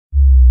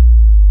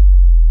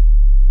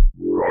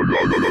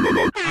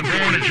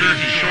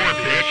Jersey Shore,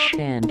 bitch.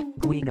 And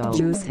Guido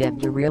Juice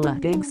had a real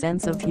big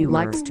sense of humor.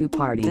 Likes to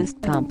party. This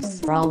Pumps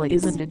Frolic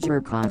isn't a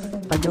jerk off.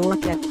 A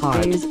dork at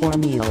parties or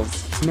meals.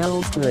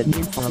 Smells good.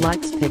 Info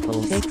likes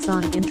pickles. Takes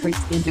on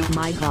interest into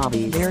my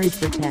hobbies. Very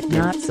protective.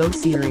 Not so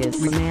serious.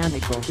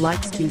 Romantical.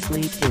 Likes to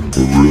sleep in.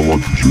 Gorilla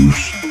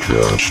Juice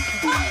Cast.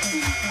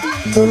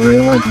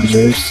 Gorilla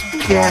Juice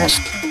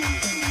Cast.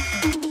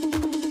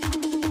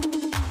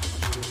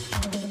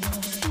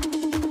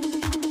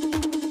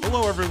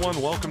 Hello,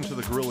 everyone. Welcome to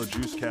the Gorilla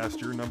Juice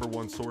Cast, your number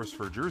one source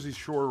for Jersey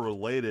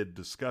Shore-related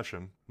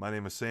discussion. My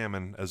name is Sam,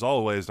 and as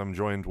always, I'm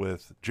joined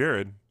with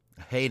Jared.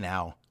 Hey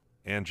now.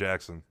 And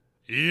Jackson.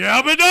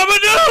 Yabba dabba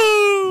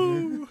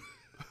doo!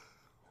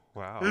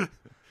 Wow.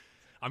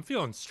 I'm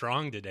feeling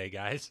strong today,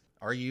 guys.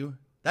 Are you?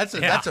 That's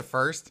a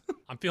first.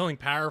 I'm feeling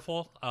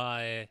powerful.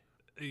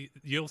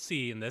 You'll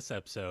see in this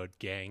episode,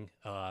 gang,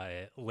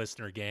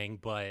 listener gang,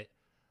 but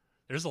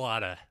there's a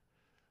lot of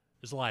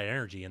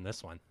energy in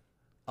this one.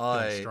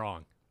 Feeling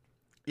strong.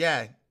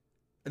 Yeah.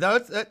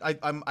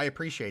 I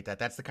appreciate that.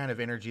 That's the kind of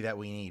energy that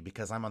we need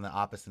because I'm on the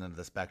opposite end of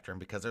the spectrum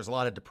because there's a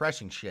lot of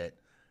depressing shit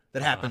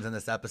that happens in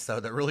this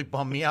episode that really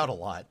bummed me out a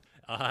lot.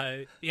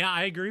 Yeah,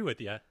 I agree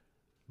with you.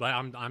 But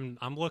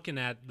I'm looking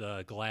at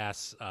the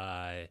glass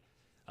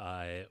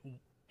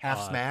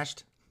Half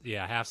smashed?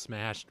 Yeah, half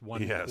smashed,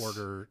 one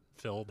quarter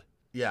filled.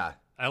 Yeah.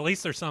 At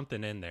least there's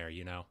something in there,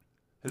 you know.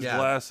 His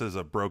glass is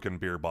a broken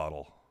beer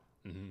bottle.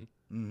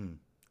 Mm-hmm.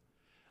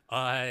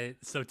 Mm-hmm.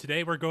 So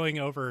today we're going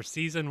over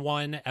season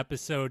 1,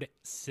 episode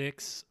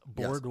 6,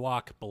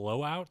 Boardwalk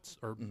Blowouts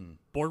or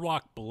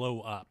Boardwalk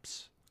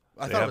Blow-Ups.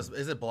 I thought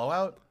is it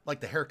blowout? Like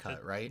the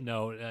haircut, right?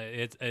 No,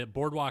 it's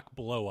Boardwalk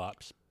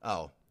Blow-Ups.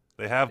 Oh.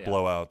 They have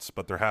blowouts,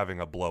 but they're having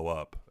a blow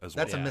up as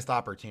well. That's a missed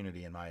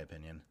opportunity, in my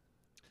opinion.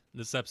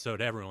 This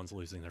episode, everyone's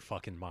losing their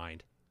fucking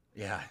mind.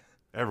 Yeah.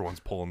 Everyone's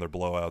pulling their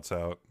blowouts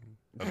out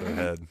of their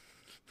head.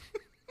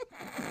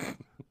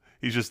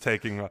 He's just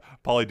taking...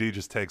 Pauly D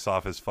just takes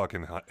off his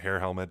fucking hair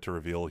helmet to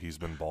reveal he's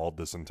been bald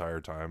this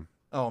entire time.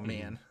 Oh,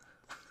 man.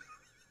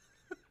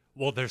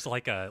 Well, there's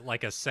like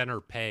a center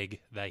peg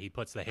that he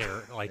puts the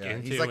hair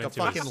into. He's like a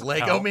fucking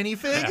Lego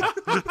minifig.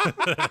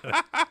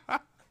 Yeah.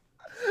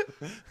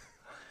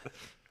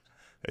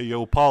 Hey,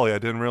 yo, Pauly, I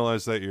didn't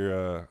realize that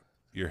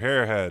your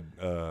hair had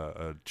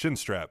a chin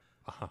strap.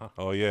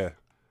 Oh, yeah.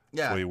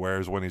 Yeah. That's what he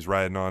wears when he's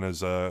riding on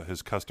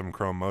his custom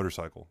chrome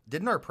motorcycle.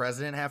 Didn't our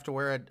president have to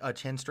wear a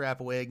chin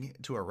strap wig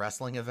to a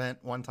wrestling event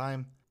one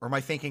time? Or am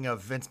I thinking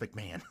of Vince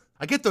McMahon?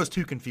 I get those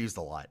two confused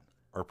a lot.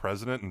 Our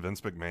president and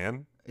Vince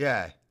McMahon?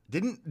 Yeah.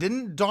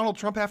 Didn't Donald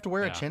Trump have to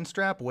wear a chin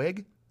strap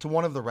wig to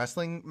one of the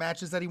wrestling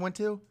matches that he went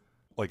to?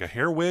 Like a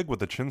hair wig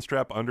with a chin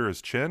strap under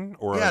his chin?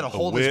 Or to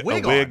hold his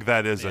wig a wig on.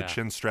 that is a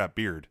chin strap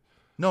beard?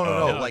 No,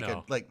 No.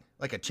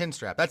 like a chin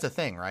strap. That's a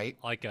thing, right?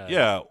 Like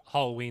a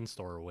Halloween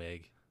store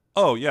wig.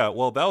 Oh, yeah.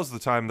 Well, that was the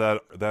time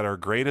that our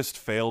greatest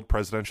failed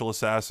presidential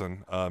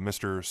assassin,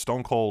 Mr.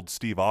 Stone Cold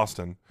Steve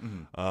Austin,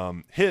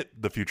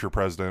 hit the future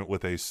president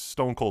with a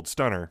Stone Cold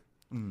Stunner.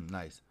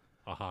 Nice.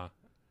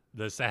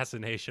 The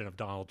assassination of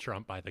Donald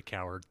Trump by the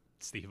coward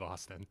Steve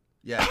Austin.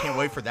 Yeah, I can't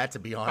wait for that to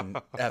be on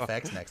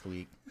FX next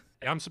week.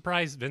 I'm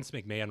surprised Vince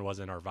McMahon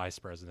wasn't our vice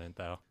president,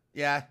 though.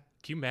 Yeah.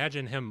 Can you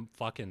imagine him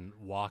fucking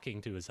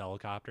walking to his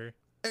helicopter?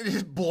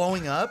 Just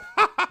blowing up?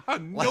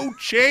 No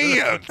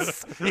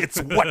chance.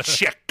 It's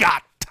what you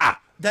got.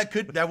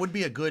 That would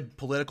be a good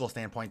political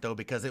standpoint, though,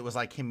 because it was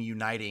like him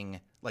uniting,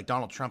 like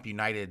Donald Trump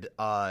united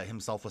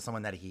himself with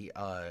someone that he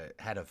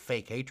had a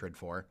fake hatred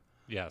for.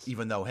 Yes.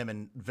 Even though him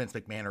and Vince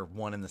McMahon are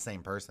one and the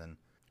same person.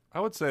 I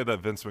would say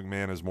that Vince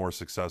McMahon is more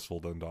successful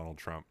than Donald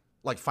Trump.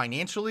 Like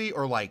financially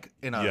or like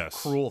in a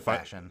cruel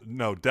fashion?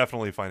 No,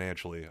 definitely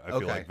financially. I feel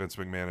Okay. like Vince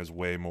McMahon is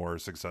way more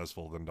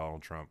successful than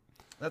Donald Trump.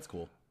 That's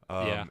cool.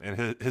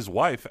 And his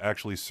wife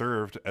actually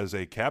served as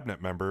a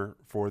cabinet member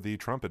for the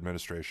Trump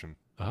administration.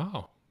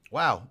 Oh.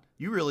 Wow.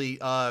 You really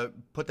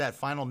put that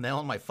final nail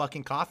in my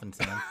fucking coffin,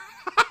 Sam.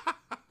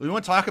 We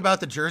want to talk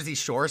about the Jersey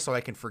Shore so I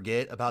can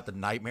forget about the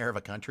nightmare of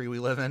a country we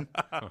live in?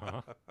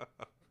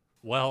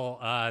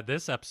 Well,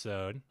 this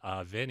episode,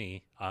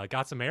 Vinny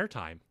got some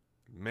airtime.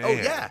 Man. Oh,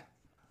 yeah.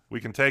 We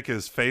can take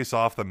his face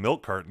off the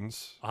milk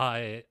cartons.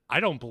 I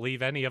don't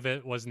believe any of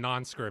it was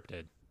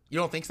non-scripted. You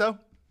don't think so?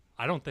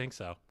 I don't think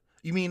so.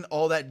 You mean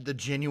all that the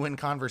genuine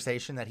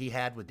conversation that he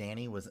had with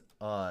Danny was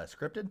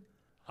scripted?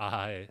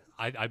 I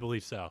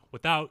believe so.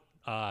 Without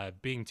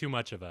being too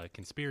much of a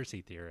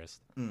conspiracy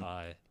theorist,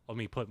 let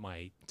me put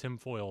my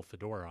tinfoil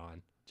fedora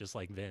on, just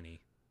like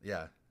Vinny.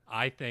 Yeah.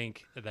 I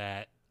think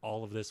that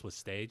all of this was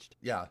staged.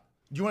 Yeah.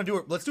 Do you want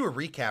to let's do a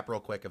recap real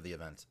quick of the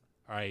events.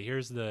 All right,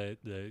 here's the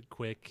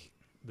quick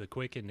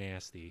and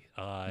nasty.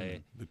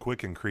 The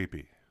quick and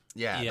creepy.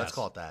 Yeah, Yes. let's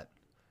call it that.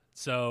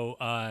 So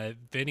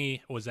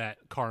Vinny was at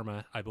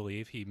Karma, I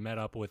believe. He met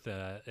up with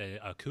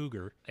a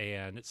cougar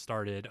and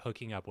started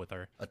hooking up with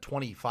her. A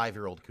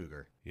 25-year-old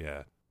cougar.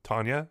 Yeah.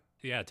 Tanya?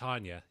 Yeah,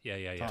 Tanya.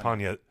 Yeah.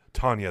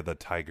 Tanya the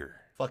tiger.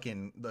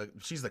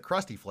 She's the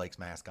Krusty Flakes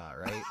mascot,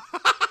 right?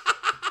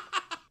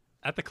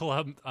 At the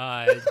club,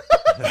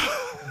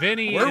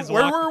 Vinny Where is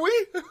were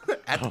we?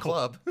 At the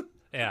club.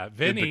 Yeah, In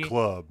Vinny the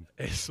club.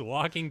 is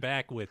walking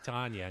back with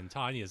Tanya, and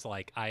Tanya's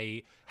like,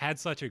 I had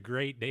such a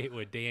great date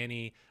with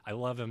Danny. I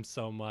love him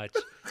so much.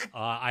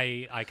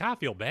 I kind of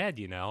feel bad,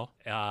 you know.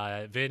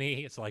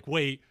 Vinny, it's like,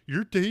 wait,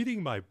 you're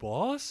dating my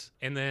boss?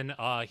 And then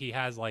he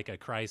has like a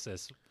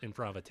crisis in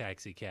front of a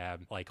taxi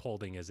cab, like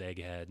holding his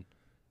egghead,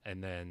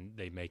 and then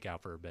they make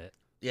out for a bit.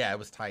 Yeah, it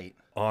was tight.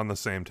 On the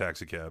same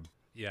taxi cab.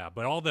 Yeah,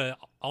 but all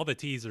the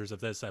teasers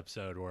of this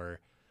episode were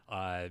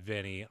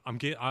Vinny, I'm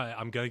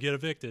gonna get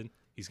evicted.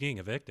 He's getting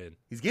evicted.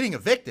 He's getting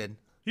evicted.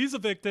 He's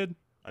evicted.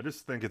 I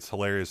just think it's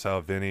hilarious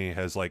how Vinny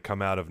has like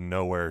come out of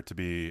nowhere to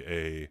be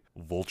a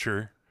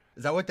vulture.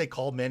 Is that what they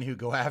call men who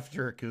go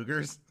after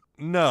cougars?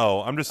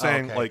 No, I'm just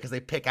saying like because they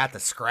pick out the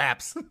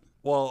scraps.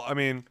 well, I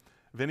mean,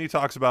 Vinny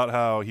talks about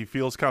how he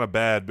feels kind of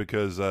bad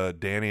because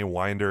Danny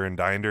wined her and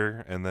dined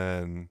her, and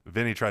then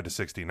Vinny tried to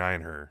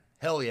 69 her,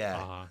 Hell yeah.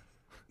 Uh-huh.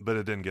 but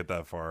it didn't get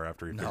that far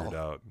after he figured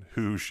out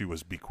who she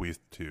was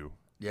bequeathed to.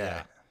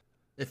 Yeah.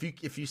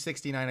 If you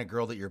 69 a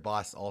girl that your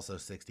boss also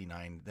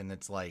 69, then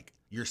it's like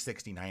you're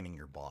 69ing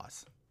your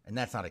boss. And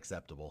that's not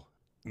acceptable.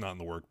 Not in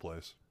the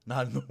workplace.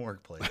 Not in the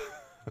workplace.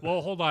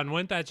 Well, hold on.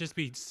 Wouldn't that just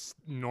be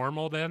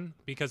normal then?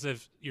 Because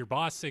if your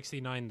boss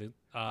 69, the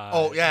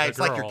it's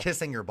like you're girl-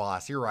 kissing your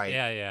boss. You're right.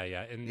 Yeah,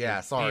 and Yeah,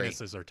 your sorry.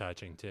 penises are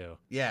touching too.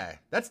 Yeah.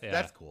 That's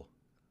cool.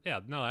 Yeah,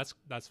 no,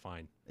 that's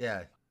fine.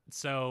 Yeah.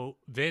 So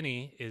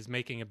Vinny is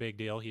making a big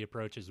deal. He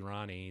approaches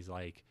Ronnie. He's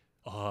like,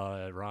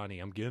 Ronnie,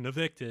 I'm getting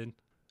evicted.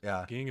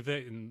 Yeah. Getting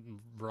evicted. And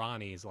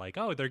Ronnie's like,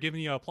 oh, they're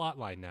giving you a plot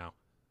line now.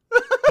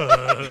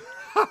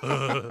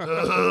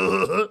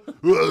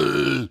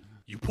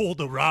 You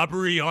pulled a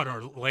robbery on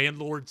our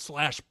landlord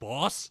 /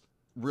 boss?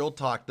 Real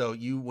talk though,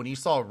 when you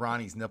saw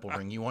Ronnie's nipple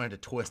ring, you wanted to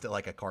twist it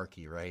like a car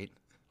key, right?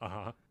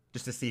 Uh-huh.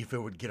 Just to see if it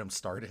would get him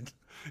started.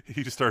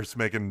 He just starts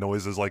making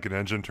noises like an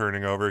engine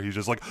turning over. He's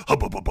just like,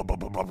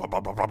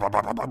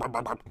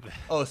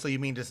 Oh, so you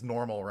mean just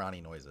normal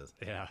Ronnie noises?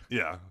 Yeah.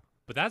 yeah.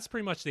 But that's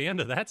pretty much the end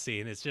of that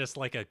scene. It's just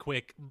like a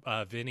quick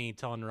Vinny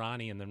telling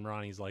Ronnie, and then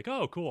Ronnie's like,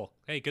 oh, cool.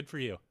 Hey, good for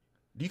you.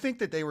 Do you think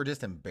that they were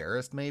just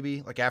embarrassed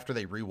maybe? Like after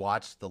they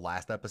rewatched the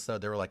last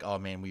episode, they were like, oh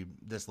man,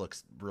 this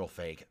looks real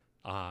fake.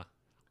 I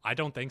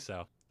don't think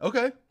so.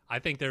 Okay. I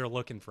think they're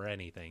looking for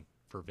anything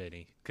for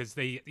Vinny, because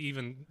they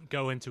even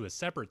go into a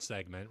separate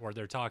segment where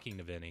they're talking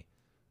to Vinny.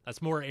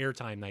 That's more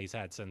airtime that he's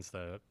had since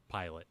the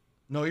pilot.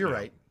 No, you're Yeah.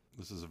 right.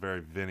 This is a very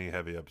Vinny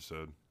heavy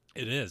episode.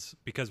 It is,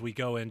 because we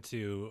go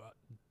into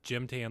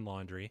Jim Tan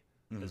Laundry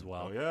as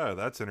well. Oh yeah,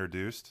 that's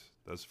introduced.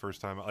 That's the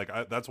first time. Like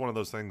that's one of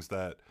those things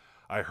that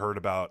I heard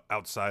about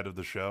outside of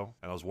the show,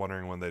 and I was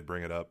wondering when they'd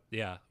bring it up.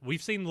 Yeah,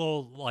 we've seen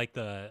little like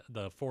the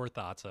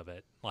forethoughts of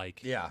it,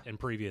 like in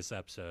previous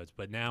episodes,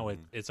 but now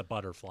it's a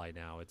butterfly.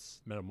 Now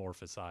it's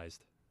metamorphosized.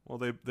 Well,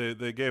 they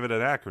gave it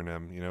an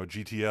acronym,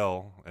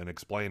 GTL, and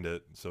explained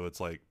it, so it's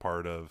like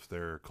part of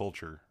their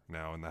culture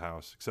now in the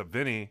house. Except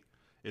Vinny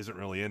isn't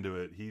really into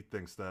it. He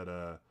thinks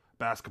that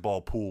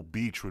basketball pool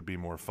beach would be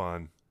more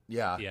fun.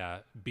 Yeah. Yeah,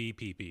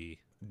 BPP.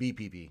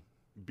 BPP.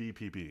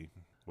 BPP,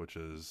 which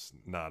is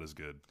not as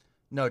good.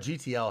 No,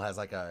 GTL has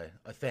like a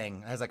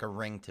thing, has like a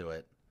ring to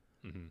it.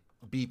 Mm-hmm.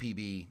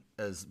 BPB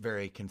is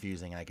very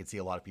confusing, and I could see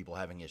a lot of people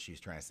having issues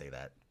trying to say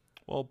that.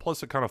 Well,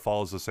 plus it kind of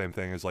follows the same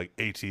thing as like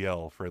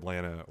ATL for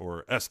Atlanta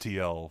or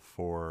STL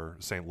for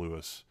St.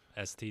 Louis.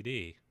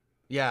 STD.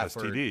 Yeah.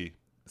 STD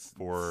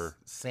for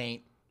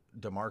Saint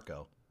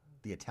DeMarco,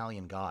 the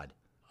Italian god.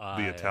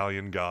 the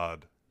Italian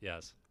god.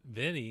 Yes.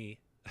 Vinny.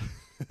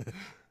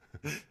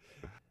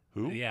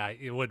 Who? Yeah,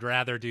 it would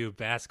rather do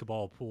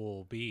basketball,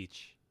 pool,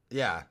 beach.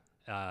 Yeah.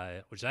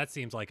 Which that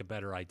seems like a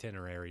better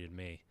itinerary to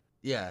me.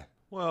 Yeah.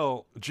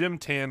 Well, Jim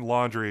Tan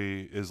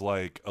Laundry is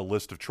like a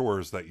list of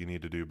chores that you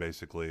need to do,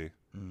 basically.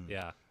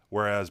 Yeah.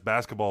 Whereas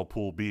basketball,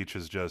 pool, beach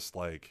is just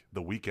like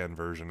the weekend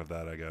version of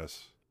that, I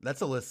guess.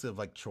 That's a list of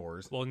like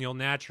chores. Well, and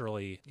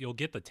you'll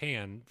get the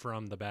tan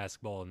from the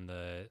basketball and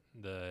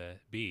the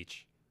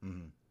beach.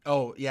 Mm-hmm.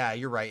 Oh, yeah,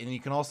 you're right. And you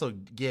can also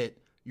get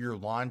your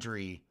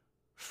laundry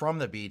from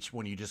the beach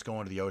when you just go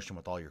into the ocean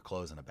with all your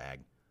clothes in a bag.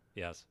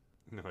 Yes.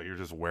 No, you're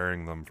just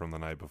wearing them from the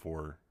night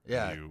before.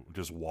 Yeah. You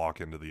just walk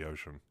into the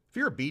ocean. If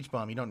you're a beach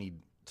bum, you don't need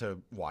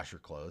to wash your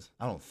clothes.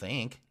 I don't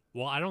think.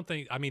 Well,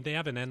 I mean, they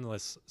have an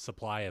endless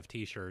supply of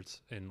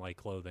T-shirts and like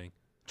clothing.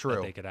 True.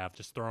 That they could have.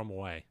 Just throw them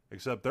away.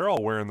 Except they're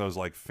all wearing those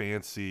like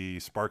fancy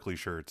sparkly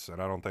shirts,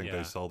 and I don't think Yeah.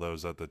 they sell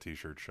those at the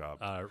t-shirt shop.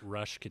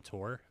 Rush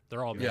Couture.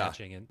 They're all Yeah.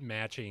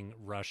 matching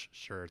Rush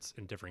shirts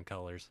in different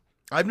colors.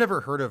 I've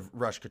never heard of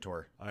Rush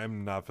Couture.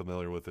 I'm not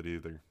familiar with it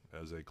either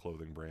as a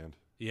clothing brand.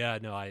 Yeah,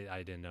 no,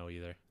 I didn't know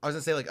either. I was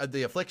gonna say like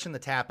the Affliction, the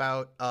Tap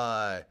Out.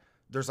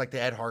 There's like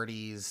the Ed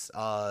Hardys,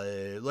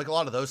 like a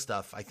lot of those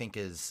stuff. I think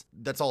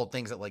that's all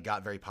things that like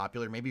got very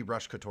popular. Maybe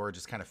Rush Couture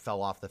just kind of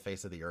fell off the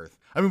face of the earth.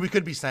 I mean, we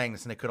could be saying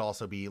this, and it could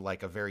also be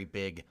like a very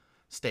big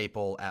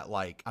staple at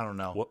like I don't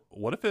know.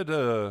 What if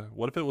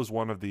it was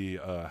one of the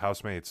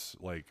housemates?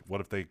 Like,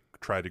 what if they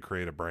tried to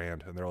create a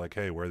brand and they're like,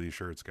 "Hey, wear these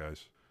shirts,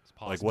 guys."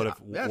 Like possible.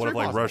 Yeah, it's what if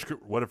very like possible.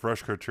 what if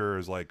Rush Couture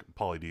is like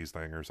Pauly D's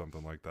thing or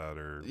something like that,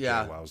 or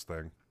Yeah. Wow's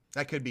thing?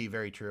 That could be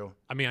very true.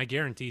 I mean, I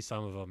guarantee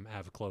some of them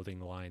have clothing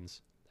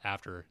lines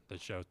after the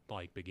show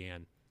like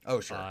began. Oh,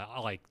 sure. I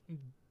like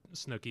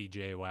Snooki,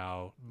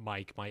 JWoww,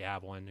 Mike might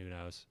have one. Who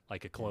knows?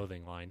 Like a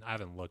clothing line. I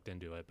haven't looked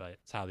into it, but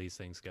it's how these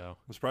things go.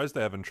 I'm surprised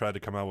they haven't tried to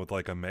come out with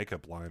like a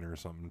makeup line or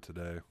something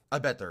today. I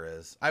bet there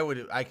is.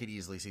 I could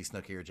easily see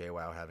Snooki or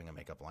JWoww having a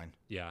makeup line.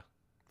 Yeah,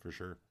 For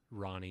sure.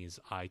 Ronnie's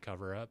eye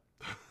cover up.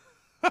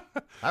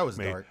 That was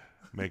Make dark.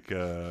 make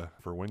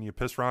for when you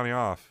piss Ronnie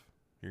off,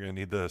 you're gonna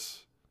need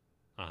this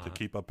Uh-huh. to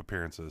keep up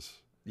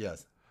appearances.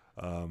 Yes.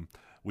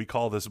 We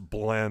call this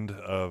blend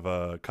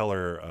of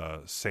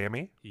color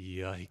Sammy.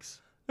 Yikes.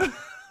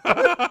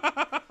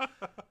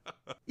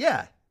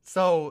 Yeah.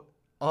 So,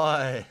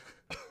 I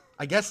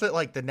guess that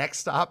like the next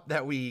stop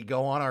that we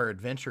go on our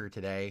adventure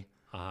today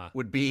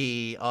would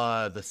be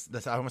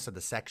the I almost said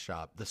the sex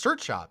shop, the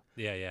search shop,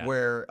 Yeah.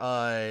 where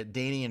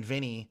Danny and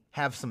Vinny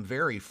have some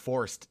very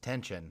forced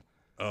tension,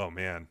 Oh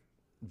man,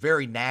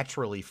 very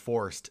naturally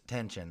forced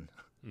tension.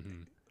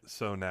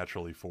 so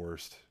naturally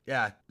forced.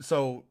 Yeah.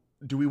 So,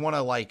 do we want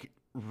to like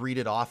read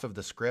it off of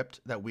the script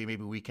that maybe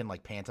we can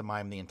like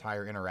pantomime the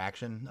entire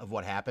interaction of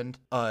what happened?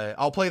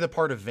 I'll play the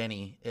part of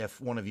Vinny if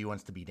one of you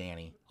wants to be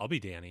Danny. I'll be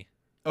Danny.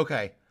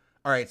 Okay.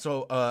 All right.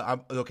 So,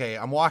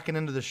 I'm walking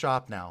into the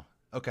shop now.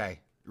 Okay.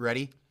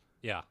 Ready?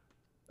 Yeah.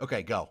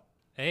 Okay, go.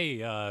 Hey,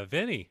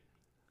 Vinny.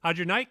 How'd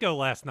your night go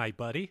last night,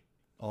 buddy?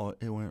 Oh,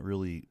 it went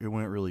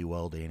really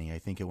well, Danny. I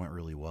think it went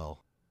really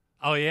well.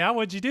 Oh yeah,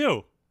 what'd you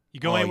do? You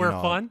go Oh, you anywhere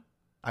know, fun?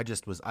 I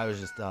just was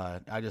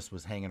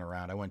hanging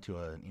around. I went to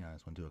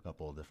a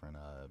couple of different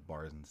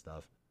bars and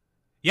stuff.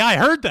 Yeah, I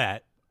heard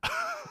that.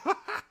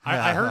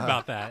 I heard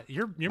about that.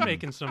 You're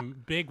making some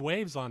big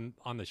waves on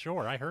the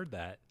shore. I heard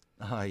that.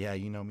 Yeah,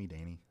 you know me,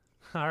 Danny.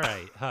 All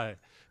right,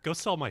 go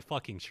sell my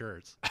fucking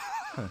shirts.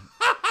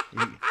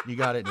 You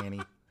got it, Danny.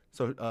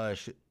 So,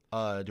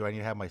 do I need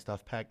to have my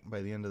stuff packed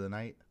by the end of the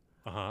night?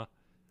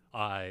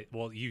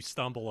 Well, you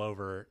stumble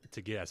over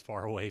to get as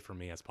far away from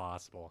me as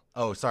possible.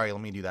 Oh, sorry.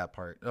 Let me do that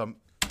part.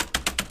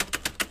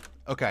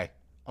 Okay,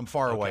 I'm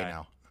far away Okay.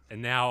 now.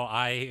 And now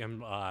I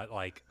am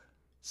like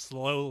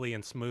slowly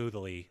and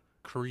smoothly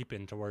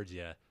creeping towards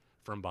you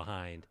from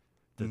behind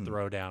to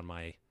throw down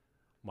my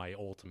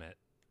ultimate.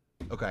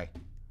 Okay.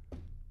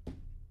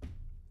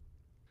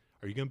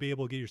 Are you gonna be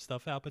able to get your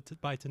stuff out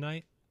by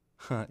tonight?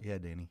 Yeah,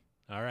 Danny.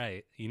 All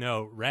right. You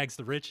know, rags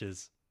to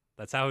riches.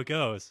 That's how it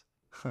goes.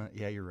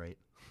 Yeah, you're right.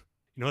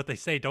 You know what they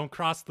say? Don't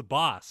cross the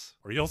boss,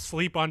 or you'll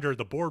sleep under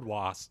the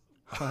boardwalk.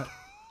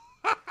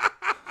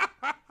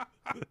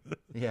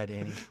 Yeah,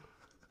 Danny.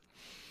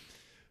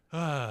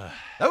 Uh,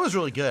 That was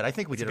really good. I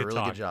think we It's a did a good really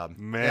talk. good job.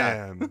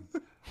 Man,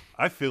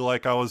 I feel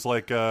like I was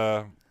like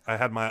I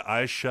had my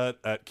eyes shut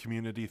at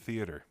community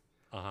theater.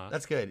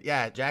 That's good.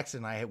 Yeah,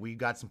 Jackson and we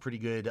got some pretty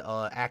good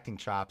acting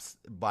chops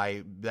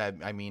by that.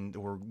 I mean,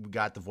 we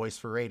got the voice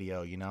for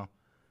radio, you know,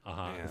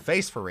 Man. the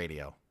face for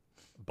radio.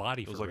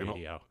 body for was like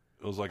radio.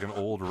 It was like an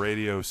old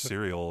radio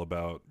serial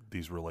about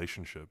these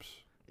relationships.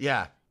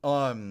 Yeah.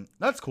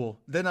 That's cool.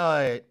 Then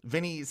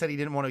Vinny said he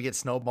didn't want to get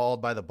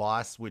snowballed by the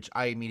boss, which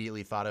I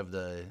immediately thought of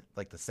the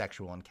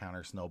sexual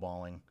encounter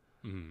snowballing.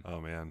 Oh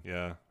man,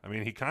 yeah. I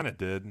mean, he kind of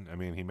did. I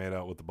mean, he made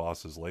out with the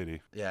boss's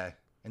lady. Yeah.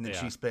 And then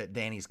Yeah. she spit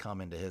Danny's cum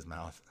into his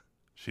mouth.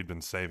 She'd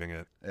been saving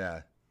it.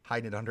 Yeah.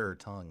 Hiding it under her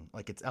tongue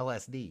like it's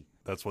LSD.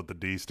 That's what the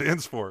D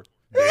stands for.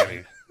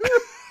 Danny.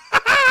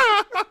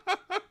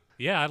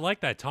 Yeah, I like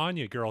that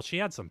Tanya girl. She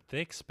had some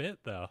thick spit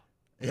though.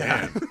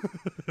 Yeah.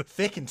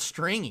 Thick and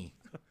stringy.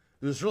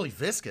 It was really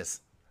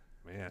viscous.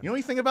 Man. You know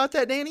anything about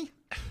that, Danny?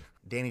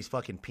 Danny's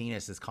fucking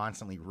penis is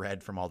constantly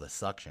red from all the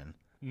suction.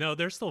 No,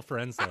 they're still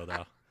friends though.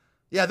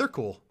 Yeah, they're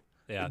cool.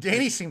 Yeah.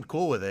 Danny seemed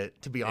cool with it,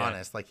 to be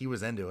honest. Like he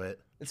was into it.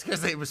 It's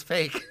because it was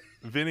fake.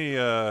 Vinny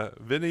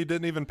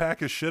didn't even pack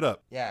his shit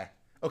up. Yeah.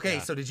 Okay,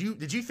 Yeah. so did you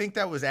think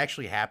that was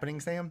actually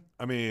happening, Sam?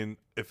 I mean,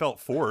 it felt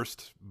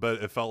forced,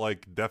 but it felt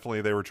like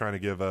definitely they were trying to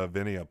give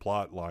Vinny a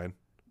plot line.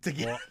 To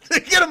get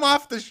him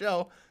off the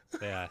show.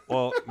 Yeah.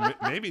 Well,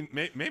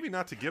 maybe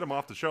not to get him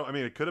off the show. I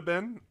mean, it could have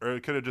been, or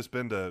it could have just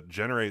been to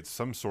generate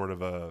some sort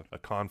of a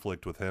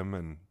conflict with him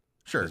and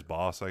Sure. his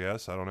boss. I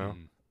guess I don't know.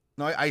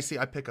 No, I see.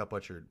 I pick up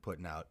what you're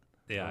putting out.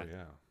 Yeah. Oh,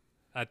 yeah.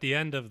 At the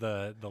end of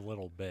the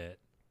little bit,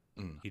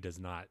 he does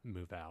not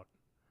move out.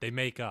 They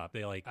make up.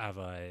 They like have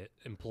a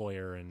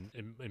employer and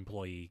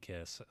employee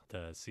kiss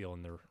to seal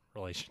in their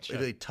relationship.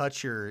 They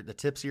touch the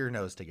tips of your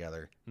nose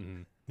together.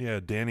 Yeah,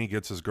 Danny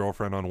gets his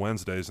girlfriend on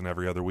Wednesdays and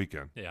every other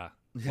weekend. Yeah.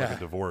 It's like a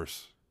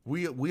divorce.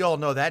 We all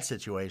know that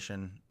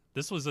situation.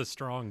 This was a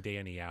strong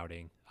Danny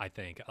outing, I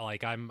think.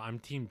 Like I'm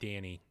team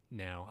Danny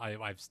now.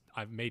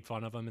 I've made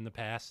fun of him in the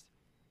past,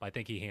 but I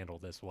think he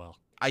handled this well.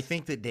 I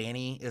think that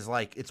Danny is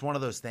like, it's one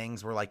of those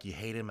things where like you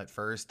hate him at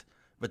first,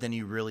 but then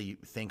you really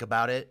think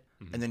about it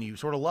and then you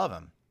sort of love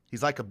him.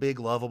 He's like a big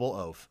lovable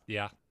oaf.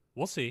 Yeah.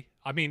 We'll see.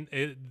 I mean,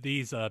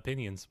 these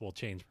opinions will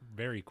change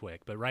very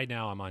quick, but right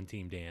now I'm on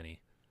team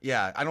Danny.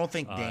 Yeah, I don't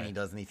think Danny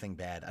does anything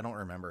bad. I don't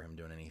remember him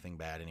doing anything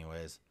bad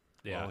anyways.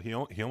 Yeah.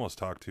 Well, he almost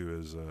talked to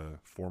his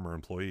former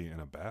employee in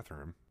a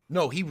bathroom.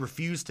 No, he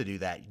refused to do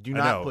that. Do I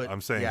not know. put. I'm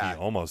saying yeah. he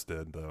almost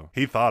did though.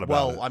 He thought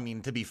about it. Well, I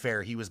mean, to be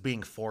fair, he was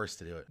being forced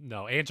to do it.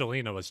 No,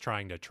 Angelina was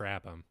trying to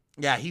trap him.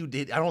 Yeah, he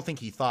did. I don't think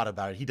he thought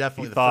about it. He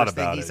definitely He the thought first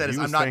thing about he it. said is, He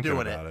 "I'm was not thinking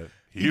doing about it." it.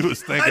 He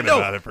was thinking I know.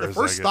 about it for the a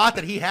first second. thought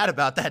that he had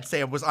about that,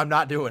 Sam, was, "I'm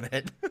not doing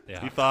it."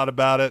 Yeah. He thought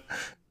about it,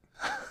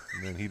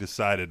 and then he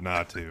decided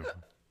not to.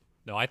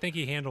 No, I think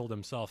he handled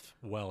himself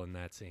well in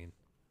that scene.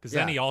 Because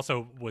Yeah. then he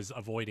also was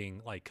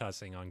avoiding like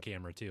cussing on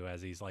camera too,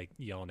 as he's like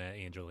yelling at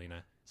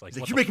Angelina. It's like,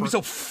 He's like, "What "You're the making me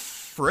frick-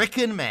 so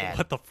freaking mad."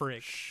 What the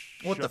frick?"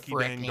 What the Shucky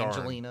frick, dang darn.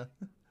 Angelina?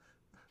 You're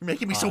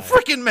making me so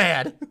freaking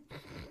mad.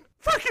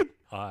 Freaking.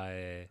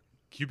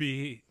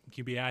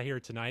 QB out here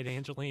tonight,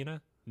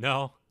 Angelina?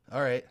 No.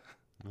 All right.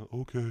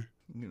 Okay.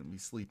 I'm gonna be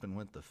sleeping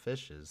with the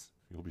fishes.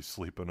 You'll be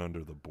sleeping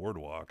under the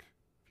boardwalk,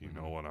 if you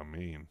know what I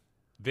mean.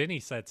 Vinny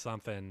said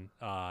something.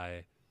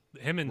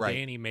 Him and Right.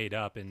 Danny made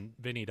up, and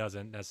Vinny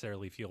doesn't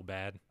necessarily feel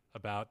bad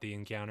about the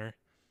encounter.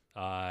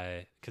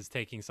 Because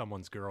taking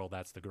someone's girl,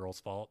 that's the girl's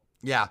fault.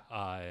 Yeah,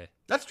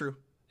 that's true.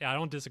 Yeah, I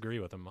don't disagree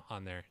with him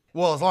on there.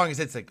 Well, as long as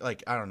it's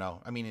like I don't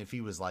know. I mean, if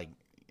he was like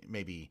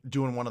maybe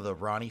doing one of the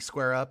Ronnie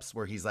square ups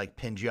where he's like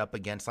pinned you up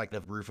against like the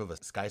roof of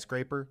a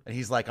skyscraper, and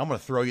he's like, "I'm gonna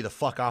throw you the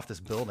fuck off this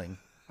building."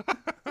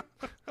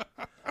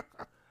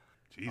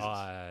 Jesus.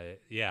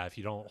 Yeah, if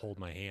you don't hold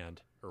my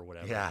hand or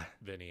whatever. Yeah.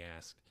 Vinny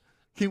asked.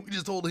 Can't we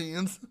just hold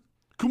hands?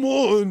 Come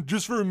on,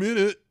 just for a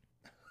minute.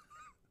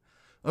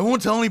 I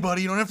won't tell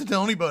anybody. You don't have to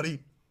tell anybody.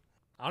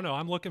 I don't know.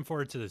 I'm looking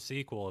forward to the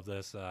sequel of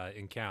this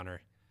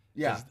encounter.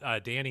 Yeah.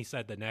 'Cause, Danny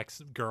said the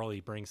next girl he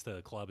brings to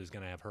the club is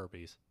going to have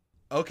herpes.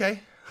 Okay.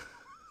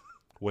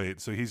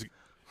 Wait, so is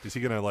he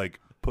gonna like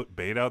put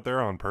bait out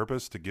there on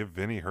purpose to give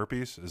Vinny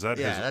herpes? Is that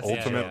Yeah, his that's-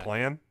 ultimate yeah.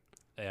 plan?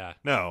 Yeah.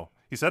 No,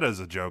 he said it as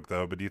a joke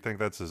though. But do you think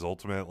that's his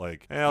ultimate?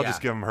 Like, hey, I'll just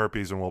Yeah. give him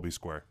herpes and we'll be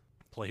square.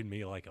 Played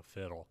me like a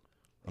fiddle.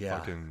 A Yeah.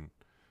 fucking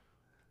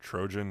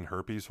Trojan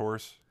herpes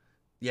horse.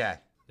 Yeah.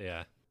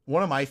 Yeah.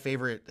 One of my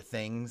favorite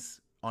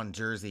things on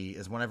Jersey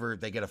is whenever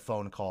they get a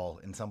phone call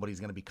and somebody's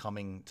going to be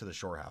coming to the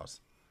shore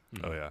house.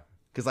 Oh yeah.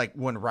 Because like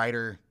when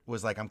Ryder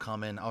was like, "I'm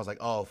coming," I was like,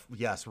 "Oh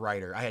yes,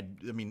 Ryder."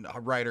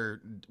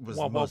 Ryder was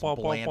the most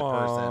bland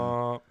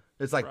person.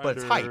 It's like, but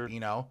it's Ryder. hype, you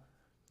know.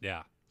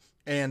 Yeah.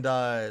 And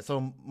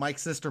so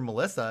Mike's sister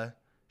Melissa,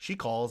 she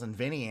calls and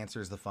Vinny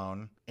answers the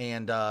phone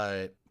and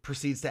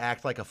proceeds to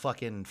act like a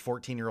fucking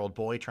 14-year-old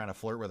boy trying to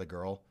flirt with a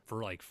girl.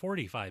 For like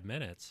 45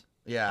 minutes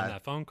on Yeah,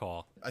 that phone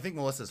call. I think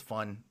Melissa's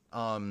fun.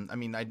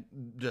 I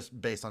just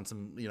based on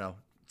some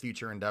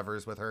future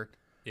endeavors with her.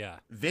 Yeah.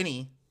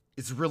 Vinny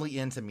is really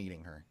into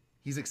meeting her.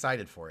 He's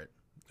excited for it.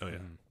 Oh yeah.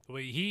 Well,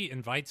 he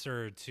invites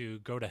her to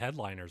go to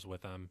Headliners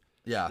with him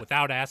Yeah,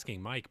 without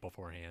asking Mike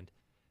beforehand.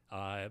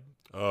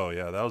 Oh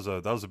yeah. That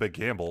was a big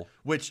gamble.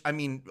 which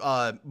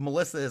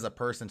Melissa is a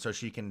person, so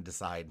she can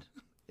decide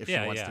if she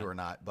Yeah, wants yeah. to or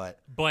not. But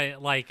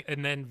But like,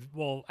 and then,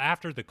 well,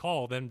 after the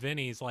call, then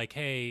Vinny's like,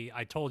 "Hey,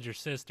 I told your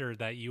sister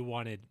that you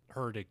wanted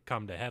her to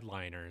come to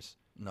Headliners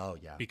no,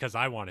 yeah, because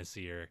I want to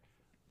see her.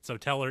 So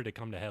tell her to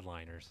come to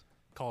Headliners.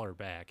 Call her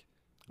back."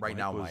 right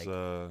now, Mike.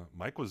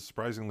 Mike was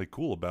surprisingly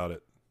cool about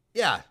it.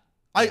 Yeah.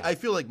 I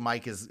feel like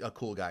Mike is a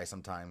cool guy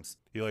sometimes.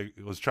 He like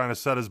was trying to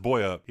set his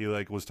boy up. He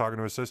like was talking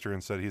to his sister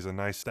and said he's a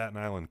nice Staten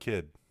Island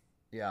kid.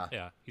 Yeah.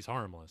 Yeah, he's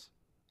harmless.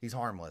 He's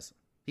harmless.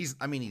 He's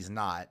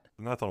not.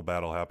 Nothing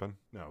bad will happen.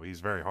 No,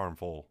 he's very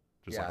harmful,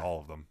 just like Yeah. all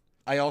of them.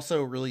 I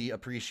also really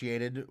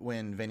appreciated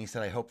when Vinny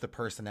said, "I hope the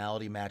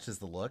personality matches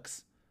the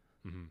looks."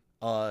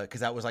 Mm-hmm.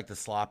 Because that was like the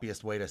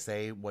sloppiest way to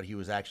say what he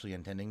was actually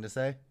intending to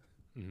say,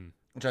 Mm-hmm.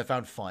 which I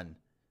found fun.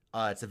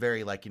 It's a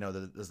very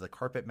does the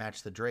carpet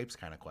match the drapes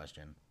kind of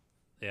question.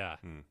 Yeah.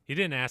 He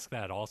didn't ask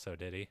that also,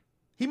 did he?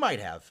 He might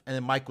have. And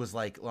then Mike was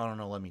like, "I don't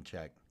know, let me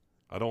check."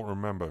 I don't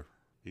remember.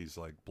 He's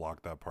like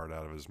blocked that part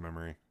out of his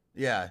memory.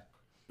 Yeah.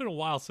 Been a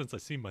while since I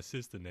seen my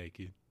sister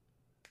naked.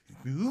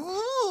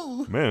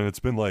 Ooh. Man, it's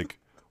been like,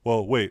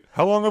 well, wait,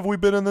 how long have we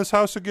been in this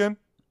house again?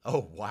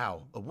 Oh,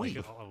 wow. A Like week.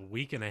 a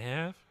week and a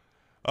half?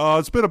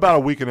 It's been about a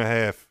week and a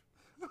half.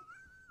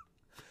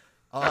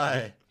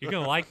 You're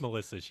going to like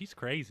Melissa. She's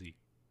crazy.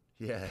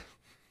 Yeah.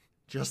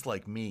 Just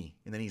like me.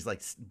 And then he's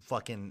like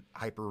fucking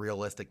hyper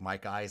realistic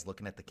Mike eyes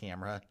looking at the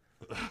camera.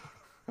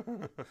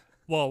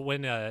 Well,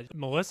 when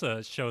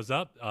Melissa shows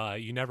up,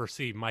 you never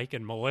see Mike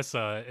and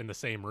Melissa in the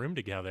same room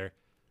together.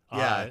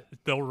 Yeah.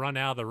 They'll run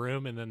out of the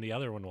room and then the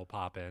other one will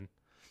pop in.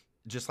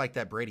 Just like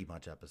that Brady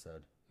Bunch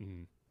episode.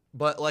 Mhm.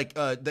 But like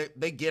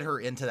they get her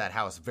into that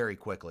house very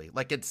quickly.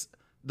 Like it's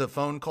the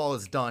phone call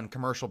is done,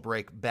 commercial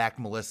break, back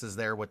Melissa's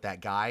there with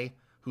that guy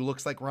who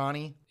looks like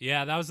Ronnie.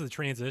 Yeah, that was the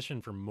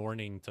transition from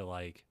morning to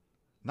like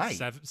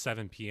Night.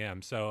 7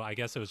 p.m. So I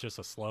guess it was just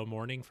a slow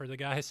morning for the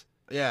guys.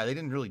 Yeah, they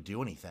didn't really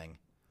do anything.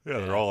 Yeah,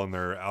 they're all in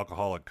their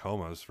alcoholic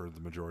comas for the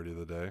majority of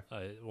the day.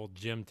 Well,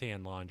 Gym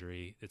Tan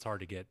Laundry, it's hard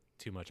to get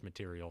too much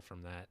material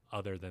from that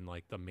other than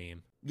like the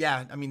meme.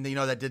 Yeah, I mean,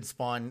 that did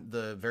spawn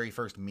the very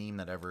first meme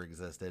that ever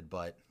existed,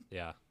 but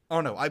Yeah. I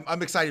don't know.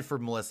 I'm excited for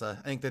Melissa.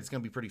 I think that's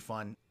going to be pretty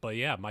fun. But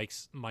yeah,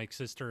 Mike's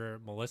sister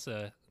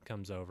Melissa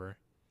comes over.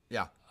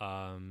 Yeah.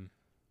 Um,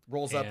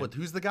 Rolls up and- with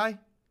who's the guy?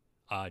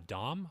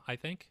 Dom, I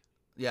think.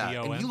 Yeah, and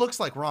he D-O-M? looks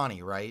like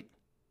Ronnie, right?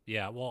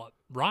 Yeah, well,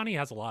 Ronnie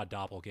has a lot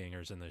of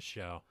doppelgangers in this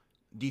show.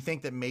 Do you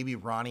think that maybe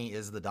Ronnie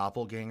is the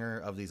doppelganger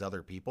of these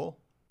other people?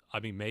 I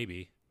mean,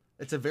 maybe.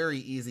 It's a very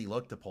easy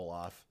look to pull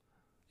off.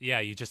 Yeah,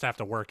 you just have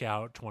to work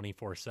out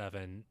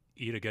 24/7,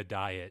 eat a good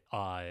diet,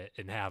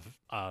 and have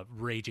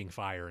raging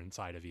fire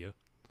inside of you.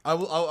 I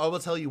will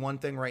tell you one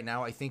thing right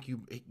now. I think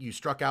you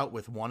struck out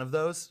with one of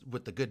those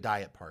with the good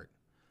diet part.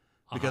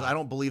 Because I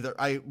don't believe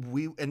that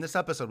we in this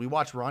episode we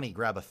watched Ronnie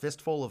grab a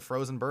fistful of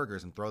frozen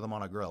burgers and throw them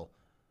on a grill.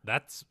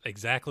 That's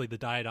exactly the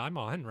diet I'm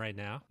on right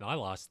now. I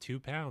lost 2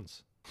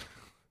 pounds.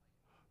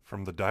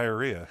 From the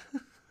diarrhea.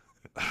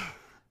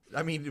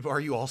 I mean, are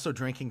you also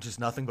drinking just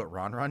nothing but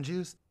Ron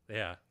juice?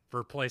 Yeah,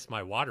 replace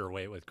my water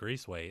weight with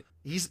grease weight.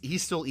 He's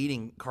still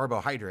eating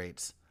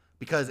carbohydrates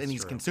and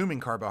he's true. consuming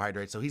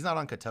carbohydrates, so he's not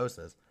on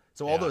ketosis.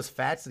 So all Yeah. those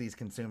fats that he's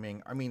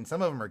consuming, I mean,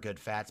 some of them are good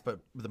fats, but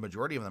the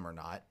majority of them are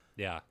not.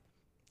 Yeah.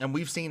 And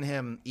we've seen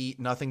him eat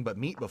nothing but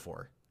meat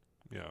before.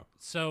 Yeah.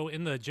 So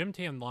in the Gym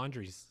Tan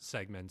Laundry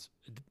segments,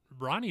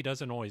 Ronnie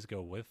doesn't always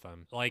go with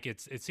them. Like it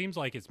seems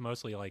like it's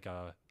mostly like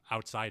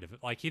outside of it.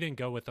 Like he didn't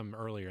go with them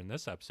earlier in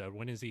this episode.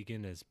 When is he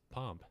getting his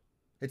pump?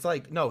 It's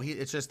like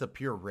it's just the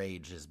pure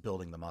rage is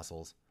building the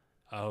muscles.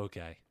 Oh,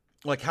 okay.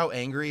 Like how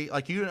angry,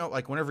 like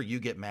like whenever you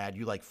get mad,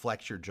 you like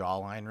flex your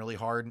jawline really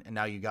hard, and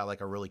now you got like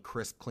a really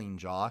crisp, clean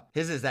jaw.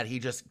 His is that he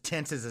just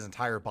tenses his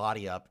entire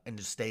body up and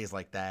just stays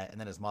like that, and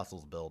then his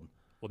muscles build.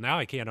 Well, now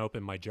I can't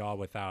open my jaw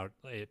without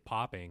it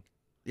popping.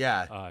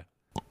 Yeah,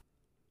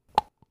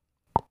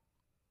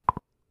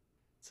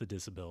 It's a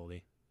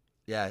disability.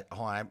 yeah.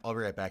 Hold on, I'll be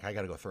right back. I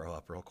gotta go throw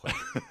up real quick.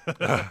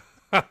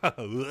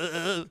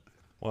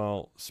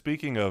 Well,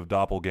 speaking of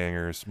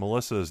doppelgangers,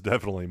 Melissa is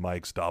definitely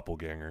Mike's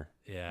doppelganger.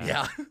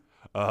 Yeah.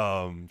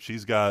 Yeah,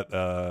 She's got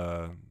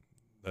a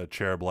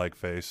cherub-like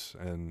face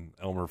and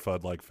Elmer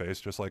Fudd-like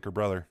face, just like her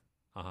brother.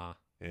 Uh-huh.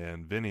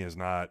 And Vinny is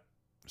not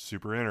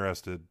super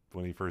interested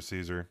when he first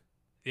sees her.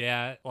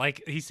 Yeah,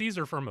 like he sees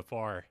her from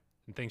afar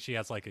and thinks she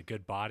has like a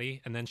good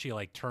body, and then she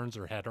like turns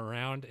her head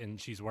around and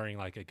she's wearing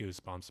like a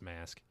Goosebumps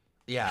mask.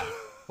 yeah.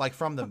 Like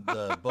from the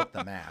book,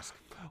 The Mask.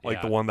 Like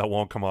Yeah. the one that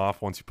won't come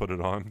off once you put it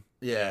on.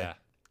 Yeah.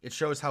 It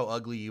shows how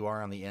ugly you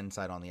are on the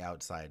inside, on the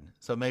outside.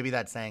 So maybe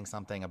that's saying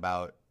something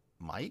about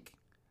Mike.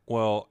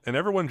 Well, and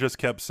everyone just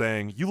kept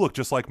saying, "You look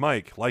just like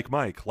Mike, like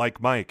Mike,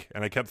 like Mike."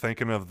 And I kept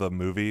thinking of the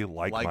movie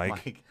Like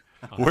Mike,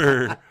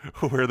 where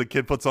the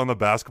kid puts on the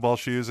basketball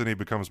shoes and he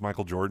becomes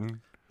Michael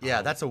Jordan.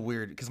 Yeah, that's a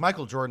weird, because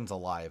Michael Jordan's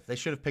alive. They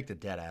should have picked a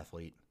dead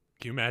athlete.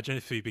 Can you imagine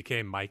if he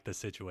became Mike the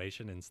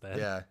Situation instead?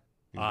 Yeah.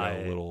 He's got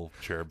a little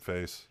cherub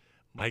face.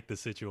 Mike the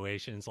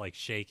Situation's like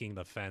shaking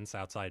the fence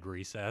outside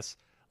recess,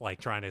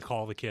 like trying to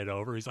call the kid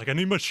over. He's like, "I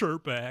need my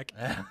shirt back.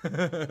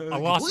 I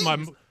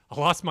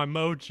lost my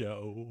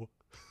mojo."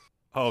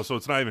 Oh, so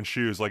it's not even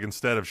shoes. Like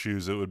instead of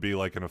shoes, it would be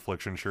like an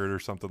affliction shirt or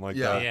something like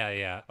Yeah. that.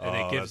 Yeah. And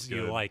Oh, it gives that's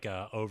you good. like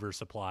a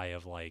oversupply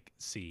of like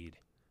seed.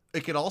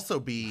 It could also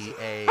be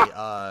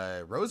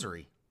a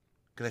rosary,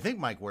 because I think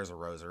Mike wears a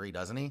rosary,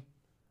 doesn't he?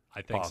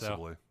 I think so.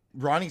 Possibly.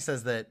 Ronnie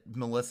says that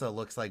Melissa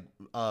looks like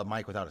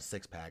Mike without a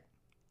six-pack.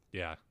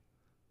 Yeah.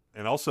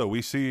 And also,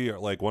 we see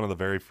like one of the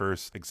very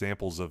first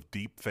examples of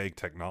deep fake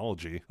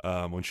technology.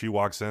 When she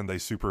walks in, they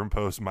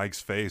superimpose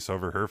Mike's face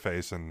over her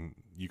face, and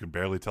you can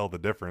barely tell the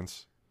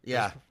difference.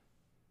 Yeah,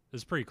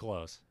 It's pretty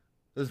close.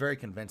 it was very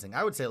convincing.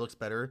 I would say it looks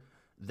better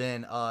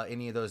than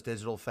any of those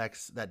digital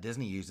effects that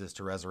Disney uses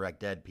to resurrect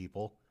dead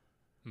people,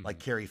 like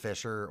Carrie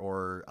Fisher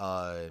or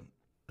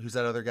who's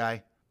that other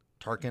guy?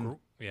 Tarkin.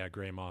 Yeah,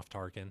 Grey Moff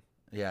Tarkin.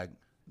 Yeah,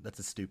 that's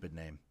a stupid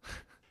name.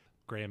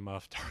 Grey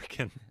Moff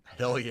Tarkin.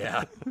 Hell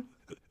yeah.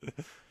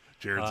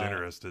 Jared's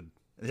interested.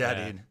 Yeah,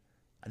 Yeah. dude.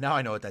 Now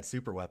I know what that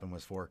super weapon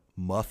was for.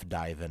 Muff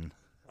diving.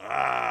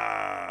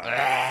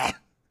 I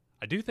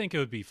do think it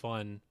would be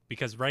fun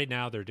because right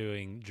now they're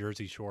doing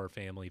Jersey Shore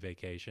Family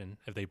Vacation.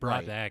 If they brought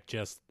Right. back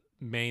just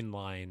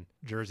mainline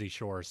Jersey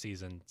Shore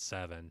season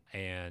 7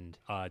 and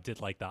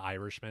did like the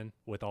Irishman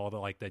with all the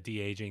like the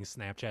de-aging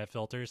Snapchat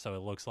filters, so it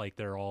looks like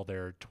they're all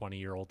their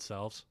 20-year-old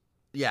selves.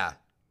 Yeah.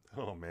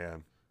 Oh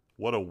man,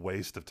 what a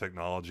waste of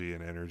technology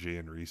and energy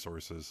and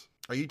resources.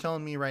 Are you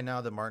telling me right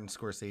now that Martin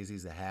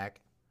Scorsese's a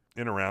hack?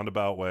 In a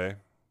roundabout way,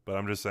 but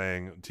I'm just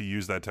saying to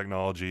use that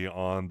technology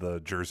on the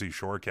Jersey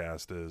Shore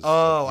cast is.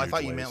 Oh, a I huge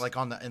thought you meant waste.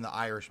 like in the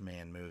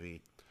Irishman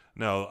movie.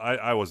 No,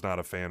 I was not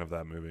a fan of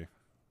that movie.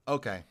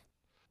 Okay.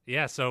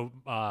 Yeah, so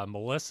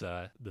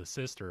Melissa, the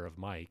sister of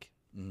Mike,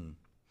 Mm.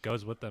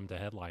 goes with them to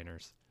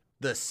Headliners.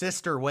 The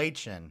sister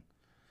Waitchin.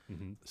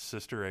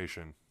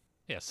 Sisteration.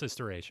 Yeah,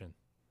 Sisteration.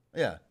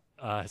 Yeah.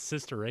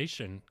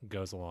 Sisteration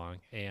goes along,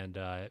 and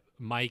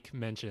Mike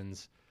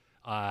mentions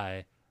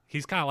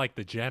he's kind of like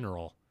the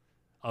general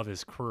of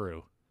his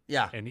crew,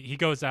 Yeah. and he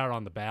goes out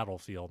on the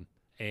battlefield,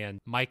 and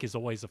Mike is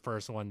always the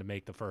first one to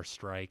make the first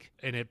strike,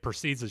 and it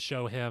proceeds to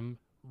show him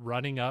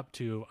running up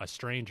to a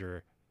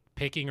stranger,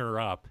 picking her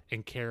up,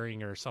 and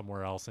carrying her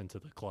somewhere else into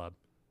the club.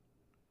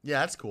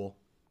 Yeah, that's cool.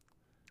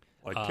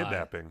 Like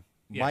kidnapping.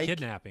 Yeah, Mike-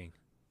 kidnapping.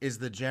 is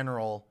the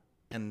general,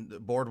 and the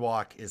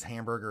Boardwalk is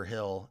Hamburger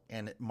Hill,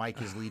 and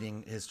Mike is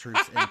leading his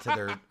troops into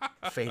their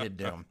fated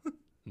doom.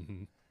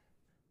 Mhm.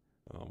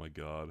 Oh my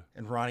god.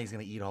 And Ronnie's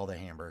going to eat all the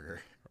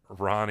hamburger.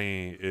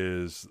 Ronnie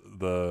is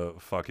the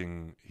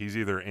fucking. He's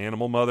either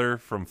Animal Mother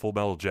from Full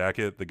Metal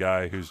Jacket, the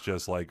guy who's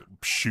just like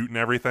shooting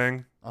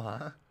everything,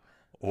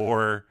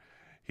 or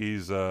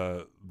he's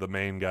the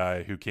main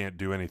guy who can't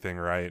do anything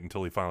right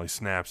until he finally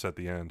snaps at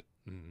the end.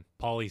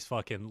 Paulie's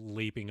fucking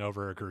leaping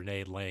over a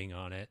grenade, laying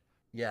on it.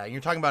 Yeah, and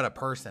you're talking about a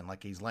person,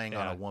 like he's laying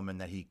on Yeah. a woman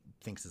that he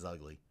thinks is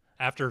ugly.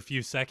 After a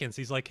few seconds,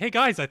 he's like, "Hey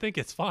guys, I think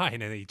it's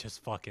fine," and he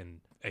just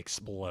fucking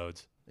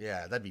explodes.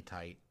 Yeah, that'd be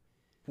tight.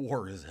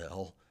 War is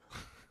hell.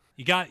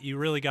 You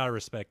really got to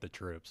respect the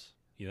troops,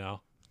 you know?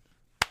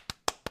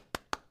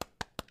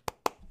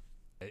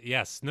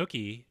 Yeah,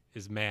 Snooki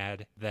is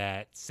mad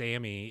that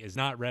Sammy is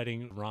not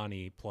letting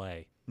Ronnie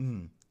play.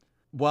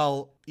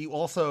 Well, you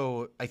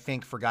also, I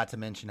think, forgot to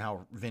mention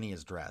how Vinny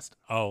is dressed.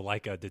 Oh,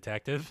 like a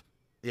detective?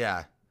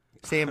 Yeah.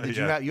 Sam, did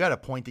Yeah. you had a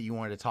point that you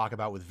wanted to talk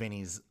about with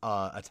Vinny's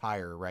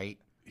attire, right?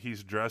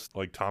 He's dressed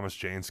like Thomas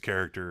Jane's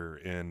character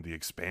in The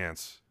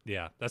Expanse,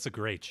 Yeah, that's a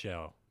great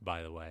show,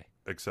 by the way.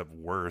 except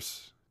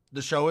worse.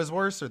 The show is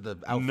worse, or the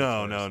outfit's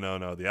No, worse?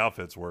 no. The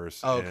outfit's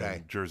worse. Oh, okay.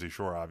 In Jersey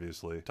Shore,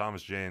 obviously.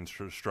 Thomas Jane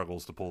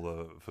struggles to pull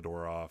the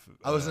fedora off.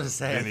 I was going to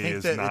say, I Vinny think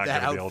is that not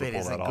that gonna be able to outfit pull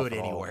isn't that off good at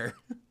all. anywhere.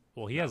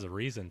 Well, he has a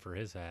reason for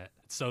his hat.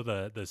 So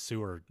the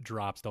sewer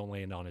drops don't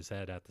land on his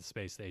head at the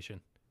space station.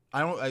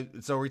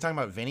 So are we talking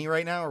about Vinny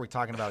right now, or are we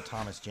talking about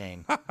Thomas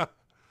Jane? I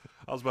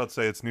was about to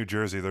say it's New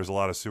Jersey. There's a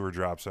lot of sewer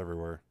drops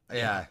everywhere.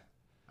 Yeah.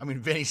 I mean,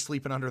 Vinny's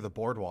sleeping under the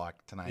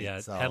boardwalk tonight.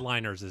 Yeah, so.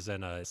 Headliners is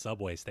in a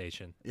subway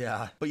station.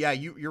 Yeah, but yeah,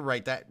 you're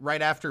right. That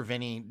right after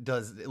Vinny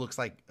it looks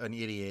like an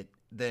idiot.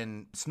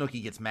 Then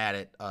Snooki gets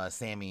mad at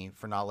Sammy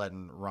for not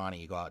letting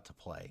Ronnie go out to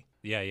play.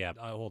 Yeah.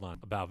 Hold on.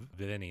 About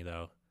Vinny,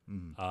 though.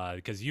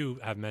 Because you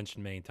have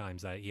mentioned many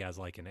times that he has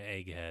like an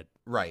egghead.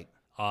 Right.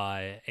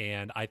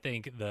 And I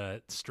think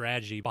the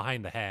strategy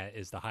behind the hat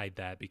is to hide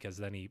that, because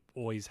then he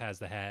always has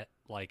the hat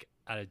like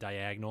at a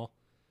diagonal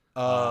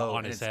on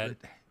and his it's head.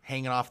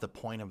 hanging off the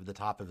point of the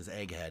top of his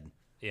egghead.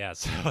 Yeah,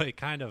 so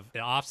it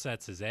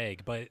offsets his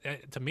egg, but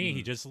to me,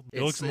 he just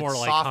it looks It more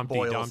like soft Humpty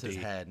boils Dumpty. his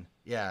head.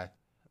 Yeah.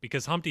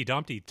 Because Humpty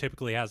Dumpty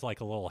typically has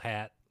like a little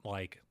hat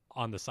like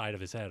on the side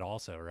of his head,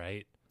 also,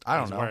 right? I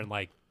don't He's know. wearing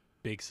like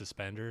big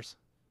suspenders.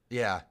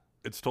 Yeah.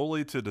 It's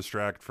totally to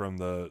distract from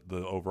the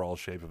overall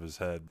shape of his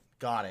head.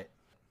 Got it.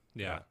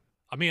 Yeah.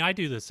 I mean, I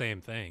do the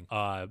same thing,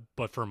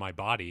 but for my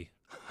body.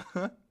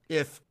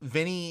 If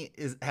Vinny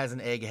has an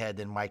egghead,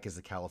 then Mike is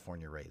a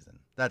California raisin.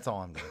 That's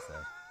all I'm gonna say.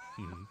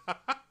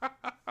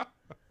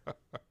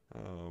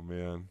 Oh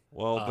man.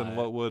 Well, then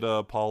what would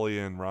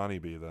Paulie and Ronnie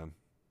be then?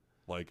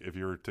 Like if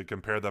you were to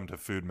compare them to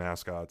food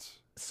mascots.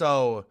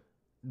 So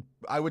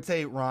I would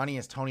say Ronnie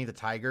is Tony the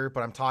Tiger,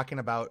 but I'm talking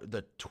about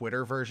the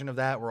Twitter version of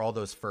that where all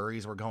those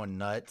furries were going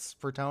nuts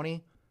for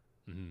Tony.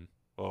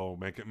 Oh,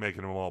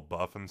 making them all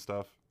buff and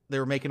stuff. They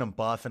were making him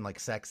buff and like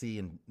sexy,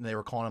 and they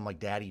were calling him like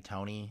Daddy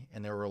Tony,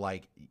 and they were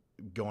like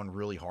going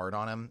really hard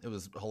on him. It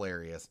was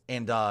hilarious.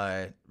 And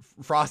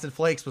Frosted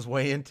Flakes was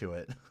way into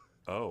it.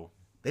 Oh.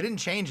 They didn't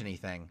change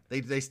anything.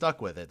 They stuck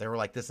with it. They were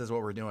like, this is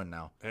what we're doing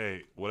now.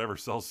 Hey, whatever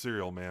sells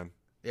cereal, man.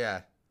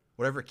 Yeah.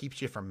 Whatever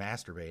keeps you from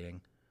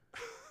masturbating.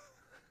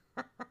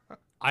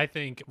 I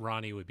think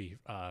Ronnie would be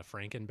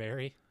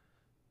Frankenberry.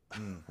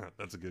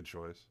 That's a good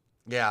choice.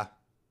 Yeah.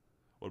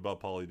 What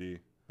about Paulie D?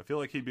 I feel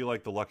like he'd be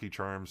like the Lucky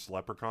Charms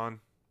leprechaun.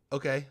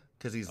 Okay.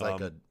 Because he's like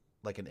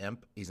an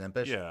imp. He's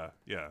impish. Yeah.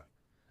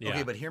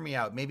 Okay, but hear me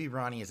out. Maybe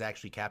Ronnie is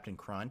actually Captain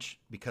Crunch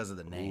because of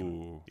the name.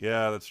 Ooh.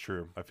 Yeah, that's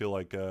true. I feel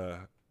like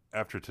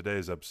after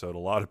today's episode, a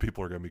lot of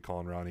people are going to be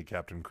calling Ronnie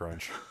Captain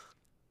Crunch.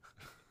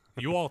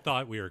 You all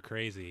thought we were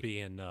crazy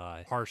being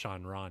harsh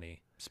on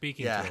Ronnie.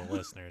 Speaking Yeah. to the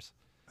listeners.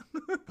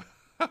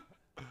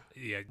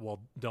 Yeah,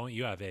 well, don't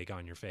you have egg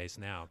on your face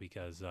now,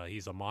 because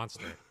he's a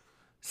monster.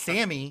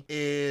 Sammy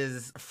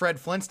is Fred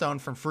Flintstone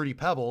from Fruity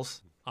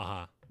Pebbles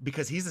Uh-huh.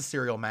 because he's a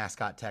cereal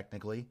mascot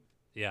technically.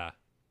 Yeah.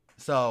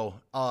 So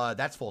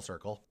that's full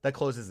circle. That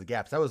closes the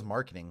gaps. That was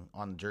marketing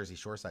on the Jersey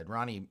Shore side.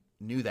 Ronnie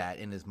knew that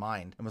in his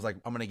mind and was like,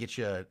 I'm going to get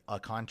you a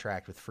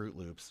contract with Fruit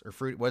Loops or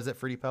what is it?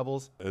 Fruity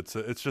Pebbles?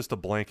 It's just a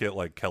blanket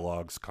like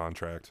Kellogg's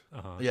contract.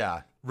 Uh-huh.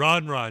 Yeah.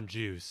 Ron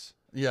juice.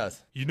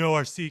 Yes. You know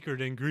our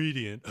secret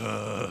ingredient.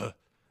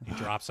 He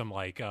drops some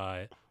like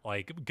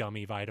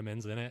gummy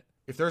vitamins in it.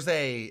 If there's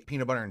a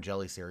peanut butter and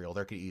jelly cereal,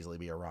 there could easily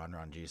be a Ron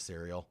Juice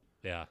cereal.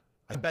 Yeah.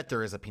 I bet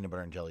there is a peanut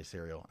butter and jelly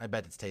cereal. I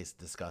bet it tastes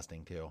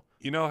disgusting too.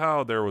 You know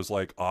how there was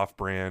like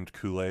off-brand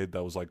Kool-Aid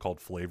that was like called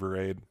Flavor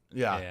Aid?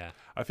 Yeah. Yeah.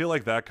 I feel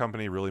like that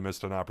company really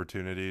missed an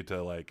opportunity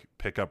to like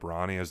pick up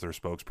Ronnie as their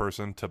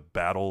spokesperson to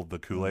battle the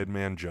Kool-Aid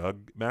Man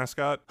Jug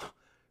mascot.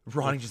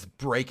 Ronnie just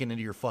breaking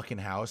into your fucking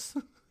house.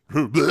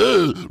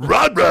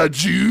 Rod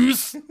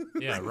juice.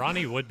 Yeah,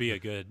 Ronnie would be a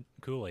good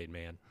Kool-Aid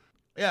man.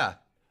 Yeah.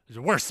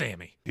 Where's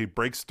Sammy? He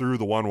breaks through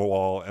the one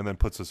wall and then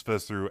puts his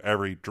fist through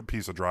every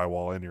piece of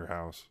drywall in your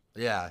house.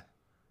 Yeah.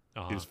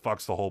 Uh-huh. He just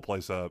fucks the whole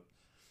place up.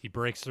 He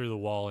breaks through the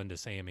wall into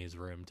Sammy's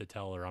room to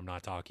tell her, I'm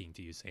not talking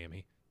to you,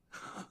 Sammy.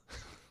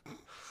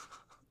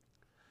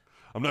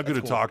 I'm not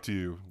going to talk to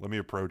you. Let me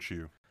approach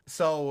you.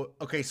 So,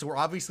 okay, so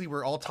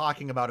we're all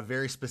talking about a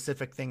very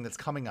specific thing that's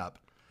coming up.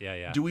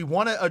 Yeah. Do we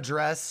want to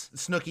address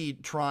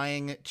Snooki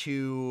trying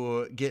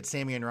to get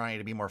Sammy and Ronnie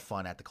to be more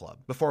fun at the club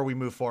before we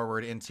move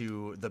forward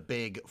into the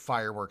big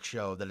fireworks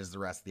show that is the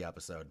rest of the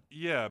episode?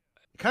 Yeah.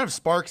 It kind of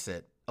sparks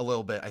it a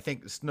little bit. I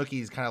think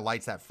Snooki's kind of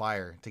lights that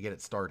fire to get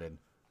it started.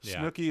 Yeah.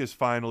 Snooki is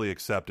finally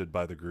accepted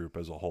by the group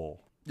as a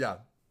whole, Yeah.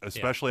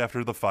 especially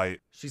after the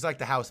fight. She's like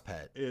the house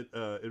pet. It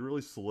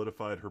really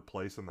solidified her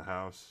place in the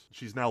house.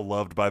 She's now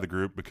loved by the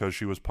group because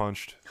she was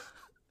punched.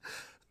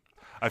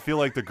 I feel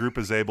like the group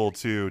is able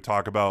to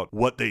talk about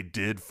what they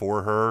did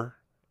for her,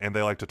 and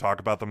they like to talk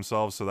about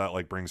themselves, so that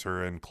like brings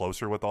her in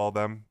closer with all of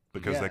them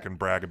because Yeah. they can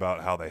brag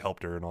about how they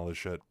helped her and all this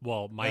shit.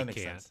 Well, That Mike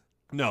makes can't. sense.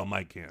 No,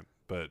 Mike can't,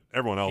 but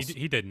everyone else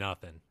He did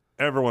nothing.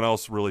 everyone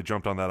else really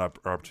jumped on that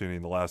opportunity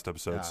in the last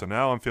episode. Yeah. So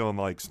now I'm feeling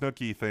like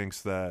Snooki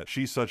thinks that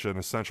she's such an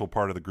essential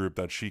part of the group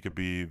that she could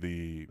be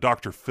the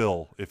Dr.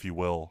 Phil, if you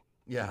will,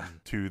 Yeah.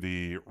 to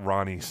the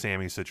Ronnie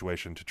Sammy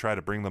situation to try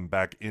to bring them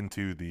back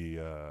into the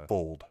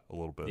fold a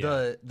little bit.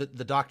 Yeah.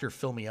 The doctor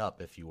fill me up,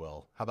 if you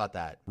will. How about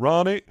that?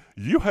 Ronnie,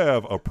 you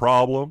have a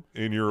problem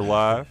in your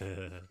life.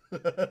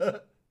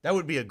 That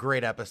would be a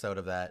great episode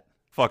of that.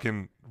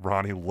 Fucking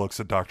Ronnie looks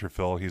at Dr.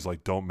 Phil. He's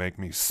like, don't make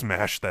me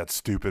smash that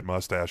stupid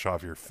mustache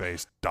off your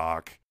face,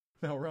 Doc.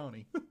 No,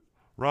 Ronnie.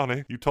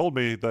 Ronnie, you told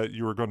me that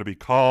you were going to be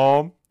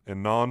calm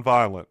and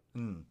nonviolent.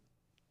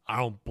 I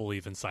don't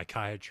believe in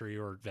psychiatry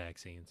or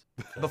vaccines.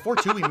 Before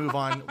we move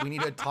on, we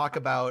need to talk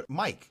about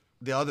Mike,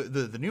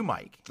 the new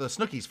Mike, the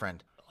Snooki's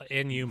friend.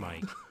 And you,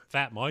 Mike.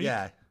 Fat Mike?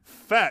 Yeah,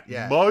 Fat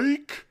Yeah.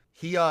 Mike?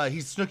 he's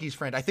Snooki's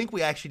friend. I think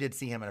we actually did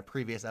see him in a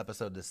previous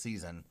episode this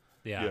season,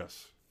 Yeah.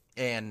 Yes.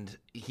 and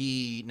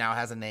he now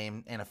has a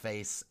name and a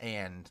face,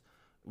 and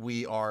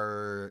we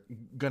are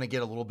gonna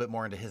get a little bit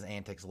more into his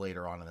antics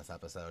later on in this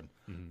episode.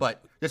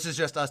 But this is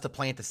just us to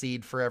plant the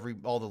seed for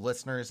all the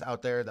listeners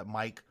out there that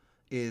Mike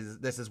is.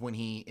 This is when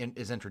he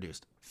is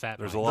introduced. Fat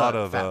There's Mike. a lot The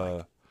of Fat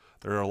Mike.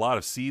 there are a lot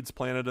of seeds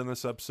planted in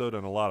this episode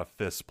and a lot of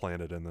fists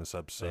planted in this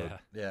episode.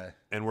 Yeah. Yeah,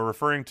 And we're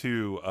referring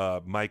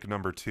to Mike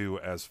number 2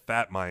 as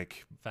Fat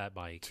Mike Fat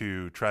Mike.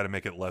 to try to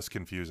make it less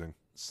confusing.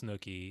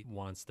 Snooki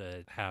wants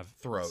to have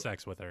Throat.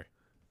 sex with her.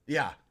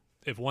 yeah.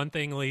 If one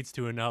thing leads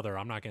to another,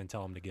 I'm not going to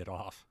tell him to get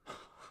off.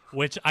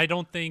 Which I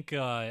don't think,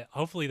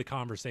 hopefully the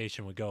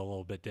conversation would go a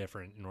little bit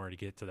different in order to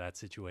get to that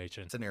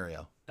situation.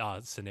 Scenario.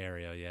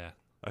 Scenario, yeah.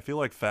 I feel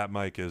like Fat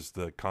Mike is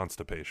the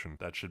constipation.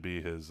 That should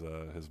be his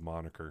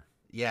moniker.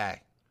 Yeah.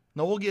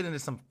 No, we'll get into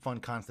some fun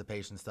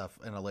constipation stuff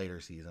in a later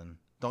season.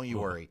 Don't you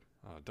worry.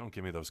 Don't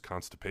give me those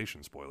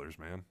constipation spoilers,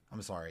 man.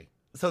 I'm sorry.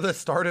 So the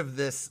start of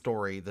this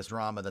story, this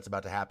drama that's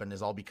about to happen,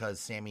 is all because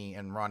Sammy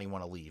and Ronnie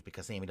want to leave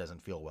because Sammy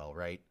doesn't feel well,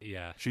 right?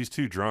 Yeah. She's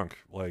too drunk.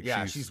 Like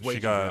Yeah, she's way she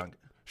too got, drunk.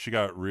 She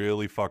got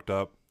really fucked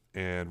up,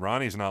 and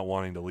Ronnie's not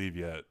wanting to leave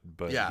yet,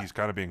 but Yeah. he's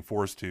kind of being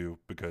forced to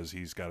because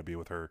he's got to be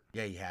with her.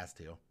 Yeah, he has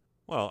to.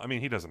 Well, I mean,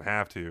 he doesn't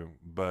have to,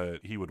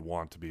 but he would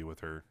want to be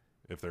with her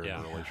if they're in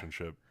Yeah. a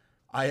relationship.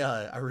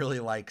 I really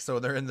like, so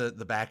they're in the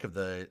back of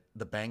the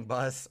bang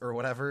bus or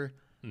whatever,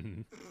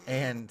 Mhm.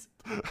 and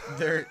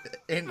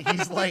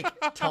he's like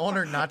telling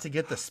her not to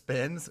get the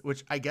spins,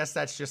 which I guess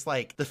that's just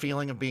like the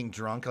feeling of being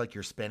drunk, like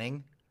you're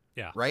spinning,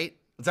 Yeah. right?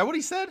 Is that what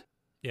he said?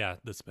 Yeah,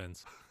 the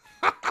spins.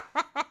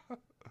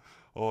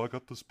 Oh, I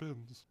got the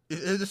spins.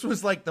 This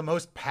was like the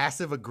most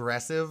passive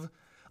aggressive.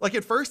 Like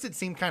at first it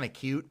seemed kind of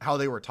cute how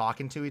they were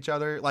talking to each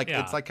other. Like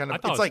Yeah. it's like kind of I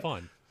thought it's it was like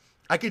fun.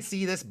 I could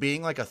see this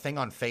being like a thing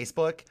on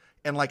Facebook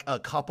and like a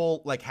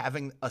couple like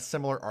having a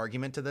similar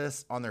argument to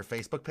this on their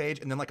Facebook page,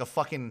 and then like a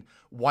fucking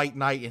white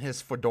knight in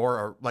his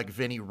fedora, like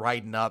Vinny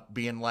riding up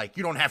being like,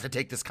 "You don't have to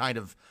take this kind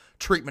of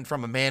treatment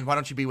from a man. Why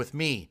don't you be with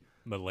me,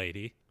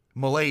 Milady.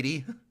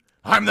 milady?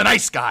 I'm the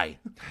nice guy.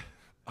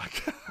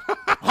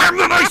 I'm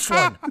the nice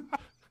one."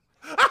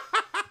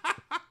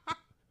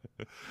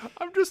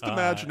 I'm just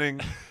imagining.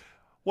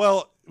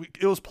 Well,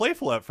 it was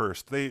playful at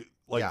first. They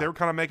Yeah. they were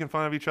kind of making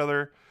fun of each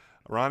other.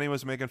 Ronnie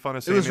was making fun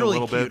of It Sammy was really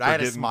a little cute. bit I for had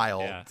a getting, smile,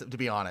 Yeah. to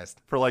be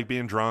honest. for like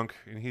being drunk,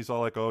 and he's all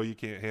like, "Oh, you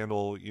can't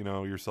handle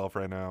yourself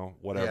right now,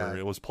 whatever." Yeah.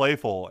 It was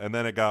playful, and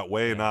then it got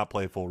way not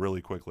playful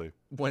really quickly.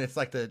 When it's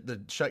like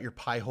the shut your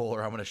pie hole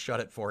or I'm gonna shut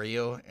it for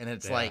you, and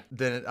it's Yeah.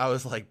 like I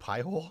was like,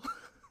 pie hole.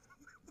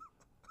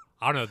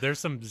 I don't know. There's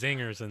some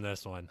zingers in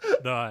this one.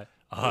 The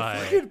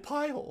Fucking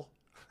pie hole.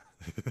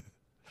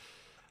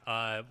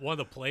 one of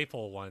the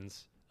playful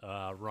ones,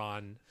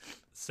 Ron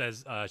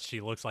says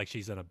she looks like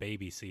she's in a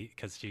baby seat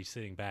because she's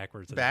sitting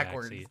backwards in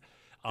Backwards. the back seat.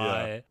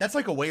 Yeah. That's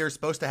like a way you're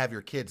supposed to have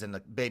your kids in the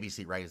baby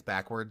seat, right? Is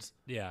backwards.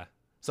 Yeah.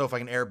 So if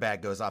like an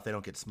airbag goes off, they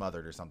don't get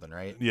smothered or something,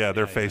 right? Yeah,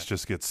 their Yeah, face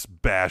just gets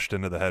bashed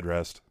into the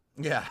headrest.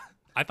 Yeah.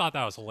 I thought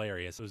that was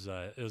hilarious. It was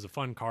a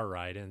fun car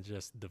ride and it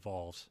just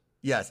devolves.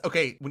 Yes.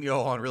 Okay. When you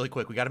go on really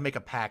quick, we got to make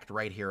a pact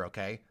right here.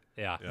 Okay.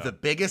 Yeah. Yeah. The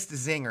biggest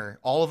zinger.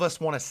 All of us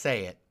want to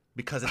say it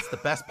because it's the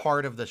best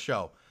part of the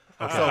show.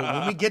 So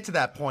when we get to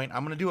that point,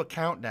 I'm going to do a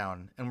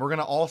countdown, and we're going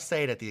to all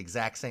say it at the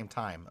exact same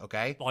time,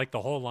 okay? Like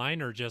the whole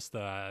line or just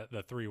the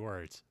 3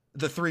 words?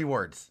 The 3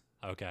 words.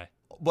 Okay.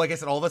 Like I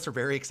said, all of us are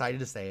very excited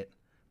to say it,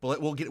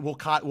 but we'll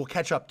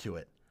catch up to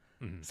it.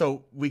 Mhm.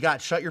 So we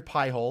got Shut Your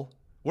Pie Hole.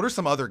 What are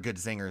some other good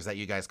zingers that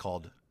you guys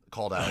called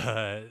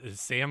out?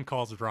 Sam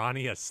calls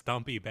Ronnie a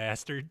stumpy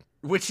bastard.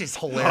 Which is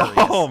hilarious.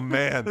 Oh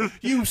man,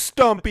 you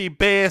stumpy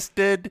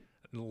bastard!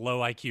 Low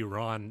IQ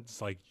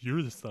Ron's like,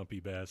 you're the stumpy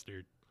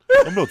bastard.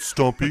 I'm not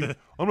stumpy.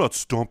 I'm not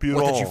stumpy at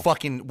What all.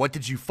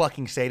 did you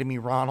fucking say to me,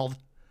 Ronald?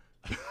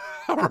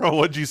 Bro,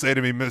 what'd you say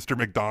to me, Mr.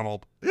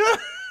 McDonald?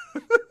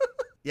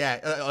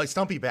 Yeah,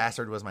 Stumpy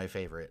Bastard was my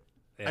favorite.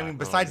 I Yeah. mean,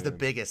 besides the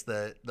biggest,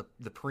 the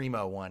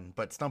primo one,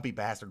 but Stumpy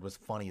Bastard was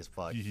funny as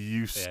fuck.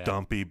 You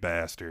stumpy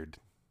bastard.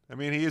 I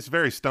mean, he is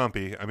very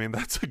stumpy. I mean,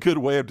 that's a good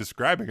way of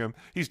describing him.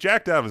 He's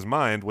jacked out of his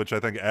mind, which I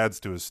think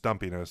adds to his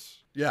stumpiness.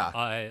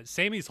 Yeah,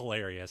 Sammy's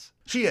hilarious.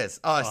 she is.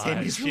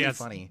 Sammy's She really has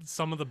funny.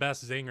 some of the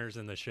best zingers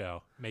in the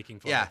show, making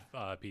fun Yeah.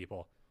 of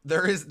people.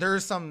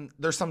 There's some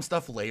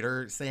stuff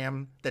later,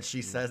 Sam, that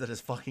she says that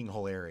is fucking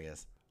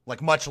hilarious.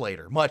 Like much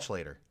later.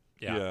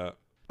 Yeah.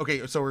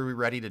 Okay, so are we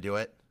ready to do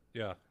it?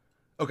 Yeah.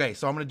 Okay,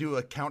 so I'm gonna do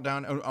a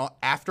countdown.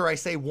 After I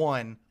say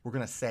 1, we're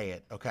gonna say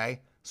it.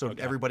 Okay, so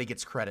Okay. everybody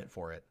gets credit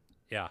for it.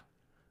 Yeah.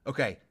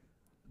 Okay,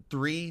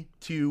 3,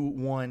 2,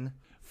 1.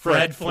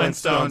 Fred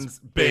Flintstone's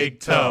Big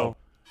Toe.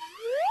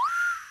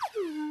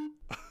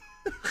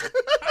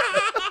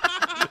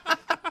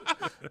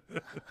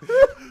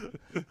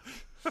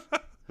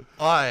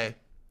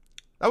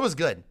 That was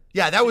good.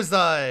 Yeah, that was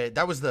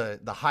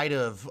the height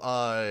of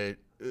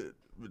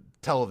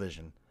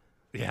television.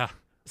 Yeah.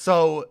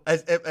 So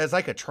as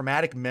like a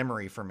traumatic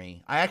memory for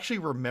me, I actually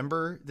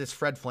remember this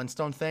Fred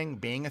Flintstone thing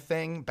being a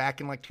thing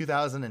back in like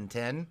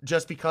 2010,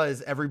 just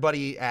because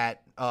everybody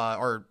at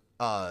our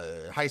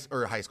high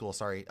school,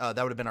 sorry, that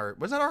would have been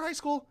was that our high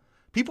school?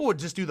 People would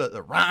just do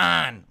the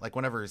Ron, like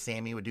whenever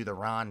Sammy would do the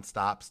Ron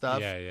stop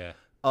stuff. Yeah, yeah.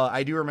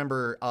 I do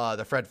remember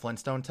the Fred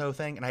Flintstone toe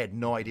thing, and I had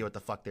no idea what the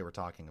fuck they were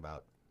talking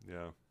about.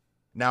 Yeah.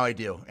 Now I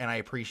do, and I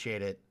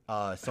appreciate it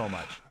so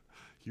much.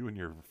 You and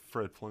your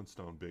Fred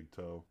Flintstone big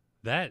toe.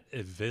 That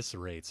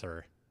eviscerates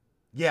her.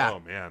 Yeah. Oh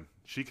man,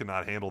 she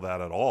cannot handle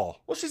that at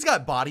all. Well, she's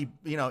got body,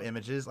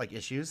 images, like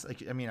issues.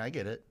 Like, I mean, I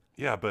get it.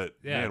 Yeah, but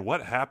Yeah. man,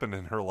 what happened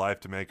in her life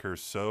to make her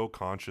so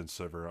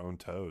conscious of her own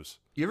toes?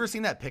 You ever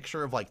seen that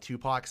picture of like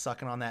Tupac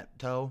sucking on that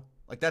toe?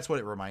 Like that's what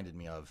it reminded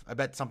me of. I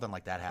bet something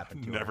like that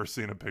happened to her. Never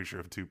seen a picture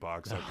of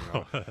Tupac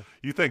sucking on.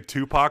 You think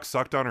Tupac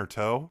sucked on her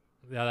toe?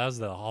 Yeah, that was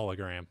the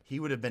hologram. He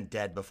would have been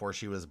dead before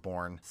she was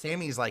born.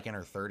 Sammy's like in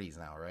her 30s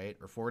now, right?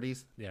 Or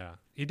 40s? Yeah.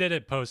 He did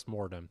it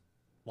post-mortem,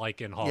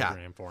 like in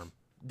hologram form.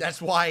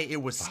 That's why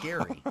it was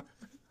scary.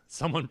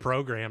 Someone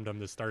programmed him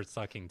to start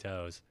sucking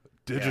toes.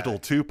 Digital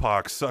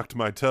Tupac sucked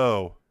my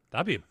toe.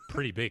 That'd be a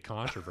pretty big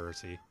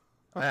controversy.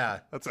 Yeah.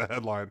 That's a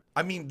headline.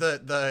 I mean,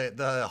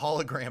 the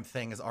hologram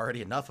thing is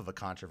already enough of a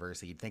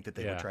controversy. You'd think that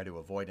they would Yeah. try to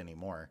avoid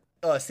anymore.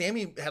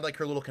 Sammy had like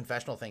her little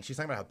confessional thing. She's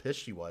talking about how pissed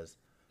she was.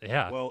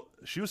 Yeah. Well,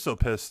 she was so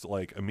pissed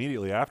like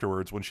immediately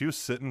afterwards when she was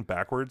sitting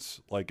backwards,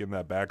 like in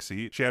that back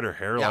seat. She had her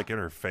hair Yeah. like in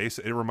her face.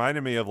 It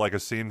reminded me of like a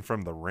scene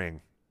from The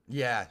Ring.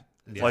 Yeah.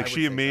 I Like would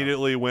she say so.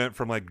 immediately went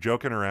from like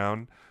joking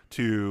around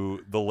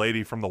to the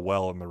lady from the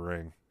well in The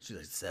Ring. She's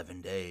like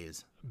 7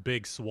 days.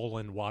 Big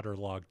swollen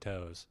waterlogged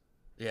toes.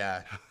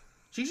 Yeah.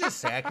 She's just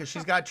sad because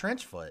she's got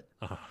trench foot.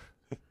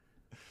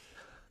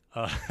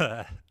 Uh,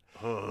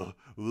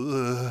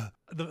 Ugh.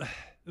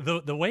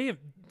 the way it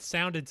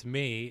sounded to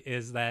me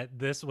is that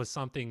this was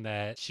something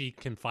that she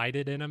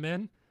confided in him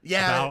in.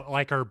 Yeah. About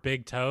like her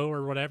big toe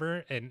or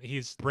whatever, and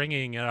he's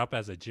bringing it up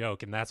as a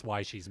joke, and that's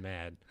why she's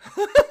mad.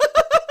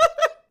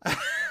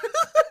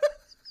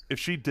 If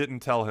she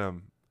didn't tell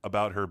him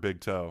about her big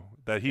toe,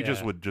 that he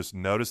just Yeah. would just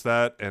notice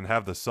that and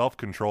have the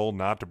self-control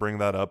not to bring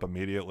that up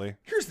immediately.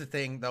 Here's the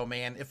thing, though,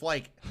 man. If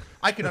like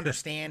I could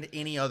understand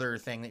any other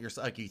thing that you're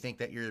like, you think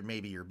that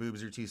maybe your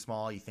boobs are too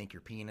small, you think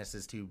your penis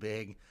is too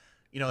big,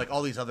 like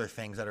all these other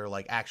things that are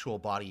like actual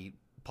body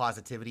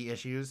positivity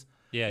issues.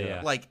 Yeah,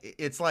 yeah. Like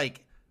it's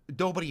like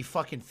nobody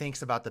fucking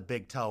thinks about the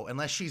big toe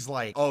unless she's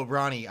like, "Oh,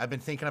 Ronnie, I've been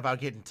thinking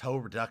about getting toe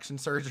reduction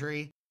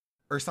surgery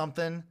or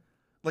something."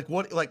 Like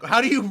what? Like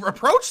how do you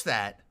approach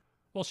that?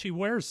 Well, she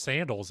wears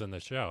sandals in the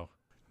show.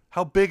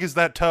 How big is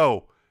that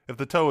toe? If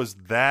the toe is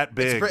that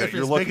big It's that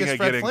you're as looking big as at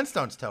Fred getting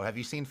Flintstone's toe. Have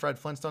you seen Fred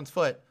Flintstone's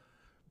foot?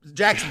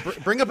 Jackson,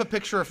 bring up a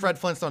picture of Fred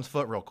Flintstone's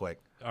foot real quick.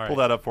 All right. Pull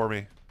that up for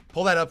me.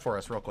 Pull that up for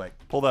us real quick.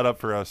 Pull that up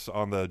for us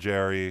on the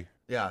JRE.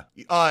 Yeah.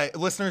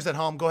 Listeners at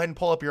home, go ahead and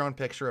pull up your own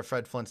picture of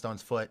Fred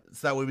Flintstone's foot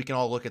so that way we can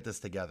all look at this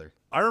together.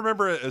 I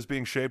remember it as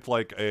being shaped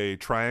like a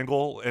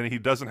triangle, and he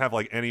doesn't have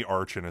like any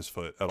arch in his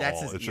foot at That's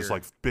all. his It's just ear.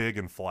 like big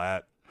and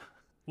flat.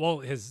 Well,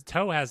 his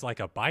toe has like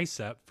a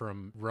bicep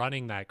from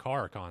running that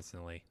car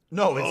constantly.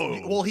 No,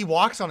 Oh. well, he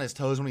walks on his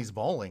toes when he's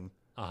bowling.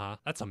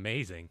 That's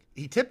amazing.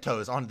 He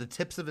tiptoes on the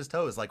tips of his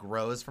toes like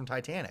Rose from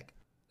Titanic.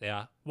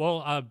 Yeah.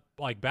 Well,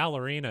 like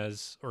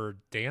ballerinas or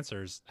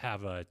dancers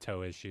have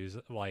toe issues,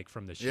 like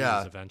from the shoes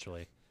Yeah.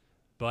 eventually.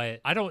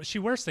 But she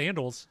wears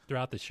sandals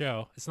throughout the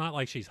show. It's not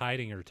like she's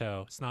hiding her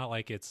toe. It's not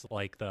like it's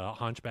like the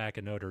Hunchback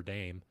of Notre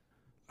Dame.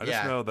 I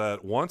just know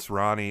that once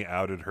Ronnie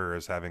outed her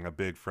as having a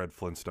big Fred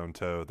Flintstone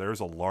toe, there's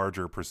a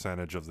larger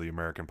percentage of the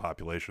American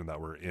population that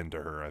were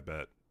into her, I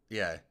bet.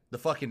 Yeah. The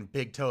fucking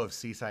big toe of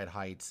Seaside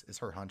Heights is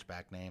her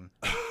hunchback name.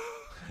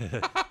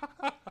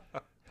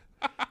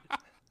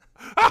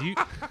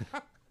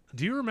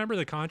 Do you remember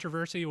the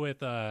controversy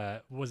with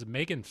was it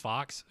Megan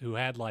Fox who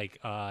had like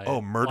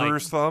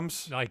murderer's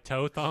thumbs? Like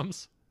toe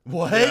thumbs?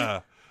 What?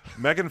 Yeah.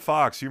 Megan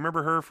Fox, you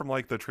remember her from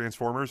like the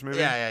Transformers movie?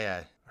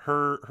 Yeah.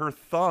 Her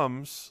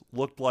thumbs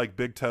looked like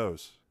big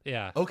toes.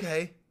 Yeah.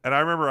 Okay. And I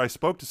remember I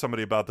spoke to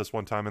somebody about this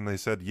one time and they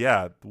said,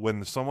 yeah,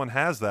 when someone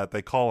has that,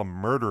 they call them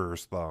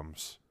murderer's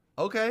thumbs.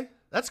 Okay.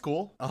 That's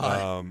cool.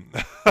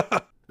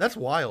 That's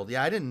wild.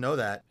 Yeah, I didn't know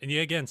that. And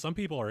yeah, again, some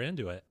people are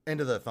into it.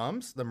 Into the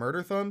thumbs? The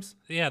murder thumbs?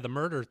 Yeah, the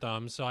murder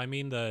thumbs. So I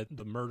mean the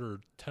murder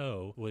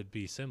toe would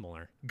be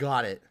similar.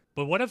 Got it.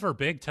 But what if her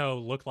big toe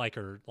looked like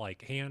her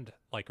hand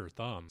like her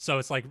thumb? So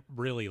it's like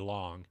really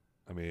long.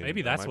 I mean,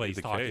 maybe that's what he's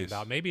the talking case.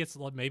 about. Maybe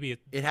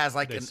it has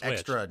like they an switched.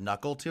 extra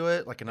knuckle to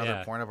it, like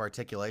another point of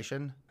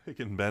articulation. It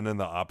can bend in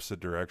the opposite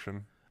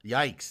direction.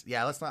 Yikes.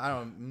 Yeah, let's not I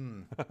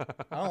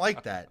don't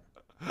like that.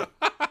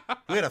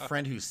 We had a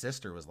friend whose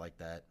sister was like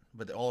that,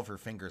 but all of her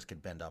fingers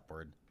could bend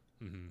upward.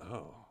 Mm-hmm.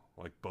 Oh,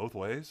 like both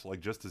ways? Like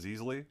just as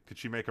easily? Could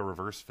she make a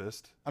reverse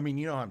fist? I mean,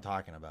 you know what I'm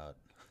talking about.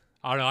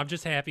 I don't know. I'm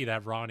just happy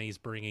that Ronnie's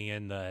bringing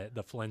in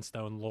the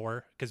Flintstone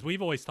lore, because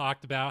we've always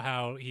talked about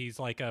how he's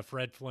like a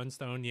Fred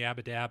Flintstone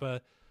yabba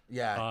dabba.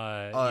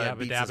 Yeah. Yabba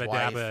beats his dabba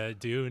wife. dabba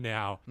do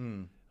now.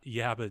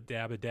 Yabba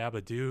dabba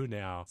dabba do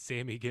now.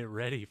 Sammy, get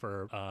ready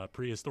for a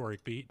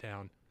prehistoric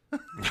beatdown.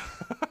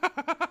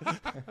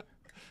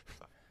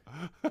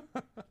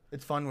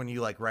 It's fun when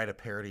you like write a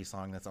parody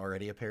song that's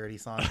already a parody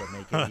song, but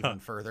make it even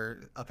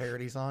further a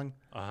parody song.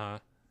 Uh-huh.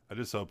 I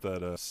just hope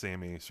that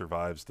Sammy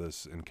survives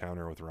this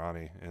encounter with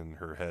Ronnie and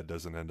her head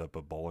doesn't end up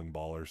a bowling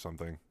ball or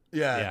something.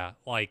 Yeah,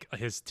 like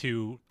his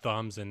two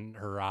thumbs in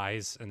her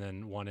eyes and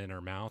then one in her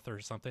mouth or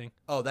something.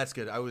 Oh, that's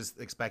good. I was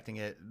expecting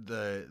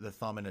the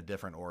thumb in a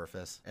different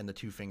orifice and the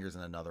two fingers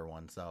in another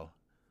one. So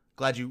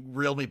glad you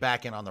reeled me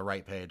back in on the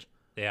right page.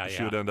 Yeah,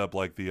 She would end up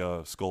like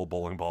the skull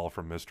bowling ball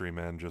from Mystery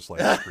Men, just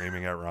like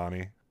screaming at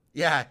Ronnie.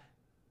 Yeah,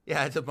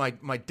 it's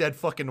my dead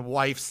fucking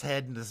wife's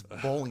head in this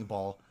bowling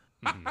ball.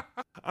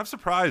 I'm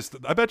surprised.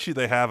 I bet you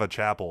they have a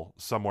chapel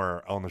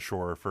somewhere on the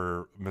shore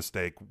for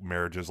mistake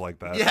marriages like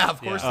that. Yeah,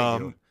 of course they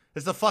do.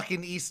 It's the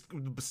fucking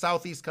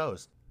southeast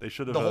coast. They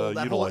should have That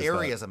whole utilized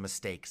area that. is a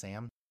mistake,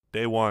 Sam.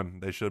 Day one,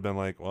 they should have been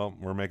like, well,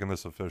 we're making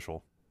this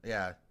official.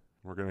 Yeah.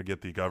 We're going to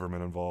get the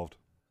government involved.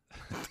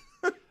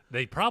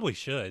 They probably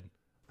should.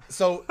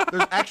 So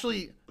there's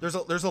actually there's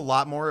a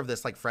lot more of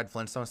this like Fred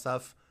Flintstone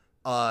stuff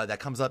that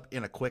comes up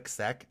in a quick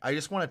sec. I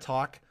just want to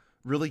talk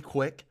really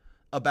quick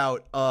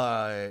about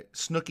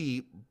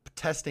Snooki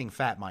testing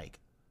Fat Mike.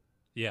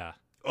 Yeah.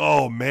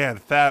 Oh, man,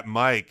 Fat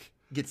Mike.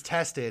 Gets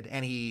tested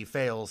and he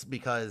fails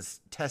because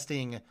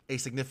testing a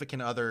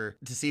significant other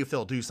to see if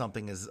they'll do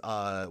something is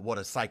what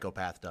a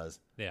psychopath does.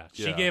 Yeah.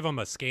 She gave him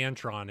a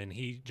Scantron and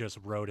he just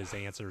wrote his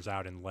answers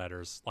out in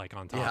letters like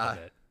on top of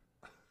it.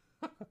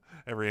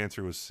 Every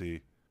answer was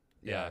C.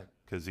 Yeah.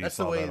 Because he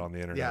saw that on the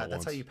internet Yeah, once.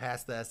 that's how you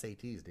pass the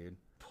SATs, dude.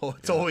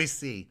 It's always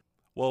C.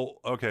 Well,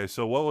 okay,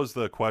 so what was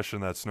the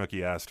question that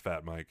Snooki asked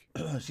Fat Mike?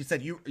 She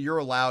said you're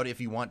allowed if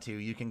you want to.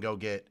 You can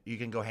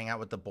go hang out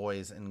with the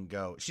boys and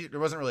go. There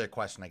wasn't really a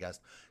question, I guess.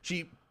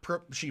 She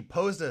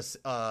posed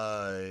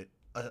a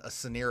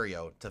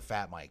scenario to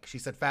Fat Mike. She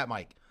said, "Fat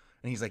Mike,"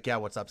 and he's like, "Yeah,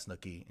 what's up,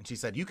 Snooki?" And she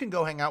said, "You can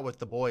go hang out with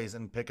the boys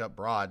and pick up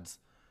broads."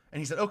 And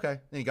he said, "Okay."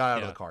 And he got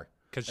out of the car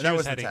because she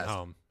was heading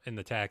home in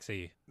the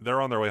taxi.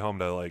 They're on their way home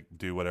to like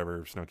do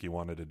whatever Snooki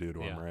wanted to do to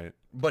him, right?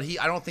 But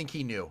I don't think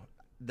he knew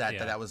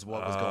that was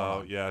what was going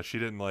on. Yeah, she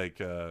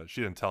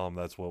didn't tell him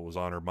that's what was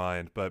on her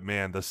mind. But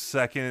man, the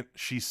second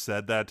she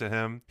said that to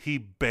him, he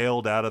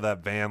bailed out of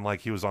that van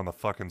like he was on the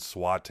fucking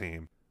SWAT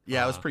team.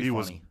 Yeah, it was pretty funny.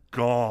 He was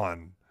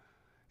gone.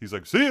 He's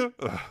like, "See ya."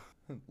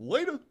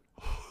 Later.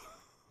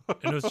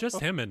 And it was just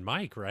him and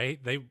Mike, right?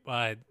 They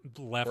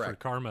left for Correct.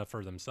 Karma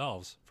for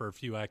themselves for a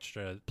few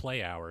extra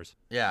play hours.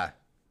 Yeah.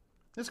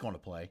 It's going to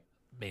play.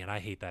 Man, I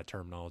hate that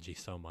terminology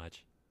so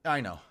much. I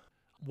know.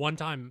 One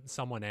time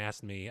someone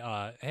asked me,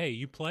 hey,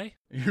 you play?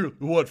 You're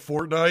what,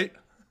 Fortnite?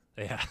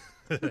 Yeah.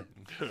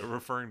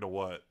 Referring to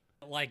what?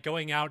 Like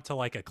going out to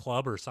like a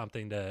club or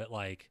something to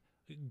like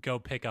go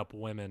pick up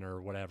women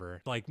or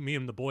whatever. Like me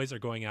and the boys are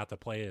going out to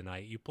play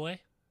tonight. You play?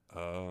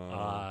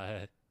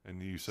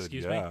 And you said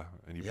excuse yeah, me?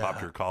 and you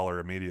popped your collar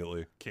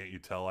immediately. Can't you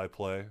tell I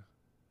play?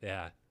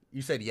 Yeah.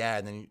 You said yeah,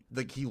 and then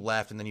like he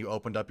left, and then you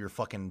opened up your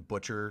fucking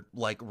butcher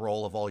like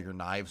roll of all your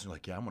knives. And you're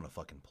like, yeah, I'm gonna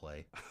fucking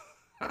play.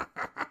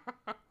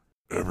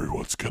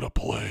 Everyone's gonna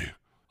play.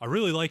 I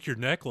really like your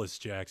necklace,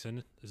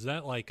 Jackson. Is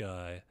that like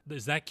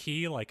is that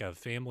key like a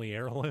family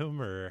heirloom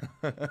or?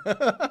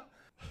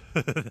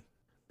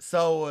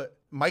 So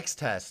Mike's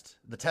test,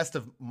 the test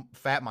of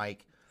Fat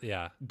Mike,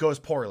 Yeah. goes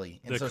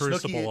poorly. And The so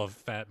crucible Snooki, of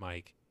Fat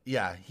Mike.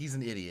 yeah, he's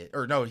an idiot.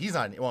 Or no, he's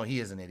not. Well, he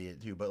is an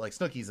idiot too, but like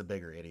Snooki's a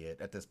bigger idiot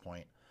at this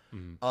point.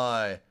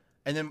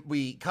 And then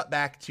we cut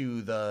back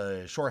to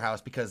the shore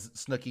house because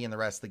Snooki and the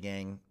rest of the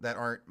gang that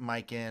aren't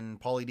Mike and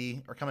Pauly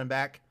D are coming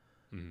back.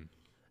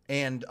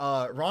 And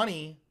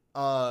Ronnie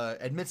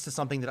admits to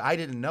something that I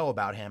didn't know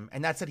about him,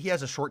 and that's that he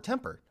has a short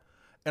temper.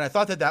 And I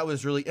thought that that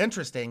was really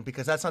interesting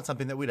because that's not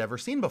something that we'd ever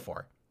seen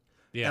before.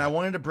 Yeah. And I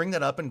wanted to bring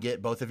that up and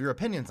get both of your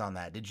opinions on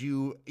that. Did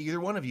you, either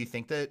one of you,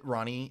 think that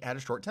Ronnie had a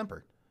short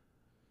temper?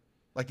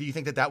 Like, do you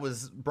think that that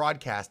was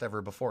broadcast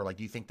ever before? Like,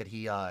 do you think that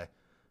he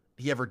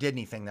ever did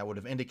anything that would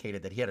have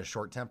indicated that he had a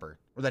short temper,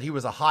 or that he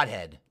was a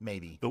hothead,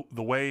 maybe?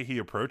 The way he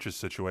approaches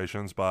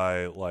situations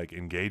by like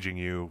engaging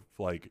you,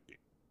 like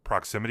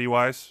proximity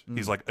wise,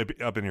 he's like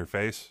up in your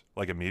face,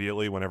 like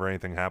immediately whenever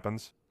anything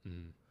happens.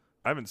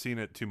 I haven't seen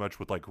it too much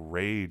with like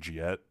rage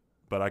yet,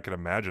 but I could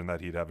imagine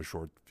that he'd have a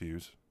short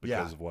fuse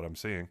because of what I'm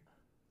seeing.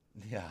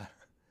 Yeah.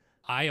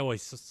 I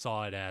always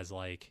saw it as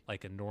like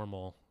a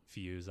normal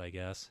fuse, I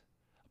guess,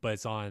 but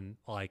it's on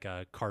like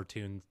a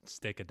cartoon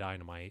stick of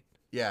dynamite.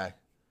 Yeah.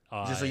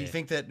 So you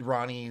think that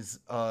Ronnie's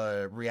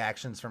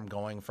reactions from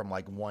going from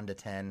like 1 to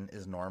 10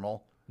 is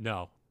normal?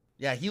 No,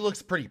 Yeah, he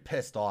looks pretty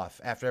pissed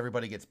off after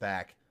everybody gets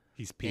back.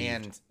 he's peeved.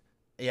 And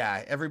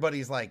yeah,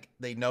 everybody's like,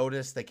 they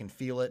notice, they can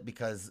feel it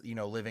because, you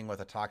know, living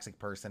with a toxic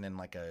person in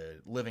like a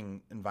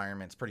living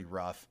environment's pretty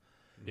rough.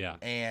 Yeah.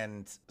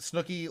 And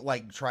Snooki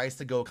like tries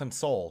to go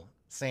console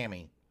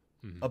Sammy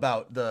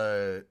about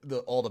the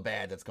all the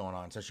bad that's going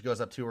on. So she goes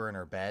up to her in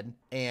her bed,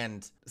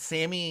 and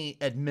Sammy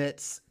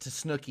admits to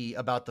Snooki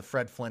about the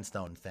Fred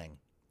Flintstone thing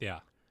Yeah.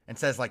 and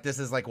says like, this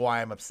is like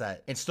why I'm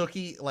upset. And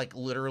Snooki like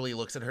literally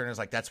looks at her and is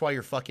like, that's why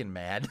you're fucking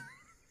mad.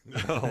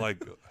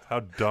 Like, how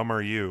dumb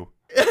are you?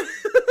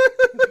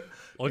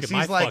 Look at She's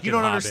my like, fucking you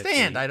don't Hobbit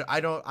understand.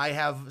 feet. I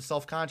have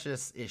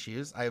self-conscious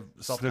issues. I have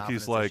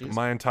self-confidence Snooki's like, issues.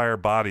 my entire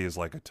body is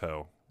like a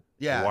toe.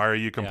 Yeah. Why are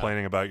you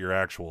complaining about your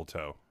actual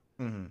toe?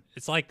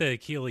 It's like the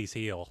Achilles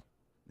heel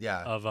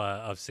Yeah.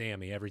 of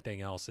Sammy.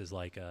 Everything else is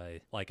like a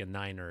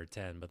 9 or a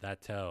 10, but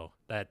that toe,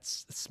 that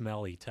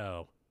smelly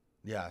toe.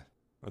 Yeah.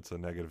 That's a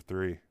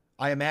 -3.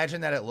 I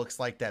imagine that it looks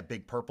like that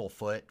big purple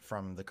foot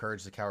from the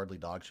Courage the Cowardly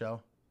Dog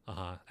show.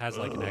 Has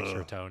like an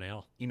extra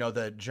toenail. You know,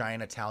 the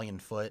giant Italian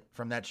foot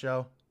from that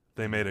show?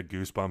 They made a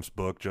Goosebumps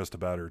book just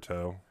about her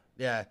toe.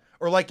 Yeah.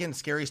 Or like in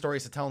Scary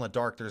Stories to Tell in the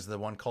Dark, there's the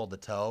one called The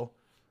Toe.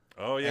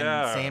 Oh, And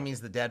yeah.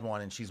 Sammy's the dead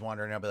one, and she's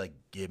wandering out, be like,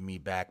 give me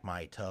back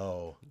my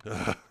toe.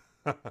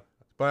 But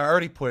I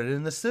already put it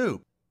in the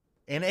soup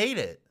and ate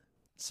it.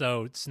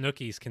 So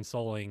Snooki's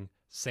consoling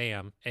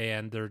Sam,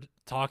 and they're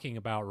talking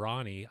about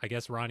Ronnie. I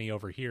guess Ronnie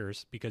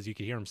overhears because you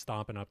can hear him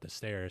stomping up the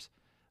stairs.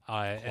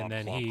 And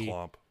then he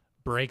Clomp.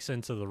 breaks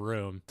into the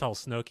room,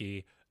 tells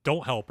Snooki,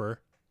 don't help her.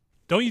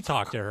 Don't you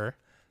talk to her.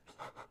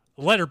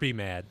 Let her be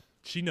mad.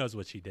 She knows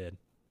what she did.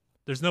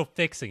 There's no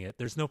fixing it.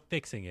 There's no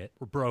fixing it.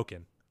 We're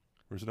broken.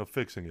 There's no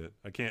fixing it.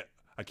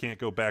 I can't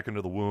go back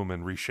into the womb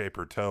and reshape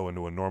her toe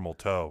into a normal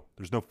toe.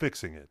 There's no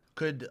fixing it.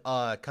 Could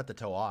cut the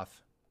toe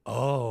off.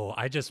 Oh,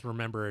 I just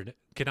remembered.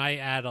 Can I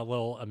add a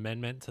little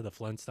amendment to the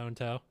Flintstone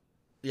toe?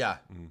 Yeah.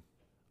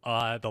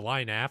 The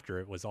line after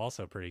it was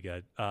also pretty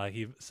good.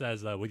 He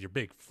says, with your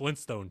big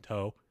Flintstone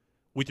toe,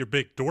 with your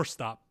big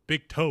doorstop,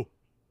 big toe,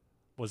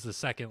 was the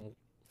second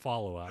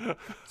follow-up.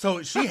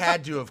 So she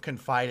had to have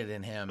confided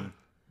in him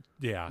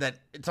Yeah. that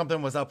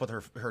something was up with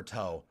her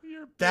toe.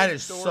 That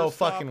is so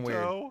fucking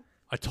weird.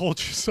 I told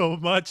you so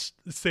much,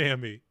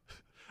 Sammy.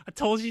 I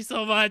told you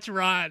so much,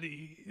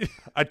 Rodney.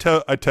 I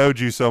told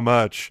you so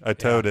much. I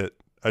told it.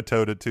 I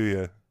told it to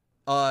you.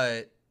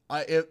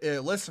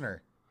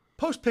 Listener,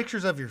 post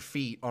pictures of your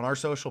feet on our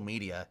social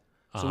media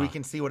so we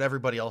can see what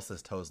everybody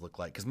else's toes look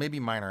like. Because maybe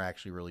mine are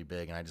actually really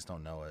big and I just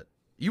don't know it.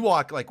 You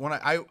walk like when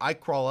I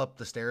crawl up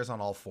the stairs on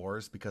all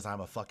fours because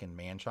I'm a fucking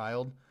man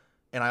child,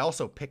 and I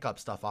also pick up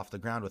stuff off the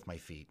ground with my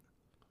feet.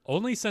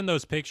 Only send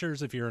those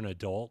pictures if you're an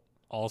adult.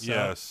 Also,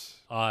 Yes.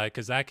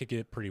 because that could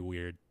get pretty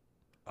weird.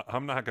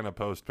 I'm not going to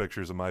post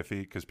pictures of my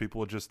feet because people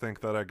would just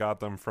think that I got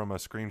them from a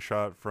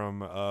screenshot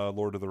from a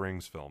Lord of the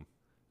Rings film.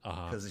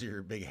 Because of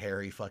your big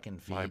hairy fucking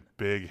feet. My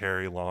big,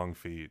 hairy, long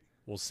feet.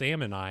 Well,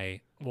 Sam and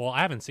I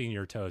haven't seen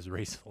your toes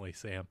recently,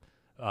 Sam.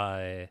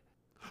 How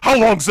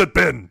long's it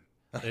been?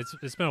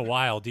 It's been a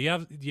while. Do you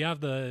have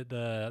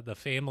the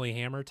family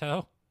hammer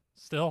toe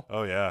still?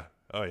 Oh yeah.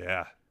 Oh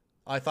yeah.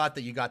 I thought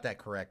that you got that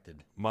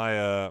corrected.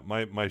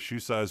 My shoe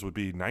size would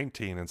be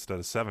 19 instead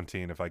of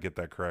 17 if I get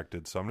that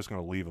corrected. So I'm just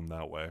going to leave them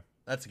that way.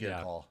 That's a good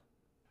Yeah. call.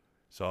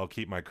 So I'll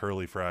keep my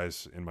curly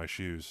fries in my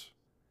shoes.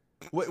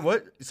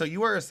 What? So you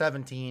wear a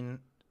 17,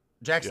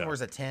 Jackson Yeah.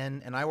 wears a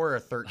 10, and I wear a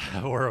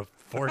 13. Or a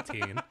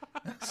 14?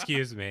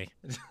 Excuse me.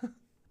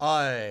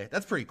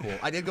 That's pretty cool.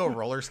 I did go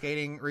roller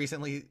skating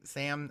recently,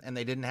 Sam, and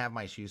they didn't have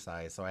my shoe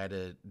size, so I had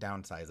to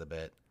downsize a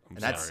bit. And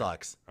that sorry.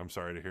 sucks. I'm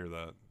sorry to hear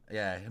that.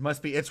 Yeah,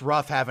 it's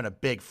rough having a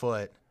big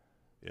foot.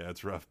 Yeah,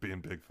 it's rough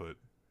being Bigfoot.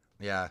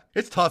 Yeah.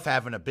 It's tough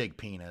having a big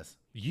penis.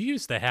 You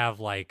used to have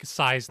like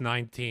size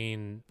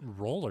 19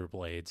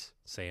 rollerblades,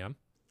 Sam.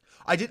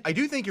 I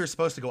do think you're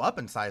supposed to go up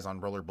in size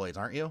on rollerblades,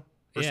 aren't you?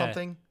 Or Yeah.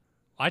 something?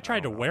 I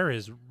tried to wear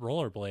his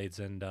rollerblades,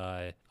 and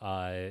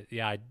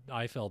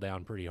I fell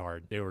down pretty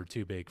hard. They were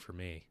too big for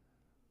me.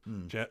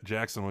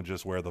 Jackson would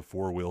just wear the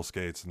 4-wheel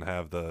skates and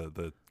have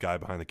the guy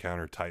behind the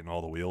counter tighten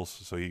all the wheels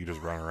so he could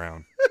just run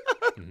around.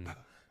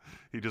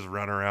 He'd just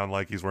run around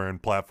like he's wearing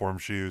platform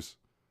shoes.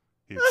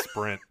 He'd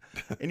sprint.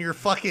 In your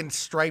fucking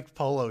striped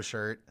polo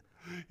shirt.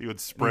 He would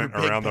sprint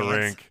Your big around the pants.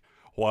 rink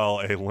while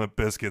a Limp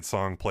Bizkit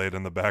song played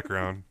in the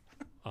background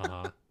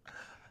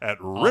at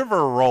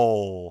River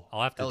Roll.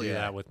 I'll have to Hell do yeah.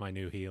 that with my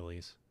new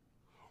Heelys.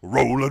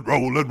 Rolling,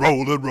 rolling,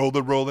 rolling,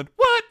 rolling, rolling.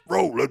 What?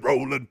 Rolling,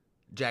 rolling.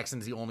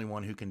 Jackson's the only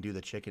one who can do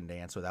the chicken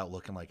dance without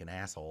looking like an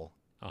asshole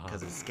Uh-huh.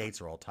 because his skates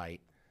are all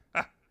tight.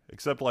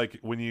 Except like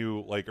when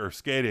you like are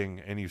skating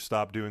and you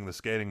stop doing the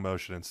skating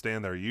motion and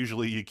stand there,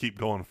 usually you keep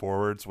going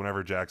forwards.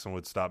 Whenever Jackson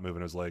would stop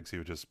moving his legs, he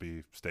would just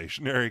be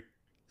stationary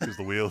because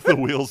the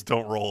wheels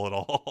don't roll at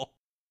all.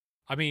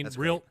 I mean, That's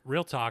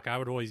real talk. I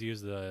would always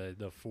use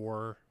the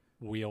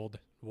 4-wheeled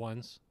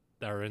ones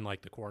that are in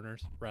like the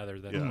corners rather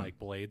than Yeah. like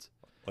blades.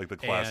 Like the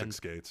classic And-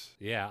 skates.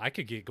 Yeah, I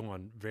could get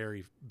going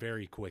very,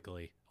 very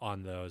quickly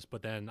on those,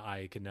 but then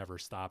I could never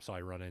stop, so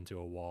I run into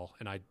a wall.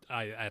 And I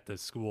at the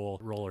school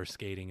roller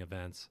skating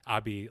events,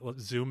 I'd be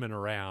zooming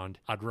around,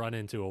 I'd run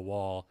into a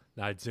wall,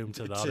 and I'd zoom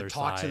to the other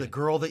talk side. to the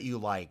girl that you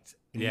liked.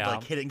 And Yeah. you'd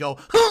like hit it and go,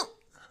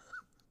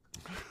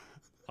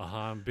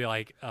 huh! Be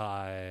like,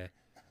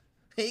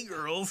 Hey,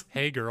 girls.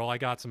 hey girl, I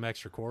got some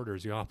extra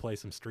quarters. You want to play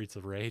some Streets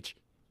of Rage?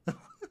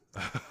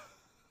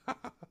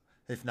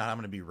 If not, I'm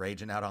going to be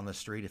raging out on the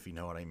street, if you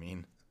know what I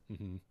mean.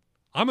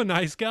 I'm a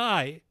nice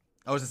guy.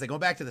 I was going to say, going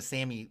back to the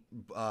Sammy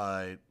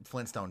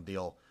Flintstone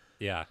deal,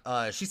 Yeah.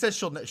 she says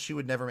she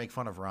would never make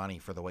fun of Ronnie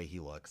for the way he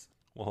looks.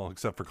 Well,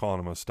 except for calling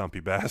him a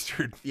stumpy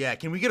bastard. Yeah,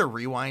 can we get a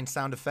rewind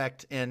sound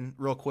effect in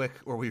real quick,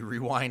 or we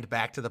rewind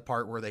back to the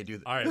part where they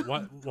do? All right.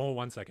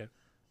 One second.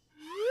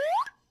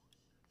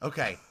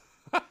 Okay.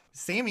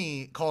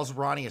 Sammy calls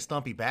Ronnie a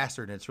stumpy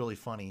bastard, and it's really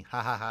funny.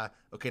 Ha ha ha.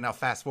 Okay, now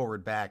fast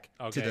forward back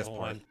to Okay, this hold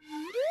part. on.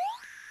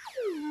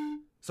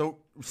 So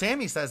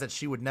Sammy says that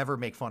she would never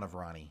make fun of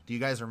Ronnie. Do you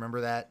guys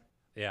remember that?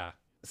 Yeah.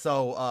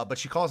 So, but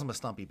she calls him a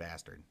stumpy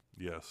bastard.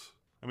 Yes.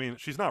 I mean,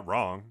 she's not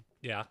wrong.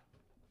 Yeah.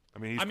 I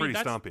mean, he's I mean, pretty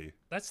that's- stumpy.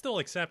 That's still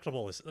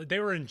acceptable. They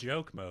were in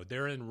joke mode.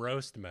 They're in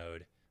roast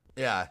mode.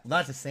 Yeah,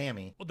 not to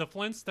Sammy. Well, the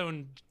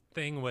Flintstone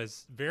thing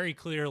was very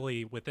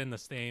clearly within the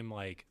same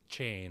like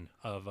chain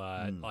of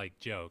like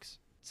jokes.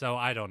 So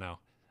I don't know.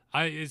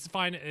 It's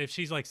fine if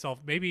she's like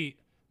maybe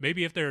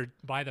if they're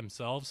by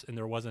themselves and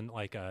there wasn't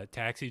like a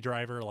taxi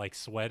driver like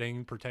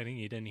sweating pretending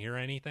he didn't hear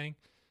anything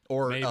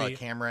Or Maybe.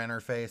 camera in her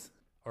face.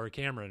 or a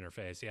camera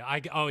interface. Yeah.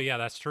 Oh yeah,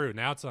 that's true.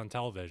 Now it's on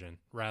television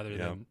rather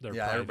than their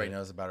Yeah, everybody private.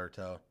 knows about her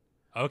toe.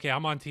 Okay,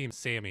 I'm on team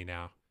Sammy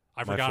now.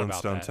 I My forgot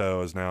about Flintstone that.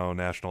 toe is now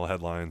national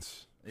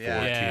headlines Yeah.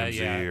 for Yeah, TMZ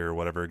yeah. or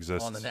whatever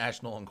exists. On the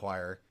National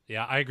Enquirer.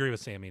 Yeah, I agree with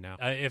Sammy now.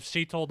 If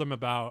she told him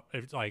about,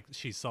 if like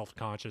she's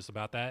self-conscious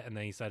about that, and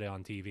then he said it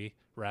on TV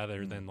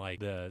rather than like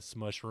the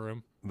smush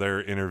room.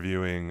 They're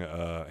interviewing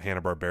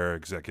Hanna-Barbera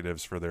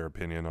executives for their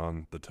opinion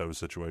on the toe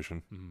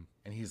situation.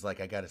 And he's like,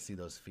 I got to see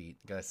those feet.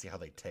 Got to see how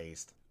they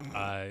taste.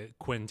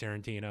 Quentin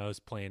Tarantino's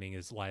planning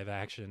his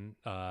live-action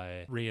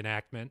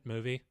reenactment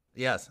movie.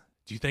 Yes.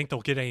 Do you think they'll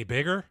get any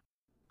bigger?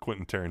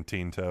 Quentin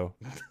Tarantino toe.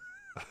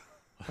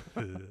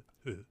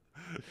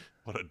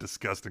 What a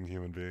disgusting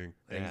human being.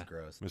 That Yeah. is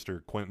gross.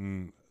 Mr.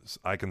 Quentin,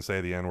 I can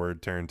say the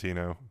N-word,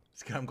 Tarantino.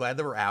 I'm glad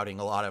that we're outing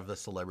a lot of the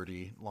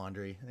celebrity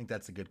laundry. I think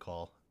that's a good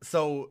call.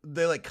 So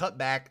they like cut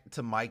back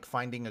to Mike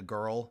finding a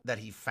girl that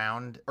he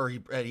found, or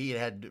he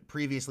had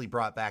previously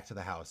brought back to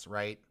the house,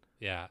 right?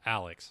 Yeah,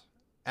 Alex.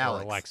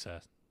 Alex. Or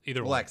Alexa.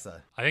 Either one.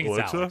 Alexa. I think it's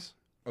Alexa? Alex.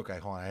 Okay,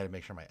 hold on. I had to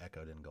make sure my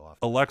echo didn't go off.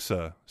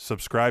 Alexa,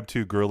 subscribe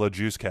to Gorilla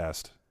Juice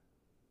Cast.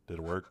 Did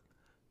it work?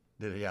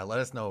 Yeah, let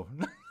us know.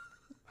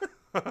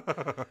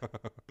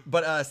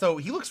 But so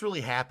he looks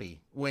really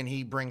happy when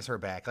he brings her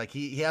back. Like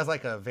he has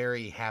like a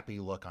very happy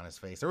look on his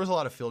face. There was a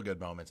lot of feel good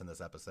moments in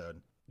this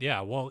episode.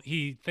 Yeah, well,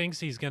 he thinks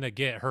he's going to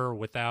get her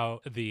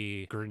without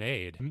the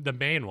grenade. The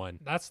main one.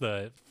 That's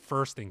the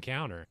first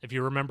encounter. If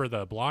you remember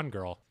the blonde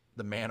girl.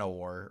 The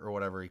Man-O-War or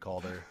whatever he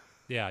called her.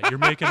 Yeah, you're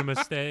making a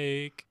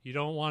mistake. You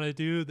don't want to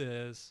do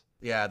this.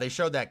 Yeah, they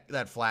showed that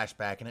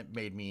flashback and it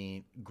made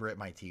me grit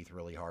my teeth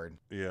really hard.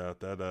 Yeah,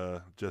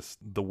 that just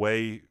the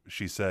way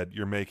she said,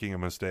 "You're making a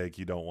mistake.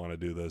 You don't want to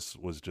do this,"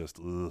 was just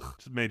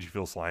just made you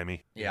feel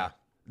slimy. Yeah.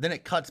 Then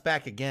it cuts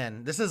back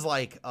again. This is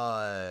like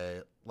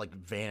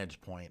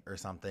Vantage Point or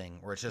something,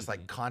 where it's just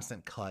like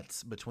constant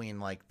cuts between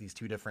like these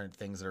two different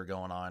things that are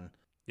going on.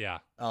 Yeah.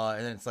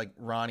 And then it's like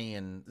Ronnie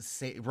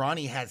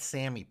has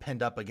Sammy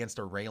pinned up against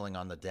a railing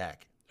on the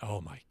deck. Oh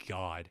my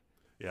God.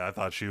 Yeah, I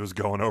thought she was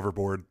going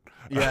overboard.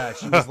 Yeah,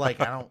 she was like,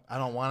 I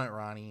don't want it,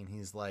 Ronnie. And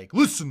he's like,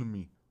 listen to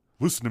me.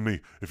 Listen to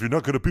me. If you're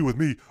not going to be with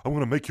me, I'm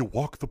going to make you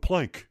walk the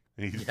plank.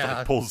 And he Yeah.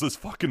 like, pulls this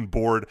fucking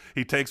board.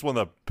 He takes one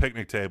of the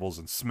picnic tables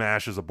and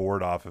smashes a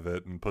board off of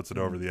it and puts it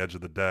over the edge of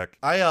the deck.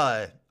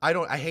 I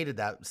hated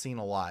that scene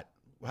a lot.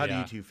 How do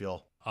Yeah. you two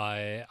feel?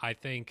 I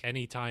think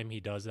anytime he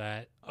does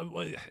that,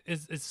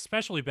 it's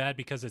especially bad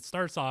because it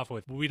starts off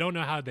with we don't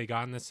know how they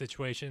got in this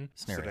situation.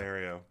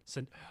 Scenario.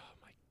 Oh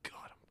my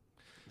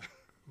god,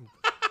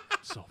 I'm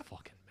so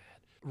fucking mad.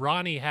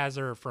 Ronnie has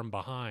her from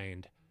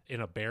behind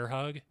in a bear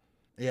hug.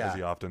 As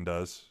he often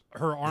does.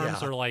 Her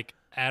arms are like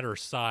at her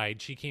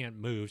side. She can't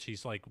move.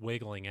 She's like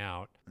wiggling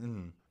out.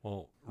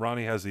 Well,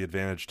 Ronnie has the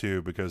advantage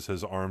too because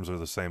his arms are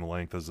the same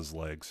length as his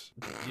legs.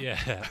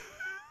 Yeah.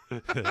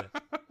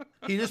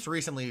 He just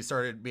recently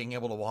started being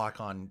able to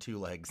walk on 2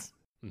 legs.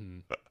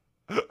 Mhm.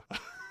 He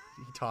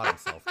taught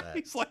himself that.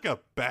 He's like a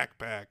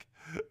backpack.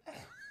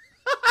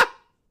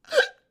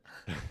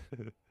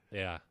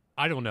 Yeah.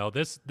 I don't know.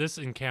 This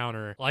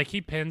encounter, like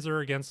he pins her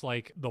against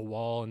like the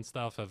wall and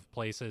stuff of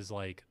places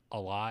like a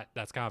lot.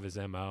 That's kind of his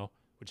MO,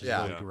 which is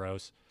really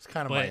gross. It's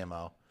kind of But my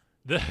MO.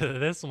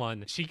 This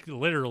one, she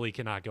literally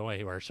cannot go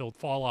anywhere. She'll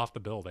fall off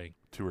the building.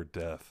 To her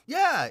death.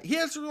 Yeah, he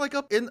has her like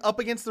up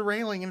against the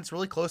railing, and it's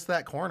really close to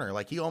that corner.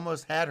 Like he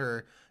almost had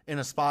her in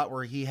a spot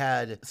where he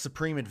had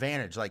supreme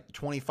advantage. Like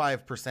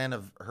 25%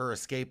 of her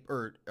escape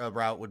or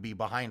route would be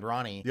behind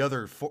Ronnie. The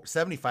other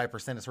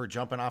 75% is her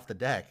jumping off the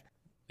deck.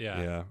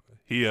 Yeah.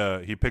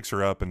 He picks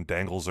her up and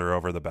dangles her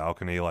over the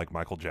balcony like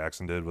Michael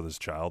Jackson did with his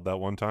child that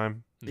one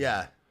time.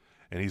 Yeah.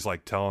 And he's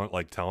like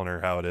telling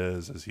her how it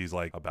is as he's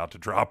like about to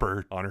drop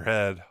her on her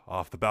head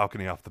off the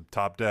balcony off the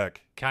top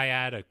deck. Can I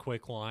add a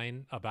quick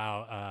line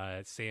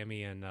about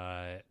Sammy and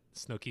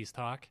Snooki's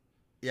talk?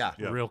 Yeah.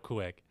 Real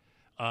quick.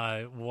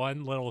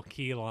 One little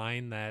key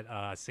line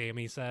that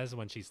Sammy says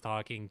when she's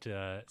talking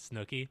to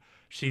Snooki.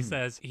 She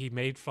says, he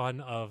made fun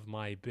of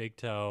my big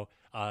toe.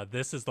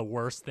 This is the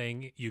worst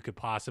thing you could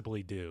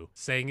possibly do.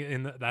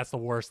 Saying that's the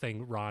worst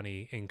thing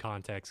Ronnie in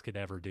context could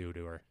ever do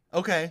to her.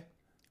 Okay.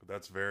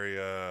 That's very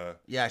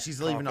Yeah,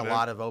 she's leaving a confident.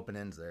 lot of open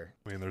ends there.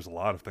 I mean, there's a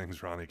lot of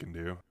things Ronnie can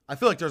do. I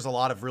feel like there's a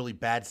lot of really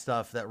bad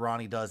stuff that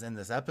Ronnie does in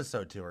this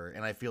episode to her,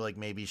 and I feel like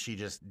maybe she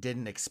just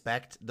didn't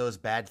expect those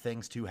bad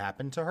things to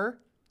happen to her.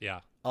 Yeah.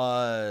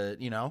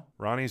 You know?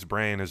 Ronnie's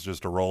brain is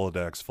just a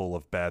Rolodex full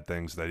of bad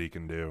things that he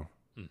can do.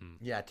 Mm-hmm.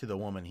 Yeah, to the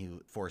woman he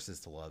forces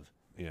to love.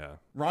 Yeah.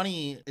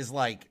 Ronnie is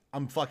like,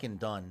 I'm fucking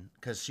done,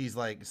 because she's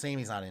like,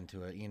 Sammy's not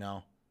into it, you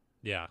know?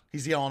 Yeah.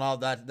 He's yelling all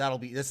that.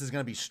 This is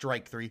going to be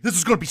strike 3. This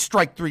is going to be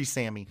strike 3,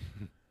 Sammy.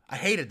 I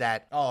hated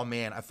that. Oh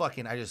man,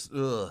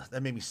 that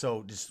made me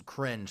so just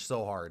cringe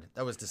so hard.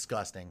 That was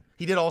disgusting.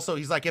 He did also,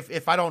 he's like,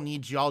 if I don't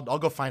need you, I'll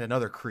go find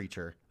another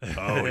creature.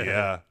 Oh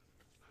yeah.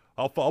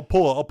 I'll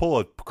pull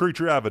a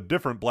creature out of a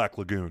different Black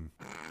Lagoon.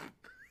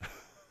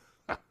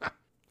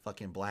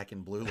 Fucking Black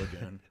and Blue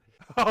Lagoon.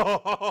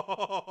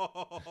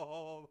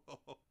 Oh,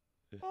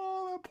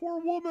 that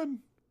poor woman.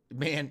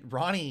 Man,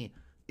 Ronnie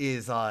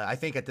is, I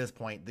think at this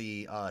point,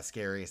 the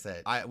scariest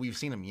that we've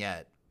seen him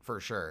yet, for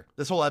sure.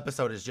 This whole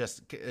episode is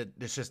just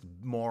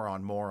more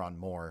on more on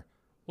more.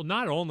 Well,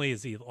 not only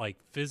is he like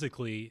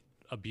physically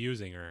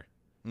abusing her,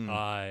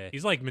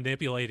 he's like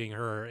manipulating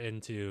her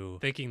into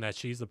thinking that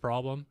she's the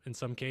problem in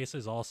some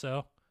cases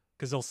also,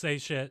 because he'll say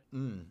shit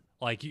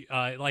like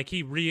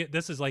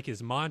this is like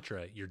his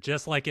mantra. You're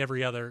just like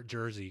every other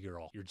Jersey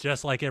girl. You're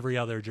just like every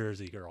other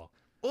Jersey girl.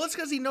 Well, it's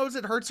because he knows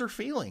it hurts her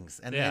feelings,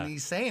 and Yeah.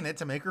 he's saying it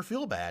to make her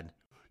feel bad.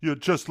 You're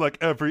just like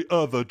every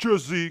other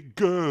Jersey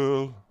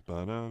girl.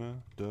 Ba-na-na,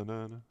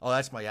 da-na-na. Oh,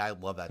 I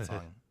love that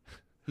song.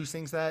 Who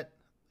sings that?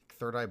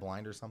 Third Eye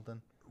Blind or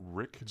something?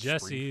 Rick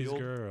Jesse's Springfield?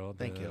 girl.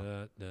 Thank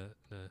you.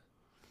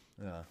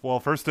 Yeah. Well,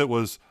 first it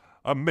was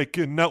I'm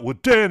making out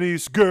with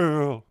Danny's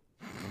girl.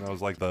 And that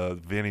was like the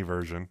Vinny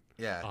version.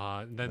 Yeah.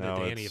 And then Now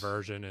the Danny it's-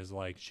 version is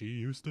like, she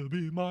used to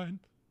be mine.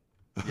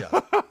 Yeah.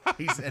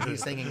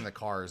 He's singing the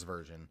Cars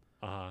version.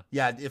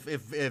 Yeah, if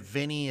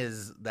Vinny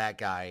is that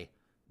guy,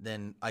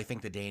 then I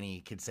think the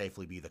Danny could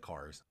safely be the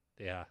Cars.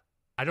 Yeah.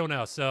 I don't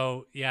know.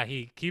 So, yeah,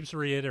 Ronnie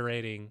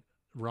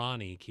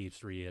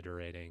keeps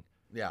reiterating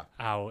Yeah.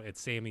 how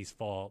it's Sammy's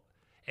fault.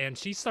 And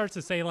she starts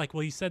to say, like,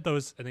 well, you said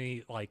those, and then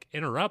he, like,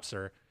 interrupts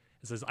her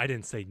and says, I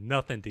didn't say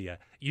nothing to you.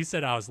 You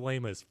said I was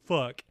lame as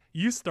fuck.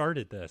 You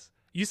started this.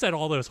 You said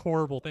all those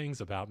horrible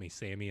things about me,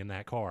 Sammy, in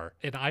that car.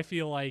 And I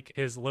feel like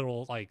his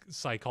little, like,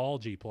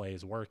 psychology play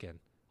is working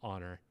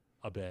on her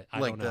a bit. I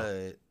Like don't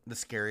know. the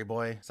scary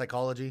boy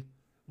psychology.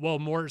 Well,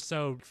 more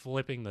so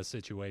flipping the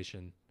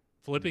situation,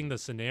 flipping the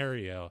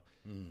scenario.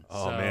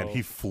 Oh man,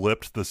 he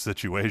flipped the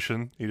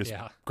situation. He just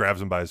Yeah.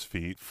 grabs him by his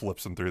feet,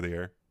 flips him through the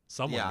air.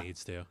 Someone Yeah.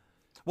 needs to.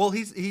 Well,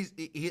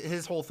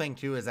 his whole thing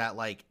too is that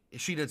like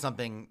if she did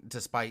something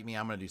to spite me,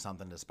 I'm gonna do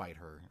something to spite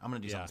her. I'm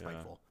gonna do something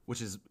spiteful,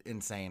 which is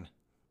insane.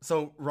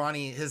 So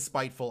Ronnie, his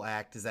spiteful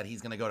act is that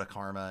he's gonna go to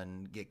Karma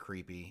and get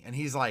creepy, and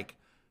he's like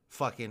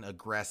fucking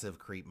aggressive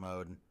creep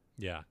mode.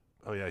 Yeah.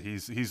 Oh yeah,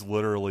 he's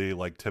literally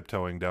like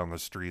tiptoeing down the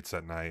streets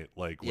at night,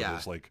 like with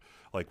his like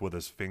with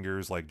his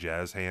fingers like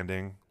jazz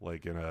handing,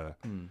 like in a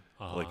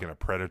like in a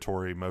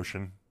predatory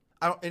motion.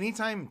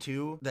 Anytime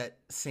too that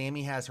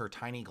Sammy has her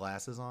tiny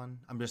glasses on,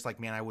 I'm just like,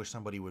 man, I wish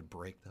somebody would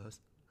break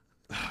those.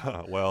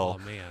 Well,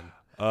 Oh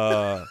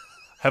man.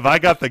 have I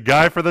got the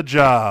guy for the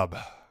job?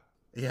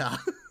 Yeah.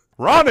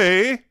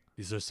 Ronnie,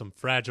 These are some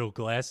fragile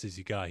glasses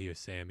you got here,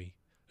 Sammy.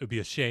 It'd be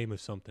a shame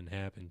if something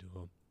happened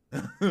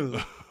to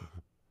them.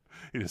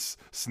 He just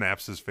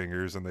snaps his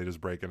fingers and they just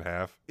break in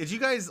half. Did you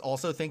guys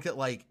also think that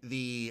like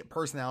the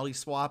personality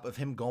swap of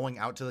him going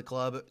out to the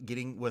club,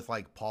 getting with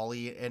like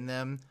Paulie and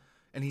them,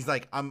 and he's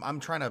like, I'm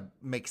trying to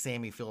make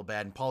Sammy feel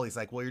bad, and Paulie's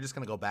like, well, you're just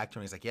gonna go back to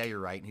him. He's like, yeah, you're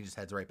right, and he just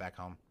heads right back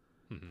home.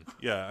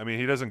 Yeah, I mean,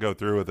 he doesn't go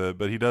through with it,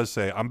 but he does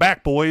say, I'm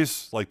back,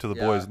 boys, like to the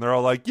Yeah. boys. And they're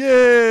all like,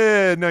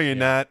 yeah, no, you're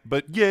not,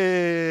 but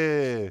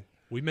yeah.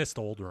 We missed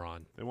old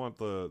Ron. They want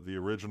the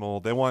original,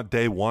 they want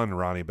day one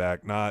Ronnie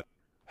back, not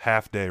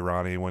half day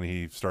Ronnie when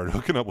he started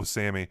hooking up with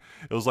Sammy.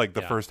 It was like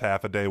the Yeah. first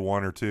half of day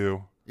 1 or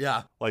 2.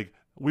 Yeah, Like,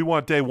 we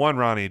want day 1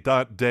 Ronnie,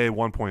 not day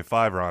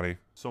 1.5 Ronnie.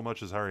 So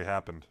much has already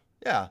happened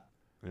yeah,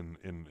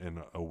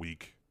 in a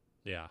week.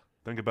 Yeah.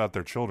 Think about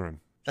their children.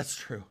 that's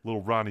true.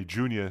 Little Ronnie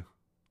Jr.,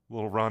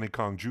 little Ronnie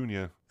Kong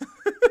Jr.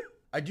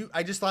 I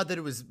just thought that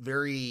it was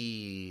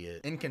very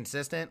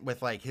inconsistent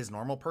with like his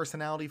normal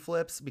personality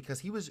flips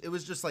because it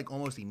was just like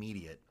almost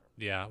immediate.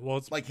 Yeah. Well,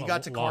 it's Like, he a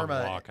got to long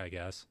Karma- walk, I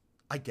guess.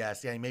 I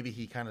guess, yeah, maybe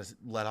he kind of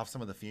let off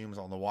some of the fumes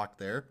on the walk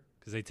there.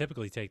 Because they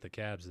typically take the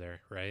cabs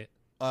there, right?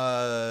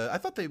 I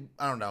thought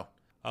I don't know.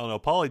 I don't know.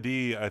 Pauly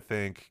D, I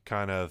think,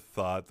 kind of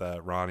thought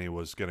that Ronnie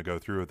was going to go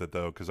through with it,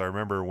 though, because I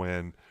remember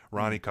when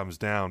Ronnie comes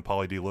down,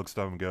 Pauly D looks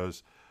at him and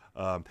goes,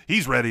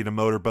 he's ready to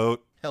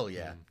motorboat. Hell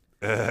yeah.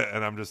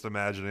 And I'm just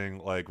imagining,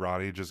 like,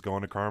 Ronnie just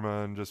going to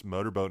Karma and just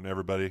motorboating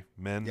everybody.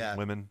 Men, Yeah.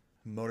 women.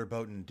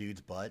 Motorboating dudes'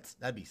 butts.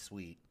 That'd be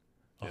sweet.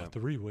 Yeah.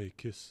 Three-way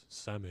kiss,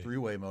 Sammy.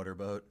 Three-way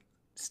motorboat.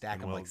 Stack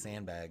them Well- like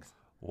sandbags.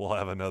 We'll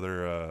have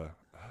another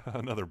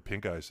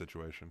pink eye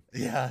situation.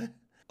 Yeah.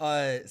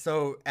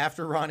 So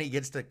after Ronnie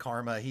gets to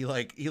Karma, he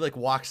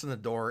walks in the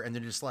door and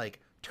then just like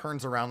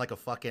turns around like a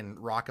fucking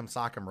Rock'em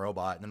Sock'em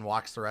robot and then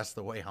walks the rest of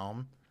the way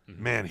home.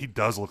 Man, he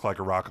does look like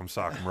a Rock'em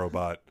Sock'em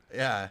robot.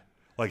 Yeah.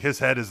 Like, his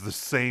head is the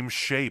same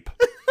shape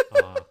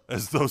Uh,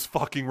 as those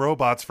fucking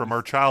robots from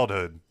our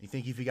childhood. You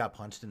think if he got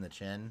punched in the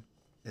chin,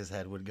 his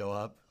head would go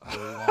up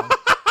really long?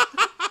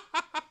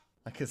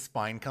 Like his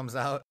spine comes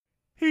out?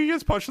 He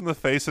gets punched in the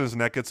face and his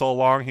neck gets all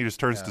long. He just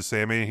turns Yeah. to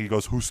Sammy and he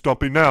goes, who's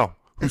stumping now?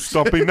 Who's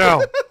stumping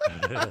now?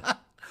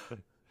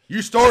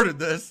 You started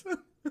this.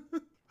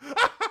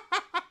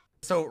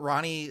 So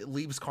Ronnie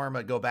leaves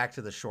Karma, go back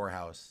to the shore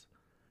house,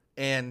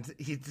 and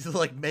he to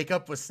like make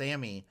up with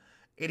Sammy,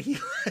 and he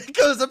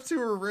goes up to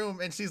her room,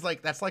 and she's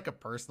like, "That's like a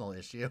personal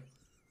issue."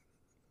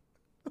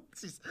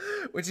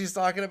 When she's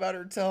talking about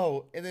her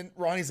toe, and then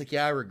Ronnie's like,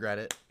 "Yeah, I regret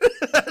it."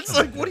 It's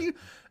like, what do you?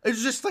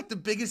 It's just like the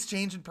biggest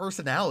change in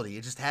personality.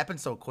 It just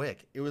happened so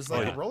quick. It was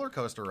like Yeah. a roller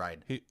coaster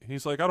ride.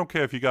 He's like, I don't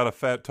care if you got a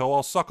fat toe.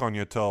 I'll suck on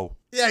your toe.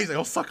 Yeah, he's like,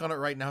 "I'll suck on it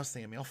right now,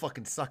 Sammy. I'll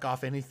fucking suck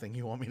off anything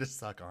you want me to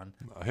suck on."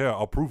 Here,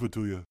 I'll prove it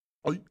to you.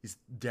 He's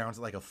down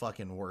to like a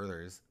fucking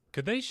Werther's.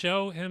 could they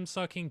show him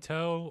sucking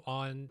toe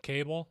on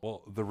cable?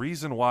 Well, the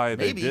reason why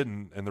they Maybe.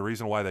 didn't and the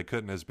reason why they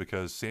couldn't is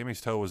because Sammy's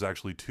toe was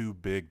actually too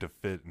big to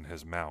fit in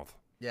his mouth.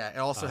 Yeah, it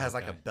also Oh, has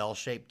like a okay.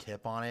 bell-shaped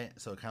tip on it,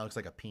 so it kind of looks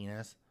like a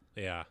penis.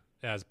 Yeah.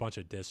 It has a bunch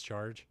of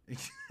discharge.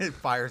 It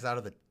fires out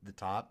of the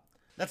top.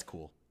 That's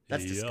cool.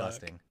 That's Yuck.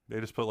 disgusting.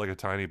 They just put like a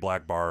tiny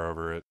black bar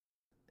over it.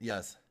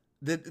 Yes.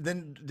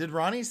 Did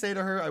Ronnie say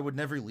to her, "I would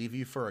never leave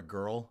you for a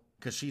girl"?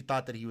 Because she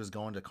thought that he was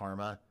going to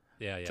Karma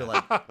Yeah, yeah. to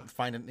like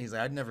find it. He's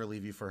like, "I'd never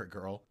leave you for a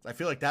girl." I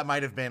feel like that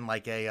might have been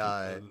like a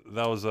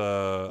That was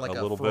a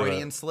little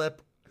Freudian bit.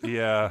 slip.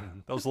 Yeah,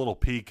 that was a little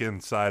peek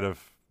inside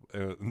of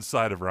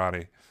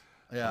Ronnie.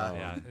 Yeah.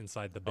 yeah,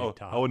 inside the big Oh,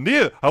 top.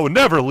 I would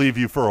never leave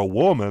you for a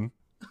woman.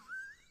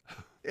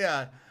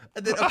 Yeah.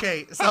 And then,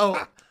 okay, so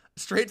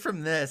straight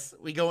from this,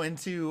 we go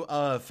into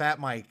Fat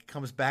Mike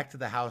comes back to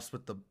the house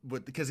with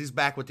because he's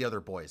back with the other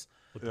boys.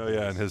 Oh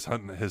yeah, and his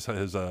hunting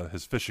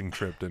his fishing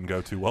trip didn't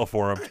go too well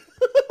for him.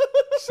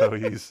 So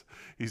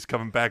he's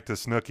coming back to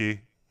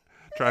Snooki,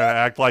 trying to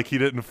act like he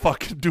didn't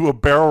fucking do a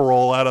barrel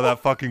roll out of that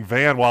fucking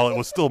van while it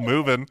was still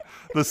moving.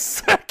 The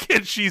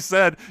second she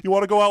said, "You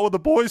want to go out with the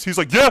boys?" He's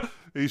like, "Yeah."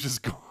 He's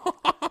just gone.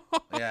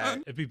 Yeah.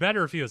 It'd be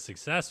better if he was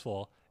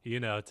successful,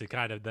 to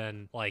kind of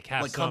then like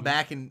have Like some come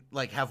back and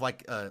like have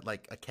like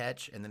a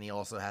catch, and then he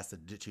also has to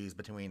choose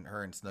between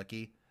her and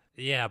Snooki.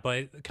 Yeah,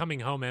 but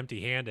coming home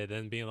empty-handed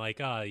and being like,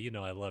 I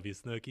love you,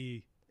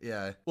 Snooki.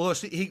 Yeah. Well,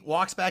 he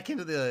walks back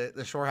into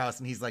the shore house,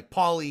 and he's like,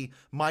 "Paulie,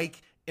 Mike,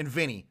 and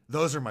Vinny,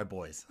 those are my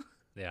boys."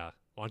 Yeah.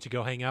 Why don't you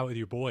go hang out with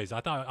your boys?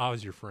 I thought I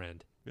was your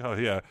friend. Oh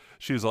yeah.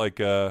 She was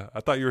like, "I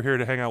thought you were here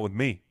to hang out with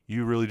me.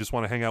 You really just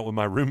want to hang out with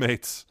my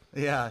roommates."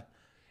 Yeah.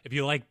 If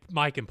you like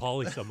Mike and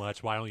Paulie so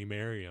much, why don't you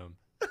marry him?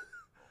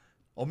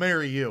 I'll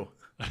marry you.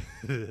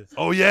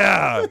 Oh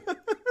yeah.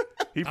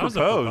 He That was a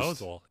proposed.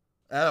 proposal.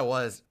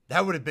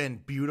 That would have been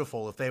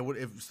beautiful if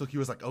Snooki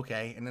was like,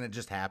 "Okay," and then it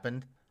just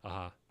happened.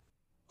 Uh-huh.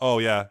 Oh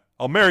yeah.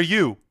 I'll marry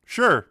you.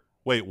 Sure.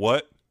 Wait,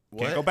 what?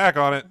 What? Can't go back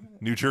on it.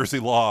 New Jersey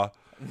law.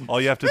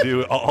 All you have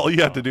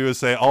to do is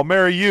say, "I'll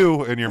marry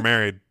you," and you're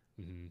married.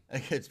 Mhm.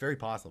 It's very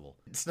possible.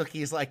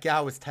 Snooki's like, "Yeah,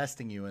 I was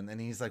testing you," and then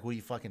he's like, "What are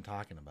you fucking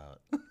talking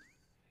about?"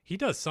 He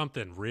does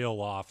something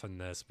real off in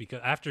this because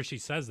after she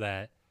says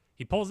that,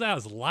 he pulls out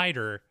his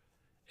lighter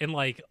and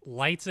like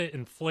lights it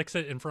and flicks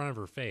it in front of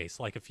her face,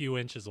 like a few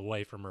inches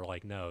away from her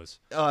like nose.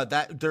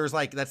 That's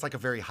like a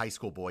very high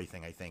school boy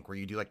thing, I think, where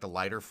you do like the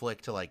lighter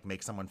flick to like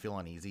make someone feel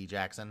uneasy,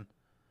 Jackson.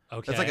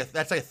 Okay.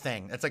 That's like a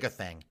thing. That's like a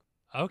thing.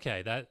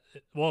 Okay,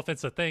 well, if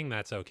it's a thing,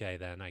 that's okay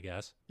then, I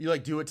guess. You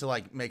like do it to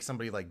like make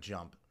somebody like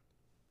jump.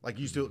 Like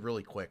you just do it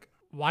really quick.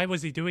 Why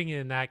was he doing it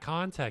in that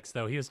context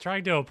though? He was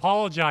trying to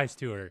apologize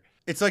to her.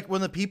 It's like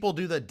when the people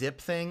do the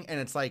dip thing and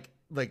it's like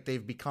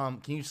they've become.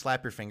 Can you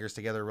slap your fingers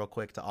together real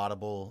quick to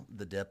audible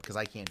the dip? Because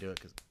I can't do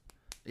it.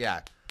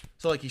 Yeah.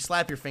 So like you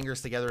slap your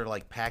fingers together to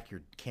like pack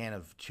your can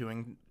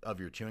of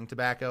your chewing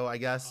tobacco, I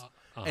guess.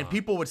 And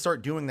people would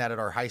start doing that at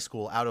our high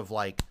school out of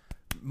like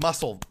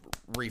muscle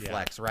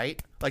reflex,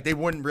 right? Like they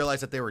wouldn't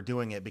realize that they were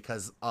doing it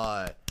because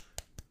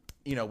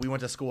we went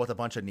to school with a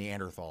bunch of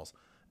Neanderthals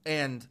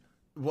and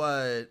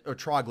or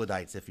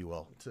troglodytes, if you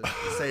will, to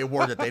say a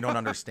word that they don't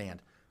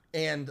understand.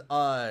 And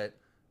oh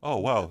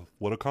wow,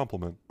 what a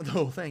compliment.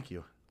 Oh, thank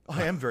you.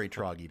 I am very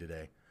troggy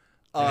today.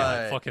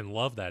 I fucking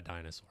love that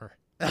dinosaur.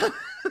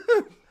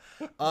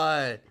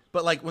 But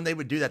like when they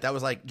would do that, that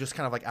was like just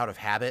kind of like out of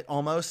habit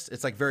almost.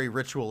 It's like very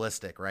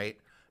ritualistic, right?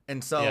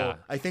 And so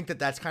I think that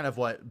that's kind of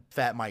what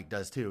Fat Mike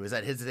does too, is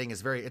that his thing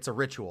is it's a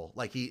ritual.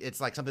 Like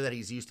it's like something that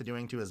he's used to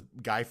doing to his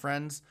guy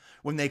friends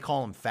when they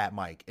call him Fat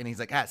Mike. And he's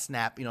like,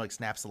 snap, like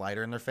snaps the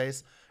lighter in their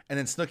face. And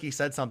then Snooki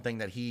said something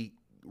that he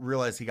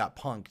realized he got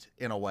punked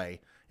in a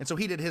way. And so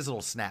he did his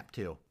little snap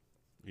too.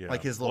 Yeah.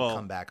 Like his little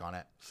comeback on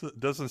it.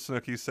 Doesn't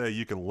Snooki say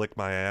you can lick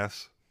my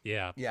ass?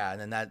 Yeah. Yeah,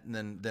 and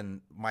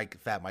then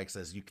Fat Mike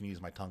says you can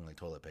use my tongue like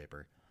toilet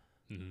paper.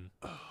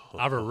 Mm-hmm.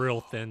 I have a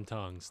real thin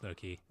tongue,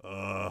 Snooki.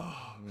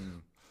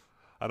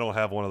 I don't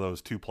have one of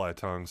those 2-ply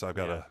tongues. I've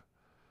got a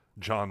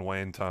John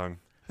Wayne tongue.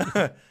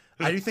 I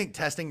do think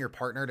testing your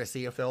partner to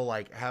see if they'll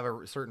like have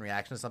a certain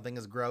reaction to something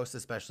is gross,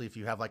 especially if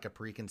you have like a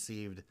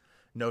preconceived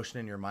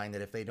notion in your mind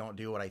that if they don't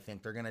do what I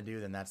think they're gonna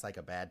do, then that's like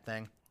a bad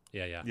thing.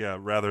 Yeah,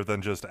 rather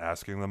than just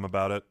asking them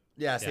about it.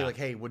 Yeah, say like,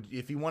 hey,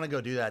 if you want to go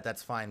do that,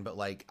 that's fine, but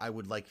like I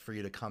would like for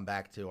you to come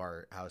back to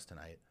our house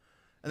tonight.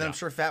 And then I'm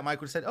sure Fat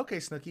Mike would have said, okay,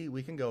 Snooki,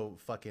 we can go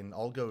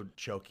I'll go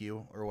choke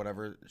you or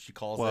whatever she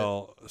calls it.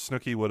 Well,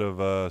 Snooki would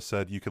have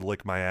said you could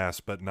lick my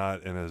ass, but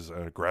not in as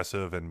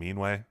aggressive and mean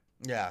way.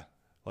 Yeah.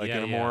 Like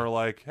in a more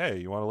like, hey,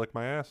 you want to lick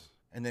my ass?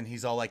 And then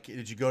he's all like,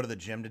 did you go to the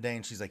gym today?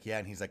 And she's like, yeah.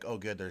 And he's like, oh,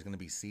 good, there's going to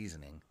be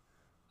seasoning.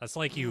 That's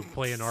like you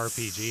play an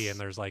RPG and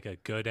there's like a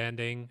good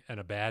ending and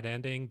a bad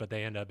ending, but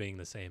they end up being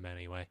the same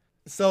anyway.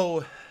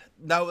 So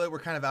now that we're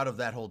kind of out of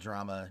that whole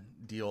drama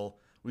deal,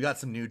 we got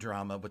some new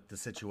drama with the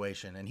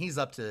situation, and he's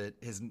up to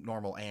his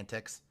normal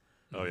antics.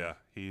 Oh yeah,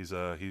 he's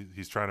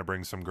trying to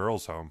bring some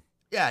girls home.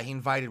 Yeah, he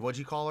invited. What'd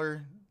you call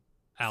her?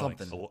 Alex.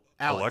 Something.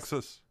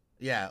 Alexis.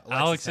 Yeah,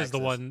 Alex is the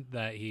one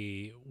that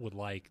he would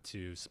like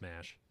to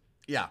smash.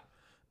 Yeah,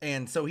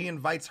 and so he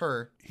invites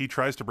her. He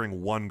tries to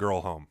bring one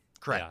girl home.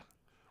 Correct. Yeah.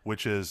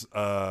 Which is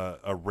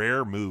a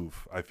rare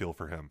move, I feel,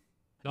 for him.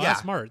 No,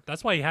 that's smart.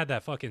 That's why he had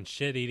that fucking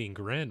shit-eating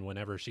grin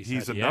whenever she said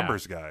he's a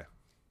numbers guy.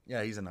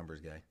 Yeah, he's a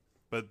numbers guy.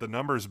 But the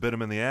numbers bit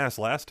him in the ass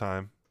last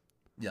time.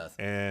 Yes.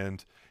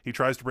 And he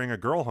tries to bring a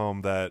girl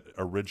home that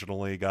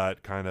originally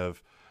got kind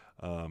of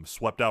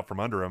swept out from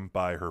under him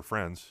by her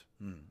friends.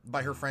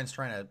 By her friends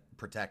trying to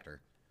protect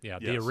her. Yeah,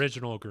 the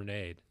original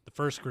grenade. The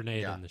first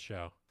grenade in the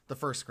show. The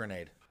first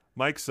grenade.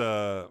 Mike's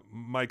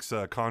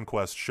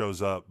conquest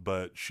shows up,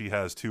 but she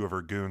has 2 of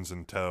her goons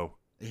in tow.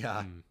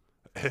 Yeah.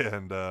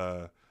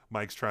 And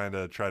Mike's trying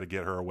to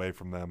get her away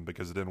from them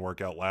because it didn't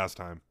work out last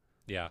time.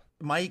 Yeah.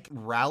 Mike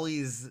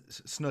rallies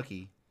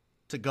Snooki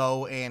to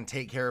go and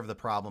take care of the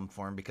problem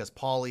for him because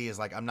Paulie is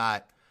like, I'm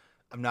not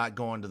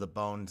going to the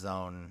bone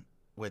zone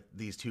with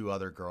these 2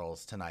 other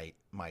girls tonight,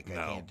 Mike. I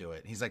can't do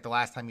it. He's like, the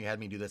last time you had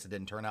me do this, it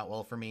didn't turn out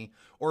well for me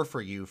or for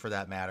you for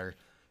that matter.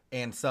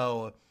 And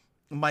so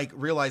Mike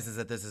realizes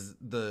that this is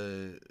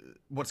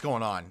what's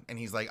going on. And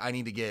he's like, I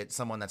need to get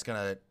someone that's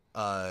going to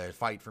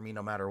fight for me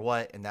no matter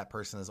what, and that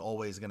person is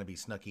always going to be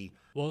Snooki.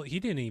 Well, he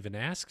didn't even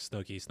ask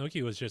Snooki.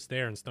 Snooki was just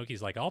there, and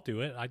Snooki's like, I'll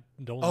do it. I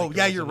don't Oh, like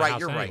yeah, girls you're in the right, house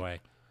you're right. anyway.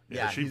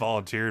 Yeah, she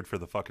volunteered for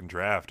the fucking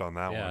draft on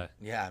that one.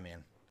 Yeah,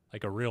 man.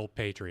 Like a real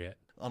patriot.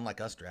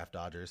 Unlike us draft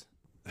dodgers.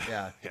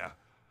 Yeah. Yeah.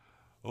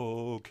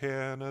 Oh,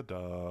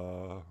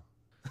 Canada.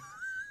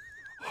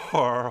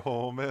 Our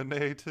home and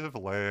native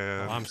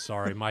land. Oh, I'm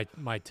sorry.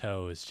 My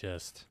toe is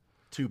just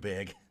too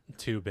big.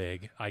 Too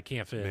big. I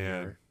can't fit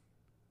in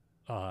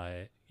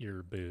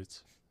your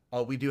boots.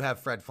 Oh, we do have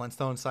Fred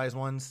Flintstone size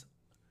ones.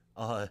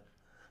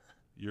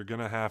 You're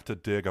gonna have to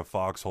dig a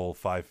foxhole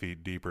 5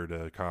 feet deeper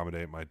to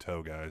accommodate my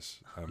toe,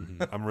 guys.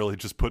 I'm really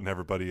just putting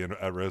everybody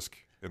at risk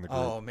in the group.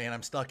 Oh man,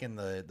 I'm stuck in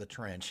the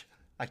trench.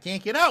 I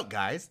can't get out,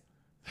 guys.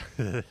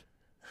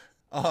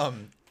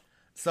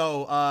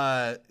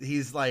 So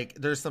he's like,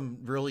 there's some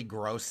really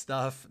gross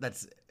stuff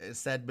that's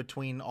said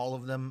between all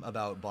of them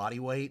about body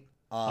weight.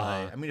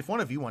 I mean, if one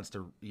of you wants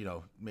to,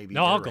 maybe.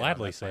 No, I'll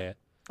gladly say it.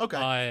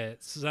 Okay.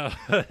 So.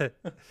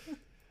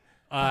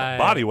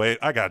 Body weight,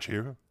 I got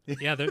you.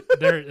 Yeah,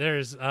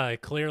 there's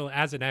clearly,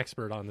 as an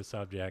expert on the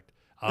subject,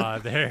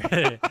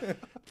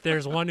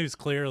 there's one who's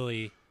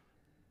clearly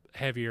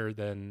heavier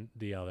than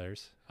the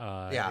others.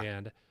 Yeah.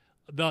 And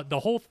the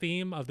whole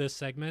theme of this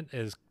segment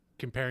is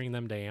comparing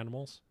them to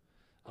animals.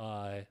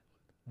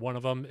 One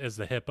of them is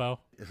the hippo.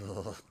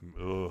 Ugh.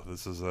 Oh,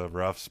 this is a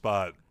rough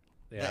spot.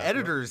 Yeah. The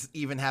editors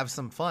even have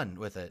some fun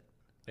with it,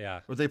 Yeah.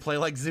 where they play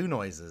like zoo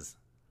noises.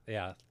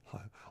 Yeah.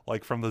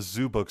 Like from the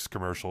Zoo Books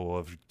commercial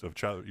of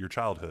your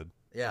childhood.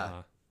 Yeah.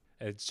 Uh-huh.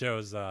 It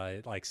shows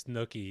like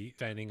Snooki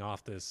fending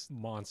off this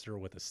monster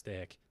with a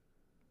stick.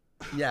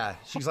 Yeah,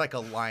 she's like a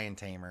lion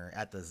tamer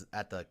at the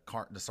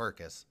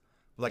circus,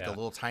 with like a Yeah.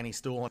 little tiny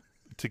stool.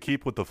 To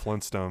keep with the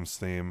Flintstones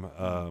theme,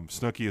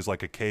 Snooki is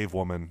like a cave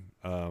woman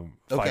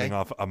fighting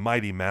off a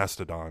mighty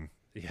mastodon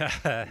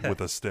Yeah. with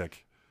a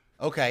stick.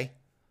 Okay,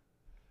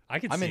 I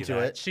can I'm see into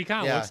that. it. She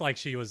kind of Yeah. looks like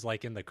she was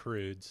like in the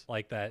Croods,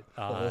 like that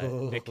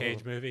Nick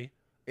Cage movie.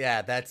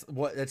 yeah, that's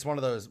one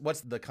of those. What's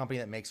the company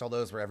that makes all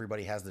those where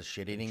everybody has the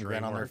shit-eating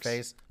grin on their DreamWorks.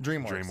 face?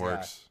 DreamWorks.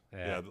 DreamWorks.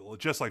 Yeah. Yeah,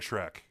 just like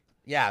Shrek.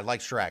 Yeah, like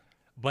Shrek.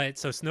 But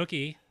so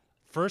Snooki,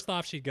 first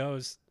off, she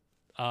goes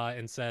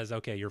and says,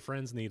 "Okay, your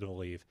friends need to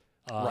leave.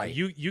 Right.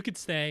 You could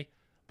stay,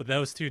 but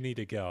those two need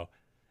to go."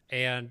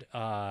 And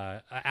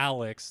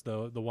Alex,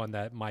 the one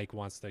that Mike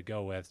wants to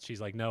go with, she's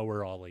like, "No,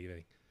 we're all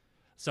leaving."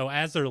 So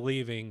as they're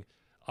leaving,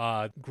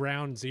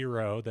 Ground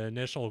Zero, the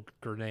initial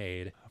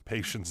grenade,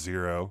 Patient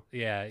Zero.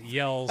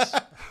 yells,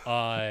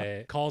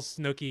 calls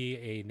Snooki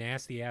a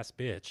nasty ass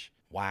bitch.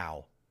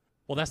 Wow.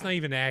 Well, that's not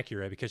even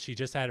accurate because she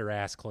just had her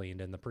ass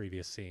cleaned in the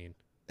previous scene.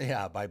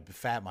 Yeah, by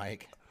Fat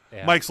Mike.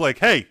 Yeah. Mike's like,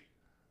 hey,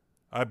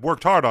 I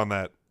worked hard on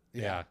that.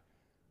 Yeah.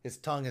 His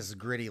tongue is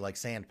gritty like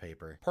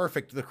sandpaper.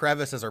 Perfect. The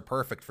crevices are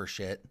perfect for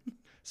shit.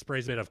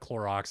 Sprays a bit of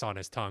Clorox on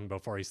his tongue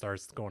before he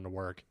starts going to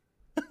work.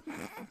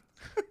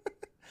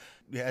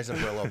 He has a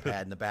Brillo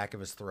pad in the back of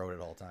his throat at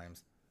all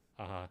times.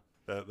 Uh-huh.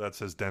 That's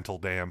his dental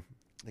dam.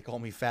 They call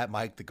me Fat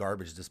Mike the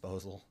garbage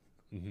disposal.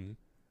 Mm-hmm.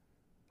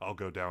 I'll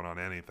go down on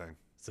anything.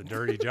 It's a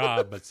dirty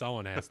job, but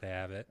someone has to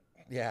have it.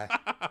 Yeah.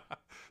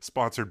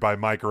 Sponsored by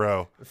Mike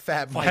Rowe.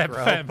 Fat Mike.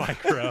 Fat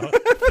micro.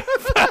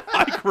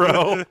 Mike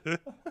Rowe.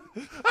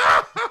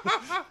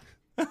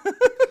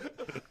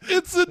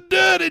 It's a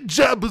dirty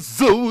job, but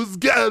so's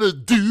gotta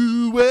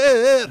do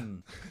it.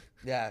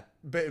 Yeah.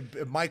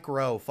 Mike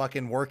Rowe,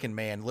 fucking working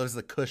man, lives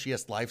the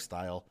cushiest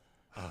lifestyle.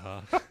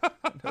 Uh-huh.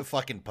 A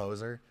fucking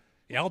poser.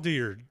 Yeah, I'll do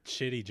your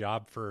shitty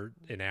job for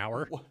an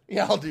hour.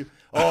 Yeah, I'll do.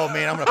 Oh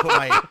man, I'm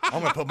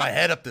gonna put my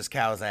head up this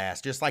cow's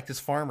ass, just like this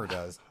farmer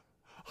does.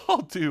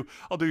 I'll do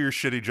your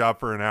shitty job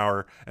for an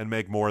hour and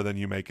make more than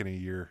you make in a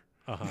year.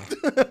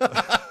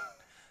 Uh-huh.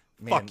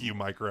 Man, Fuck you,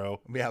 Mike Rowe.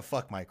 Yeah,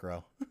 fuck Mike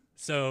Rowe.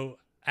 So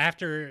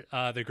after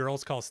the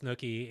girls call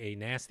Snooki a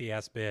nasty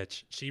ass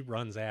bitch, she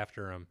runs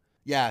after him.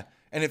 Yeah,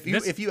 and if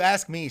This- you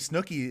ask me,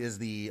 Snooki is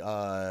the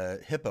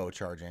hippo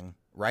charging,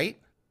 right?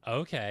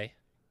 Okay.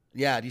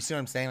 Yeah, do you see what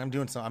I'm saying?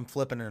 I'm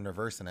flipping and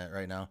reversing it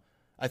right now.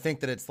 I think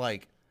that it's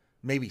like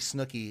maybe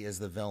Snooki is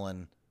the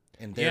villain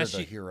and they're Yeah, the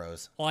she-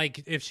 heroes.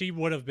 Like if she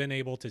would have been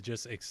able to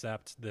just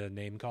accept the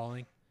name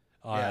calling.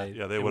 Yeah.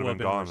 Yeah, they it would have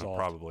been gone resolved.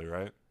 probably,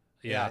 right?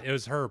 Yeah, Yeah. it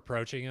was her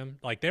approaching him.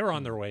 Like they were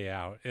on their way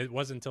out. It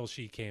wasn't until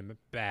she came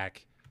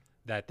back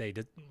that they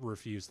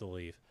refused to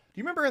leave. Do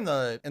you remember in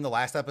the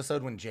last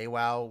episode when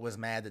JWoww was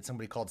mad that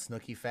somebody called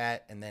Snooki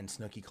fat and then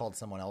Snooki called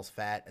someone else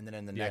fat, and then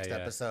in the Yeah, next yeah.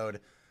 episode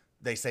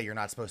they say you're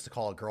not supposed to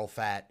call a girl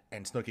fat,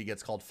 and Snooki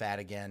gets called fat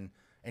again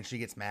and she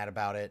gets mad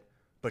about it,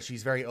 but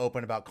she's very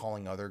open about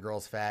calling other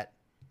girls fat.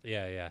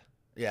 Yeah.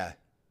 Yeah.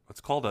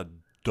 It's called a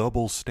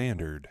double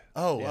standard.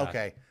 Oh, Yeah.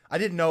 okay. I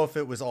didn't know if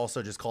it was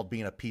also just called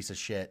being a piece of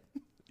shit.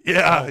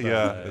 Yeah, Called, yeah,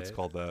 uh, it's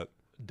called that.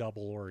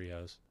 Double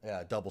Oreos.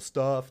 Yeah, double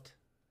stuffed.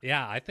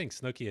 Yeah, I think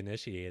Snooki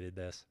initiated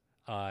this.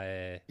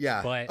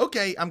 Yeah. But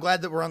Okay, I'm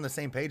glad that we're on the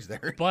same page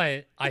there.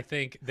 but I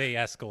think they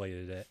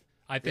escalated it.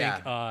 I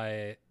think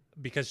Yeah.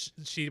 Because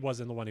she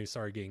wasn't the one who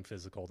started getting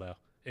physical though.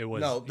 It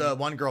was No, the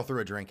one girl threw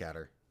a drink at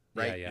her,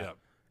 right? Yeah. Yeah.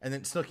 And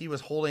then Snooki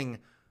was holding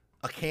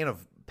a can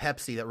of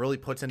Pepsi that really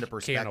puts into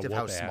perspective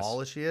how whoop-ass.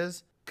 small she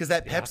is. Because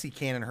that Yeah. Pepsi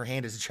can in her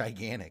hand is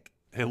gigantic.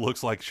 It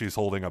looks like she's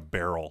holding a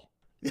barrel.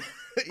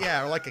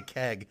 Yeah, or like a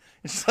keg.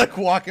 And she's like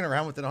walking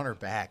around with it on her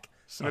back.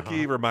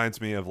 Snooki reminds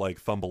me of like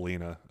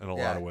Thumbelina in a lot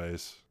Yeah. of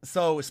ways.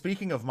 So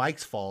speaking of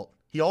Mike's fault,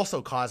 he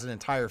also caused an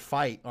entire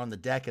fight on the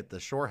deck at the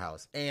shore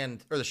house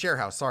or the share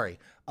house. Sorry.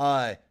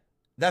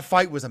 That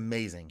fight was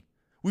amazing.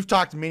 We've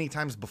talked many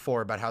times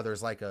before about how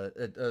there's like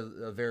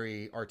a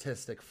very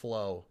artistic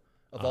flow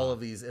of all of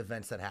these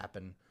events that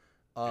happen.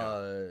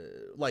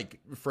 Like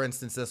for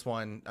instance, this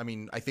one, I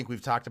mean, I think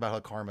we've talked about how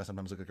Karma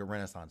sometimes looks like a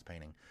Renaissance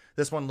painting.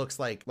 This one looks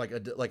like a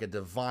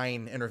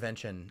divine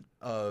intervention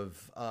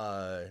of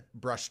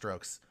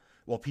brushstrokes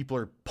while people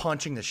are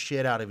punching the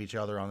shit out of each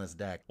other on this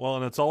deck. Well,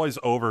 and it's always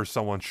over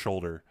someone's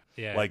shoulder.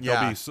 Yeah. Like Yeah.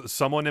 there'll be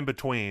someone in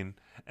between,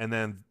 and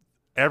then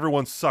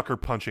everyone's sucker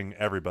punching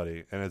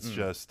everybody, and it's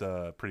just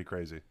pretty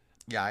crazy.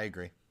 Yeah, I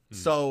agree.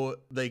 So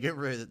they get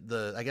rid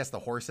of I guess the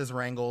horses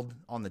wrangled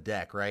on the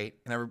deck, right?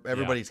 And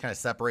everybody's kind of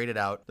separated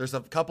out. There's a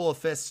couple of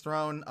fists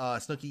thrown.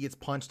 Snooki gets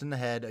punched in the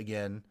head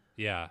again.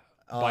 Yeah.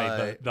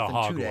 By the in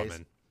hog 2 days.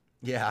 woman.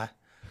 Yeah.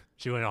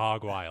 She went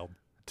hog wild.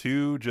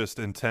 2 just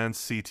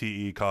intense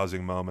CTE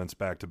causing moments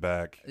back to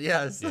back.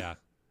 Yes. Yeah.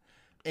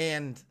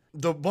 And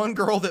the one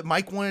girl that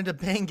Mike wanted to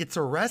bang gets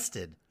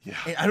arrested. Yeah.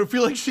 And I don't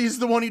feel like she's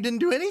the one who didn't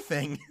do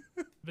anything.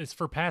 It's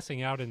for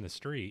passing out in the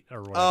street or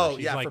whatever. Oh,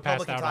 She's yeah, like for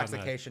passed public out on the-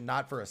 intoxication,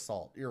 not for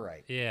assault. You're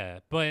right. Yeah,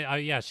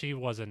 but yeah, she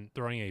wasn't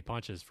throwing any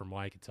punches from what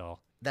I could tell.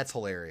 That's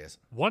hilarious.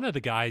 One of the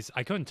guys,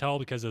 I couldn't tell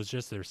because it was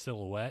just their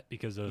silhouette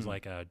because it was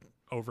like a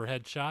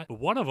overhead shot. But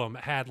one of them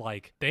had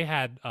they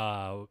had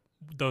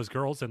those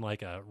girls in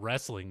like a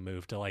wrestling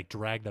move to like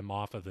drag them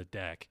off of the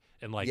deck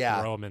and like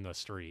Yeah. throw them in the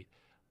street.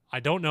 I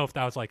don't know if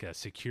that was like a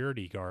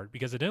security guard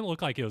because it didn't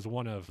look like it was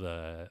one of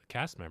the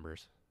cast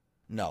members.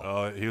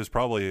 No. He was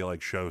probably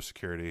like show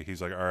security.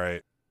 He's like, all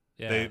right.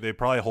 Yeah. They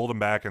probably hold him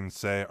back and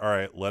say, all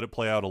right, let it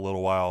play out a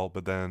little while,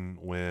 but then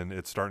when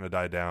it's starting to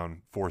die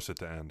down, force it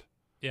to end.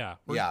 Yeah.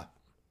 Yeah.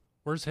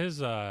 Where's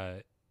his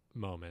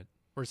moment?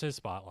 Where's his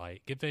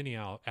spotlight? Get Vinny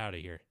out of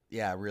here.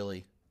 Yeah,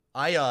 really.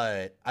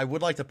 I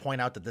would like to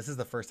point out that this is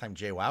the first time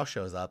JWoww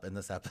shows up in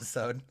this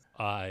episode.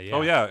 Yeah.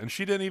 Oh, yeah. And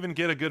she didn't even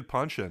get a good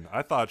punch in.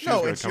 I thought she was No,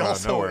 going it's to come out of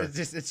also nowhere.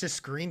 it's just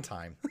screen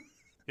time.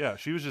 Yeah,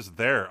 she was just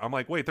there. I'm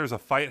like, wait, there's a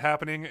fight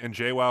happening and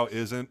JWoww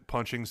isn't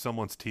punching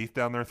someone's teeth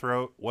down their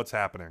throat? What's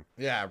happening?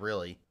 Yeah,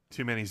 really.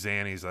 Too many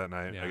Xannies that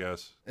night, I Yeah.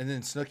 guess. And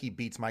then Snooki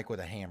beats Mike with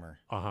a hammer.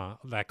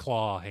 That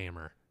claw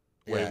hammer.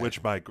 Wait, Yeah.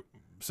 which Mike?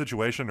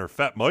 Situation or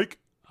Fat Mike?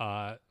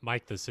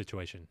 Mike, the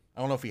situation. I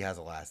don't know if he has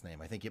a last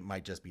name. I think it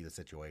might just be the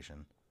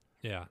situation.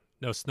 Yeah.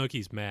 No,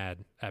 Snooki's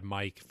mad at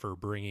Mike for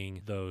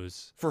bringing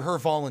those. For her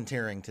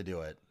volunteering to do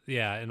it.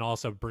 Yeah, and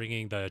also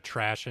bringing the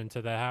trash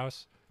into the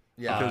house.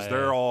 Yeah. Because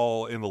they're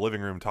all in the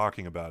living room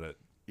talking about it.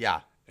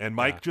 Yeah. And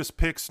Mike just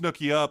picks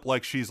Snooki up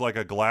like she's like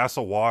a glass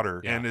of water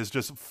Yeah. and is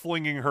just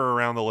flinging her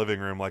around the living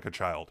room like a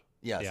child.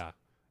 Yes. Yeah.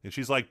 And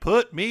she's like,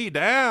 put me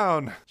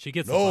down. She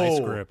gets the vice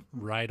No. grip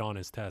right on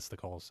his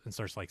testicles and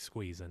starts like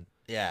squeezing.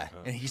 Yeah.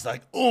 And he's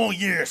like, oh,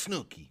 yeah,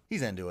 Snooki.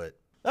 He's into it.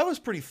 That was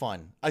pretty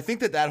fun. I think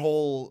that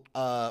whole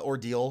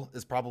ordeal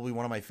is probably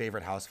one of my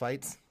favorite house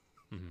fights,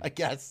 I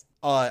guess.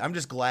 I'm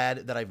just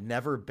glad that I've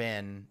never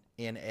been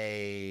in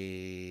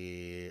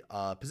a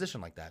position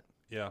like that.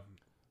 Yeah,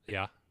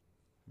 Yeah.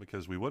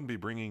 because we wouldn't be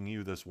bringing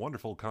you this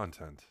wonderful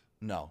content.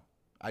 No,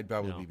 I'd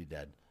probably No. be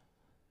dead.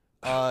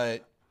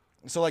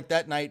 So like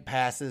that night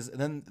passes, and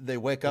then they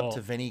wake up Well-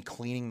 to Vinny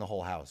cleaning the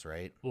whole house,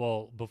 right?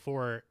 Well,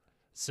 before,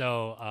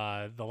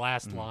 so the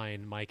last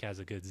line, Mike has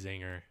a good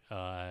zinger.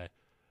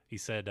 He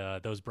said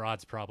those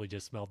broads probably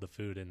just smelled the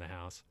food in the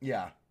house.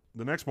 Yeah.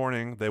 The next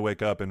morning, they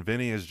wake up and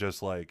Vinny is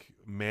just like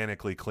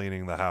manically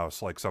cleaning the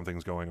house like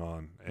something's going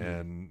on.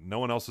 And no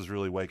one else is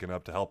really waking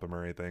up to help him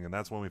or anything. And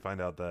that's when we find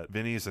out that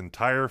Vinny's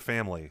entire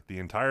family, the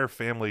entire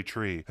family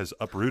tree, has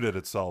uprooted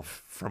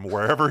itself from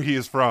wherever he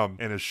is from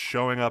and is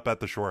showing up at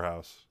the shore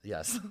house.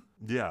 Yes.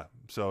 Yeah.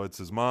 So it's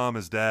his mom,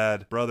 his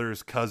dad,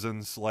 brothers,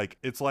 cousins. Like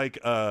it's like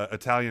a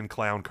Italian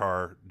clown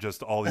car,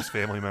 just all these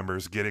family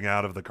members getting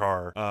out of the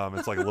car.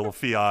 It's like a little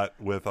Fiat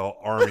with an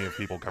army of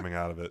people coming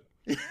out of it.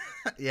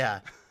 Yeah.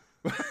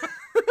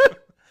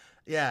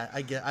 Yeah,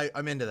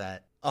 I'm into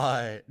that.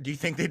 Do you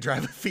think they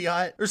drive a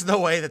Fiat? There's no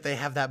way that they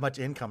have that much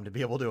income to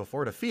be able to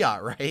afford a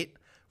Fiat, right?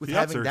 With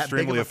Fiats are that big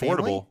extremely of a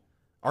family? affordable.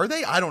 Are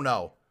they? I don't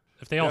know.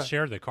 If they all Yeah.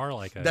 share the car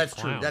like a That's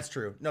clown. true. That's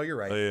true. No, you're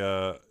right.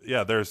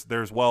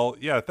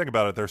 Think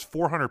about it. There's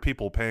 400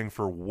 people paying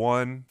for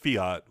one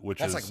Fiat, which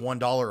That's is like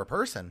 $1 a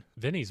person.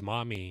 Vinny's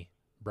mommy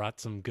brought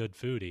some good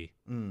foodie.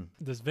 Mm,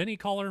 Does Vinny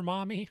call her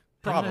mommy? in this?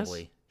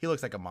 probably. He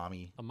looks like a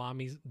mommy.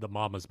 The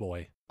mama's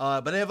boy.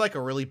 But they have like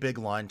a really big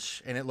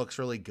lunch, and it looks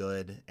really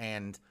good.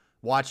 And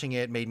watching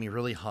it made me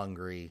really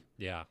hungry.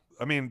 Yeah.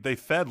 I mean, they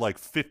fed like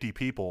 50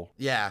 people.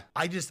 Yeah,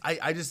 I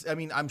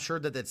mean, I'm sure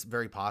that that's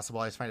very possible.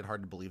 I just find it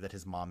hard to believe that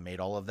his mom made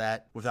all of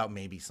that without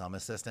maybe some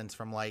assistance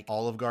from like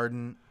Olive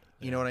Garden.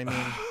 You know what I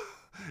mean?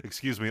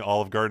 Excuse me,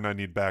 Olive Garden, I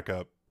need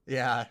backup.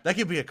 Yeah, that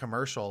could be a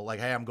commercial. Like,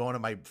 hey, I'm going to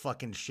my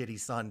fucking shitty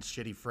son's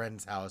shitty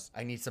friend's house.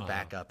 I need some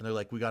backup. And they're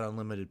like, we got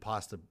unlimited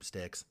pasta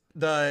sticks.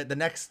 The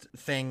next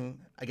thing,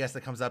 I guess,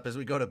 that comes up is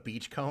we go to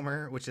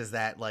Beachcomber, which is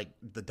that, like,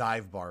 the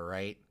dive bar,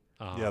 right?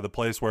 Yeah, the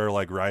place where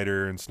like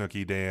Ryder and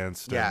Snooki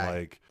danced Yeah. and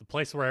like The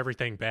place where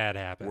everything bad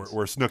where, happens.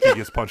 where Snooki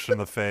gets punched in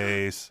the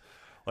face.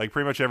 Like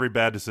pretty much every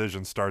bad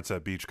decision starts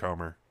at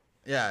Beachcomber.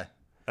 Yeah.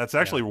 That's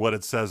actually what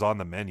it says on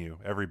the menu.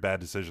 Every bad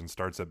decision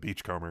starts at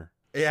Beachcomber.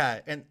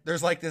 Yeah, and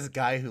there's like this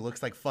guy who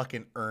looks like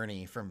fucking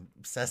Ernie from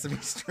Sesame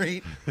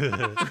Street.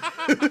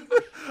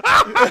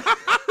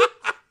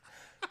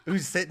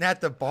 Who's sitting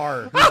at the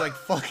bar, who's like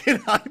fucking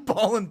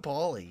eyeballing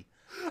Paulie.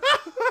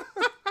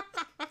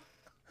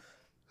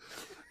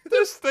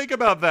 Just think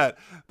about that.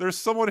 There's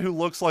someone who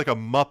looks like a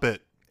Muppet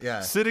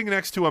Yeah. sitting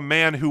next to a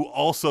man who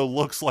also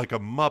looks like a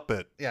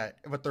Muppet. Yeah,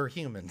 but they're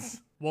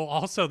humans. Well,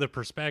 also the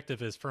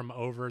perspective is from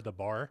over the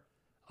bar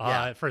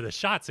Yeah. for the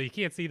shot, so you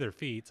can't see their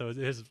feet. So it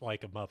is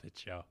like a Muppet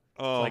show.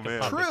 Oh, it's like man.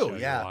 a Muppet True, show you're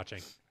yeah.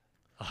 watching.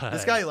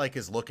 This guy like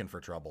is looking for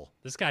trouble.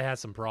 This guy has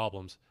some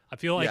problems. I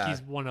feel like Yeah.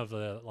 he's one of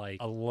the like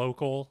a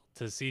local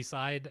to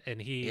Seaside,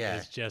 and he Yeah.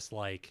 is just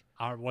like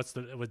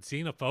would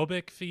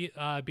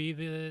xenophobic be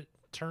the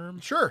term?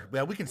 Sure,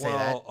 yeah, we can say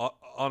that. Well,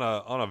 on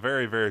a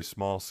very very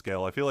small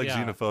scale, I feel like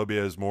Yeah.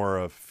 xenophobia is more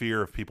of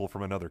fear of people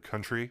from another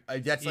country.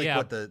 That's like Yeah.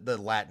 what the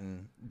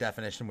Latin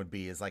definition would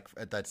be, is like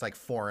that's like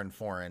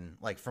foreign,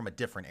 like from a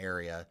different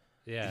area.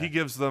 Yeah. He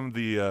gives them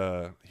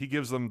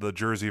the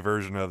Jersey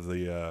version of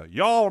the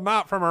y'all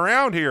not from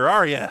around here,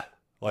 are ya?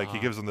 Like he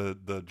gives them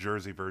the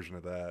Jersey version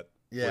of that,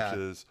 Yeah. which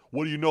is,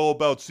 what do you know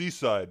about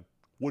Seaside?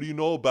 What do you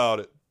know about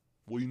it?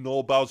 What do you know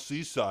about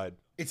Seaside?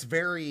 It's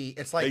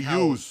like They how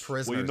use. What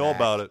prisoners do you know act.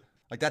 about it?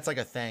 Like that's like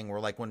a thing where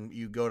like when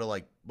you go to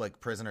like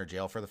prison or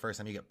jail for the first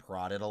time, you get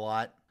prodded a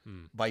lot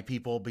by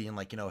people being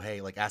like,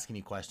 hey, like asking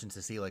you questions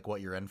to see like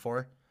what you're in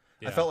for.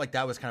 I Yeah. felt like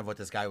that was kind of what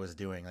this guy was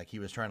doing. Like he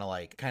was trying to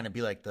like kind of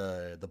be like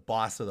the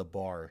boss of the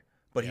bar,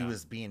 but he Yeah.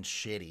 was being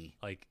shitty.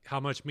 Like, how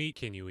much meat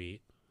can you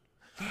eat?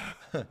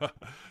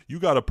 You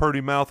got a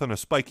purty mouth and a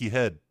spiky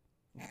head.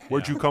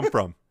 Where'd you come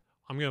from?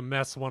 I'm gonna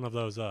mess one of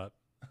those up.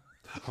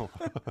 I'm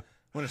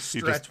gonna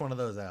stretch one of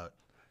those out.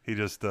 He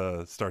just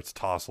starts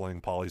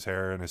tousling Polly's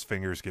hair, and his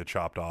fingers get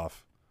chopped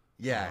off.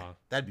 Yeah,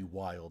 that'd be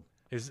wild.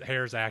 His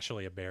hair's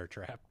actually a bear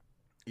trap.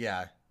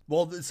 Yeah.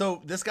 Well,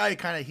 so this guy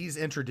he's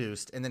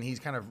introduced, and then he's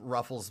kind of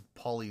ruffles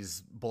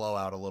Polly's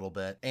blowout a little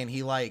bit, and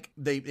he like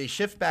they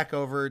shift back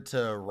over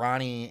to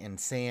Ronnie and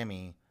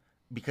Sammy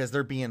because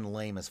they're being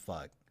lame as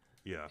fuck.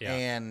 Yeah. Yeah.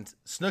 And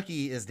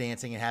Snooki is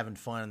dancing and having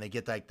fun, and they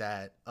get like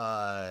that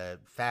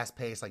fast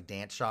paced like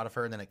dance shot of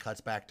her, and then it cuts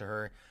back to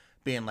her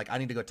being like, I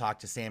need to go talk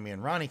to Sammy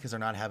and Ronnie because they're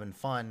not having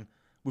fun.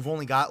 We've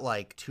only got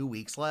like 2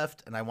 weeks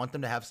left, and I want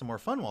them to have some more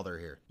fun while they're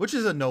here, which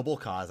is a noble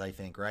cause, I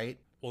think, right?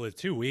 Well, the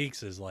 2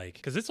 weeks is like,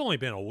 because it's only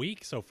been a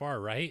week so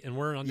far, right? And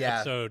we're on Yeah.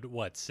 episode,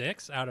 what,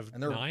 6 out of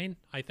And they're- 9,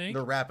 I think?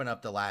 They're wrapping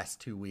up the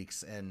last 2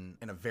 weeks in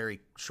a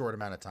very short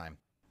amount of time.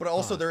 But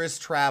also there is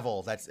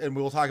travel and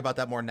we'll talk about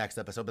that more next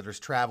episode, but there's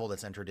travel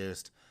that's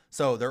introduced.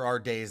 So there are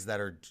days that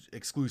are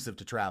exclusive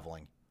to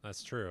traveling.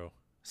 That's true.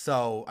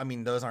 So, I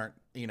mean, those aren't,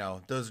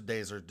 those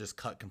days are just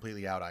cut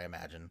completely out, I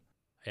imagine.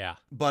 Yeah.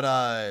 But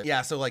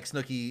yeah, so like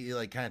Snooki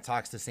like kind of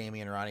talks to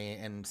Sammy and Ronnie,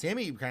 and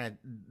Sammy kind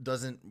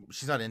of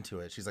she's not into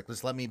it. She's like,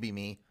 just let me be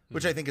me,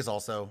 which I think is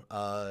also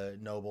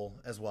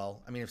noble as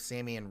well. I mean, if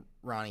Sammy and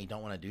Ronnie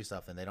don't want to do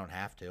stuff, then they don't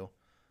have to.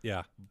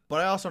 Yeah.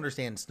 But I also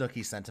understand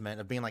Snooki's sentiment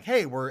of being like,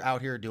 hey, we're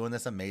out here doing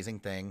this amazing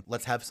thing.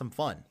 Let's have some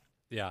fun.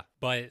 Yeah.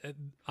 But,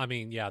 I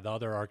mean, yeah, the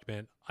other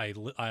argument,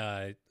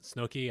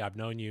 Snooki, I've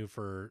known you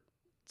for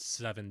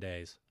 7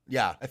 days.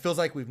 Yeah, it feels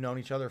like we've known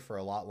each other for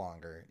a lot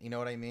longer. You know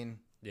what I mean?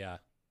 Yeah.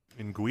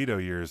 In Guido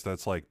years,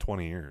 that's like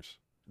 20 years.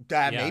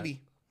 Yeah.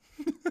 Maybe.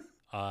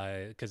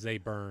 Because they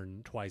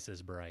burn twice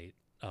as bright.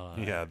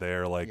 Yeah,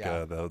 they're like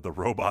Yeah. the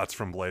robots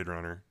from Blade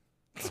Runner.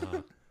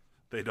 uh,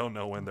 They don't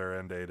know when their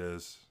end date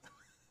is.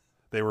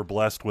 They were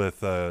blessed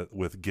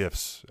with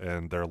gifts,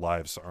 and their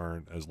lives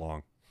aren't as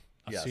long.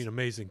 I've Yes. seen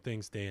amazing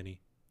things, Danny.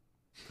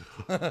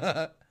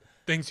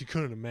 Things you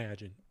couldn't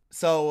imagine.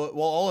 So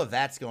while all of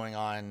that's going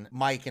on,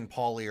 Mike and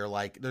Paulie are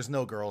like, there's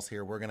no girls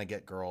here. We're going to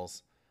get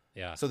girls.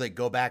 Yeah. So they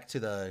go back to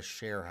the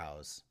share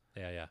house.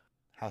 Yeah.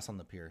 House on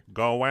the pier.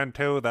 Going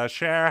to the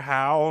share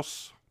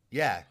house.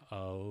 Yeah.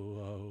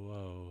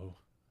 Oh.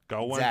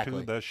 Going Exactly.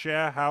 to the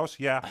share house.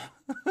 Yeah.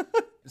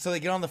 So they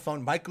get on the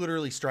phone. Mike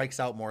literally strikes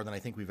out more than I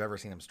think we've ever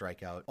seen him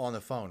strike out on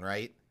the phone,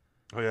 right?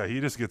 Oh yeah, he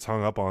just gets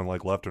hung up on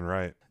like left and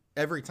right.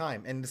 Every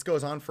time. And this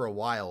goes on for a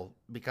while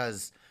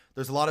because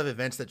there's a lot of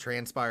events that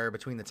transpire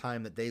between the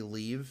time that they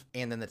leave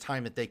and then the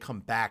time that they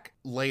come back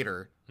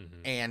later.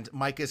 And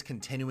Mike is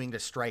continuing to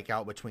strike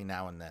out between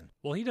now and then.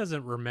 Well, he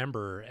doesn't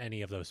remember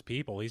any of those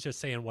people. He's just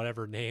saying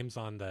whatever names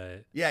on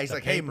the Yeah, he's the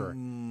like, paper. hey,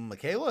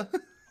 Michaela?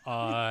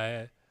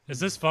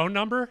 Is this phone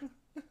number?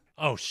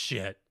 Oh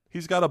shit.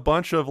 He's got a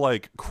bunch of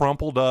like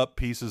crumpled up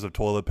pieces of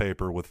toilet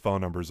paper with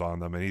phone numbers on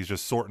them, and he's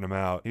just sorting them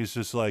out. He's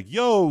just like,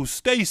 "Yo,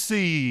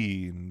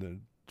 Stacy."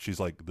 And she's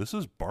like, "This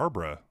is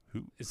Barbara.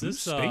 Is Who's this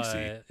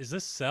Stacy?" Is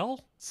this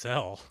Cell?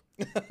 Cell.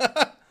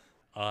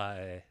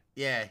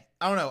 Yeah,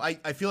 I don't know.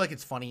 I feel like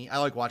it's funny. I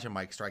like watching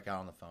Mike strike out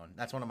on the phone.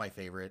 That's one of my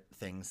favorite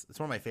things. It's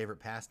one of my favorite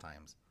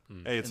pastimes.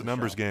 Hey, it's a in the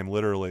numbers show. game,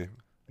 literally.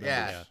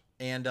 Yeah. Yeah.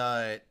 And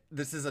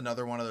this is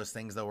another one of those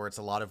things, though, where it's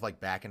a lot of like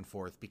back and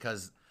forth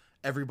because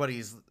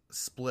everybody's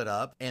split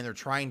up and they're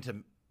trying to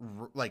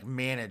like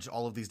manage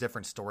all of these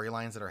different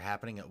storylines that are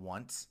happening at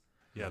once.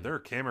 Yeah, there are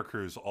camera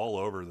crews all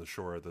over the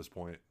shore at this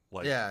point,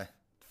 like Yeah.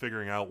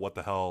 figuring out what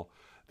the hell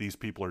these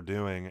people are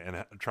doing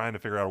and trying to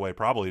figure out a way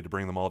probably to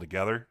bring them all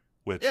together,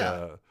 which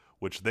Yeah.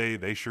 which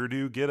they sure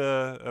do get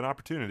an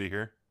opportunity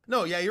here.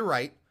 No, yeah, you're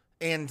right.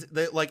 And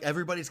like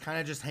everybody's kind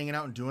of just hanging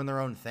out and doing their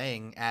own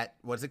thing at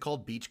what's it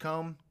called?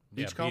 Beachcomber?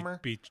 Beachcomber?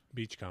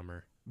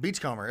 Beachcomber.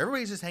 Beachcomber.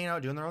 Everybody's just hanging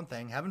out, doing their own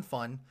thing, having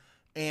fun.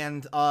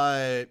 And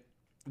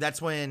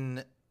that's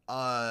when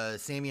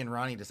Sammy and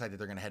Ronnie decide that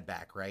they're going to head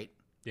back, right?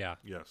 Yeah.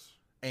 Yes.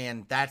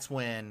 And that's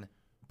when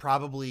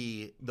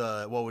probably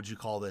what would you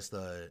call this?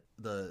 The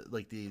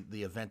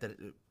event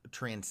that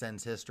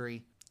transcends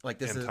history. Like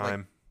this And is time,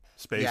 like,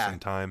 space, yeah.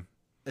 and time.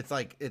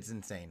 it's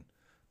insane.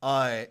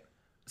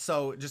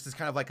 So just as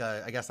kind of like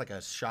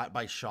a shot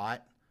by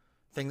shot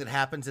thing that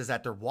happens is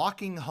that they're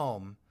walking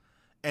home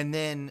And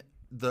then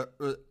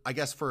I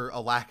guess for a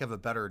lack of a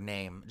better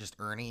name, just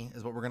Ernie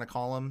is what we're gonna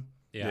call him.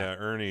 Yeah,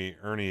 Ernie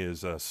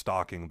is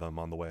stalking them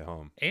on the way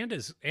home. And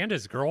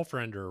his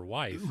girlfriend or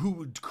wife.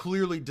 Who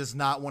clearly does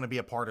not want to be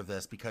a part of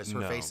this because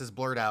her face is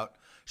blurred out.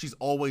 She's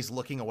always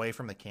looking away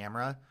from the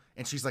camera.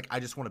 And she's like,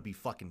 I just want to be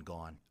fucking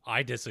gone.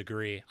 I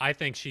disagree. I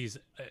think she's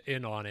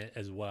in on it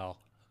as well.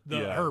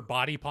 Her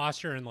body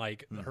posture and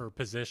like her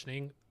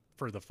positioning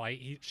for the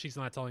fight, she's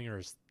not telling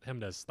him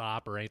to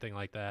stop or anything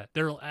like that.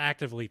 They're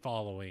actively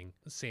following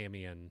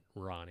Sammy and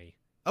Ronnie.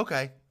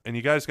 Okay. And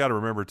you guys got to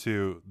remember,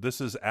 too,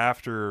 this is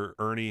after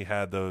Ernie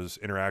had those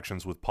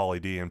interactions with Pauly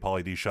D, and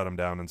Pauly D shut him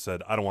down and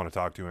said, I don't want to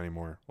talk to you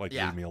anymore. Like,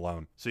 leave me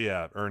alone. So,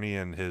 yeah, Ernie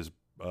and his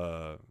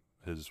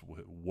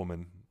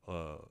woman,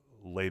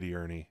 Lady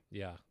Ernie,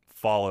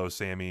 follow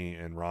Sammy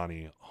and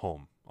Ronnie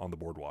home on the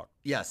boardwalk.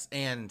 Yes,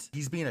 and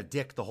he's being a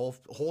dick the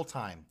whole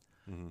time.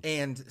 Mm-hmm.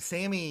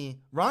 And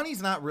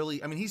Ronnie's not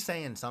really, I mean, he's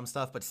saying some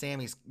stuff, but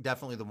Sammy's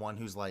definitely the one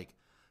who's, like,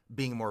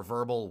 being more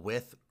verbal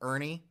with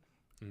Ernie.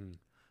 Mm.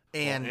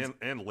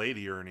 And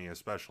Lady Ernie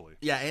especially.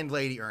 Yeah, and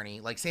Lady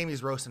Ernie. Like,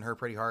 Sammy's roasting her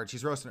pretty hard.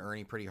 She's roasting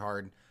Ernie pretty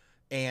hard.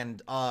 And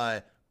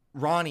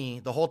Ronnie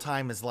the whole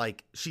time is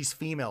like, she's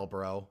female,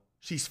 bro.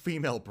 She's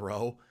female,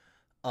 bro.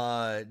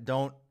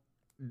 Don't,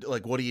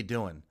 like, what are you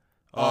doing?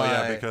 Oh,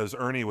 yeah, because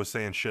Ernie was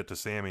saying shit to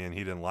Sammy and he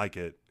didn't like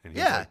it. And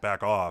he's like,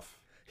 back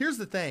off. Here's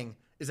the thing.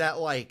 Is that,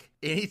 like,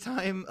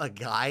 anytime a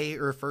guy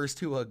refers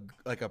to a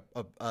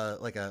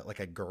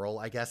girl,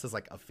 I guess, as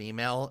like a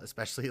female,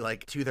 especially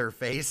like to their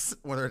face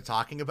when they're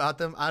talking about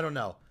them, I don't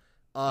know.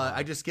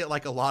 I just get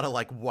like a lot of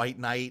like White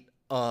Knight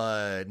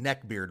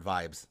neckbeard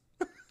vibes.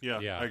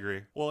 Yeah, I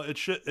agree. Well, it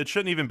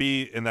shouldn't even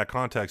be in that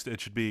context.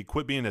 It should be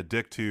quit being a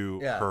dick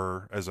to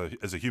her as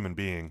a human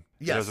being.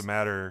 Yes. It doesn't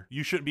matter.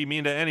 You shouldn't be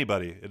mean to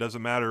anybody. It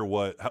doesn't matter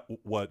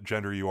what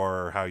gender you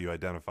are or how you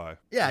identify.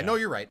 Yeah, no,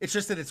 you're right. It's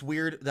just that it's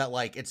weird that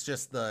like it's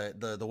just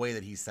the way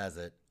that he says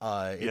it.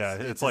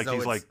 It's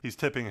like he's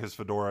tipping his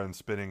fedora and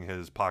spinning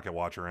his pocket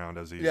watch around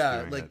as he's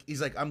doing it.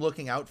 He's like, I'm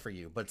looking out for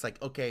you, but it's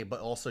like, okay, but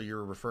also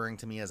you're referring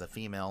to me as a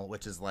female,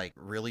 which is like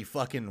really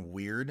fucking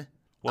weird.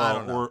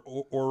 Well,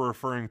 or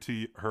referring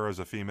to her as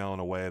a female in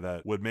a way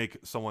that would make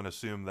someone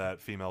assume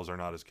that females are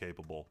not as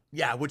capable.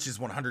 Yeah, which is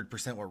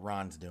 100% what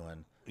Ron's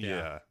doing.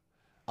 Yeah.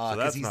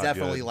 Because he's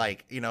definitely good.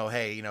 Like,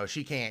 hey,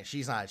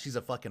 she's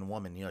a fucking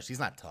woman. She's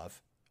not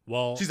tough.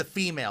 Well, she's a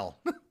female.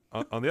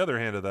 On the other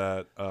hand of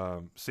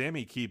that,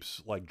 Sammy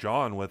keeps like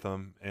jawing with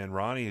him, and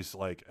Ronnie's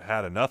like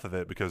had enough of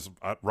it because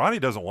Ronnie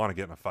doesn't want to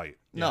get in a fight.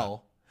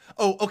 No.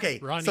 Oh, okay.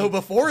 Ronnie, so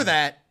before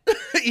that,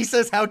 he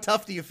says, how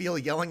tough do you feel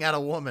yelling at a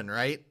woman,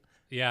 right?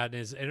 Yeah,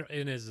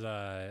 in his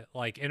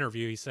like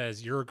interview, he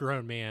says, "You're a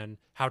grown man.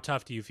 How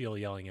tough do you feel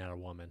yelling at a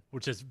woman?"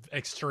 Which is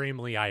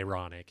extremely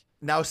ironic.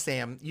 Now,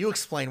 Sam, you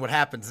explain what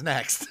happens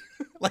next,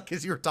 like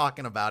as you were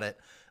talking about it,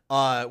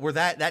 where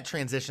that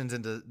transitions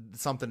into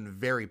something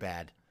very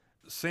bad.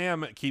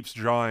 Sam keeps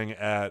drawing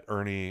at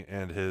Ernie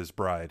and his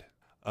bride,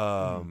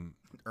 Ernie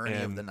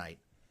of the night.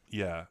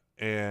 Yeah,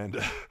 and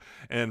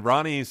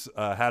Ronnie's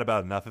had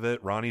about enough of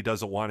it. Ronnie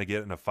doesn't want to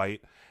get in a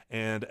fight.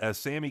 And as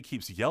Sammy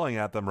keeps yelling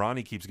at them,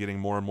 Ronnie keeps getting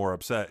more and more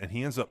upset. And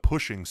he ends up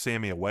pushing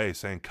Sammy away,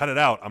 saying, cut it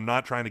out. I'm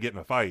not trying to get in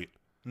a fight.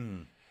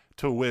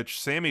 To which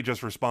Sammy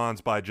just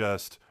responds by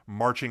just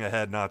marching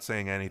ahead, not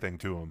saying anything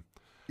to him.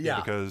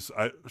 Yeah. Because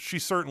she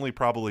certainly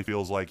probably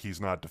feels like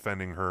he's not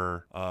defending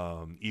her,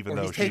 even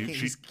though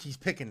he's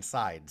picking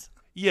sides.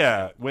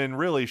 Yeah, when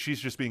really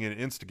she's just being an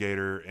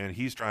instigator, and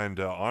he's trying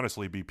to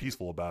honestly be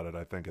peaceful about it,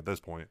 I think, at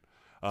this point.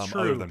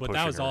 True, but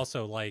that was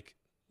also like...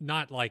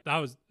 Not like that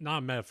was not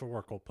a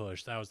metaphorical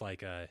push. That was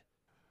like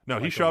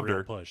he shoved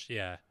her. Push,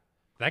 yeah.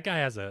 That guy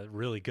has a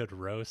really good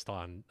roast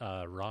on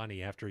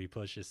Ronnie after he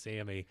pushes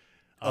Sammy.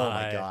 Oh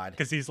my god!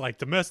 Because he's like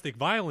domestic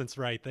violence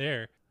right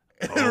there.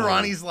 And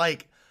Ronnie's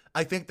like,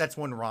 I think that's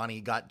when Ronnie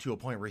got to a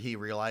point where he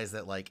realized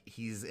that like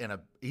he's in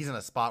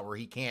a spot where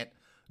he can't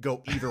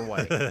go either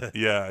way.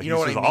 Yeah, you know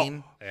what I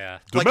mean? Yeah,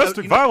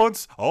 domestic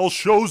violence. I'll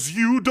shows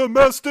you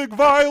domestic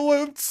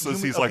violence.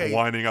 As he's like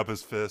winding up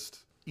his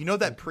fist. You know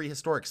that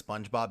prehistoric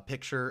SpongeBob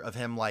picture of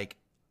him like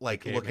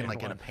looking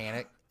like in a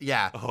panic?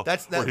 Yeah,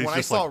 that's that. When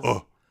I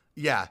saw,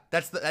 yeah,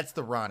 that's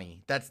the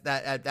Ronnie. That's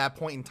that at that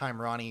point in time.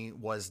 Ronnie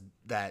was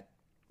that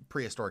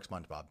prehistoric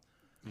SpongeBob.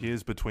 He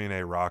is between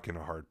a rock and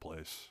a hard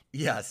place.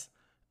 Yes,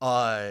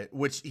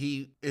 which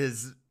he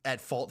is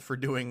at fault for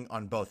doing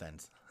on both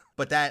ends.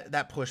 But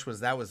that push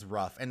was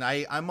rough, and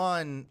I'm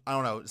on. I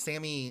don't know.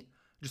 Sammy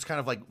just kind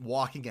of like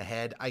walking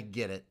ahead. I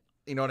get it.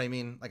 You know what I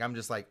mean? Like I'm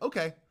just like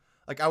okay.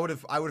 Like I would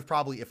have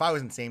probably, if I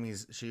was in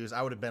Sammy's shoes,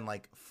 I would have been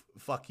like,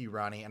 "Fuck you,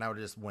 Ronnie," and I would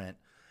have just went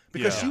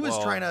because she was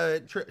trying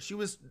to. She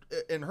was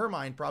in her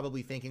mind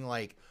probably thinking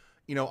like,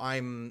 what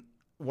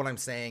I'm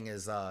saying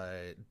is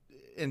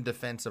in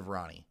defense of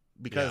Ronnie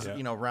because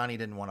Ronnie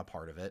didn't want a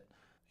part of it.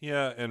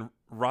 Yeah, and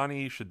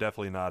Ronnie should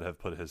definitely not have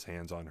put his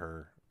hands on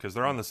her because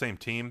they're on the same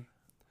team.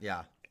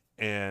 Yeah,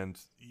 and.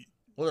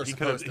 Well, he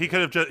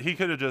could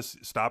have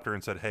just stopped her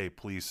and said, "Hey,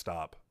 please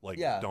stop. Like,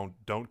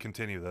 don't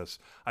continue this.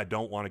 I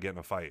don't want to get in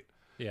a fight."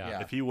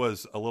 Yeah. If he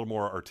was a little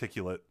more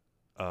articulate,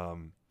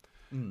 then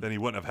he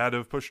wouldn't have had to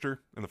have pushed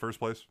her in the first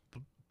place.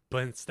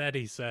 But instead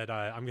he said,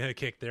 I'm going to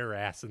kick their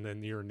ass and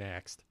then you're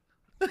next.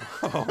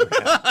 Oh,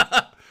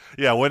 man.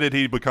 Yeah, when did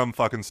he become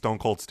fucking Stone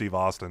Cold Steve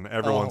Austin?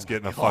 Everyone's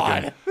getting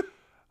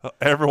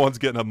everyone's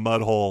getting a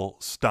mud hole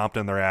stomped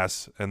in their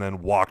ass and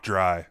then walk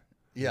dry.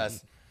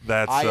 Yes.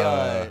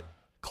 That's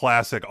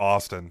classic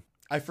Austin.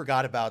 I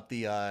forgot about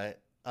the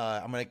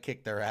I'm gonna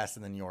kick their ass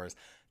and then yours.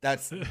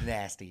 That's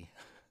nasty.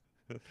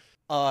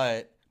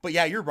 But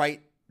yeah, you're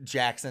right,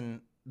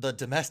 Jackson. The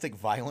domestic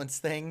violence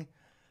thing,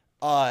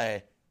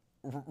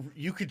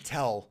 you could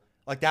tell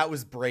like that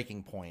was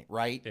breaking point,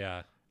 right?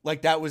 Yeah.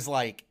 Like that was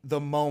like the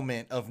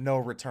moment of no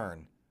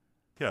return.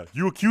 Yeah,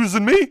 you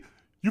accusing me?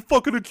 You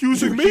fucking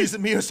accusing me?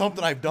 Accusing me of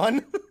something I've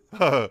done?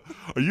 Are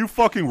you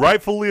fucking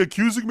rightfully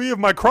accusing me of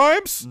my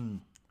crimes?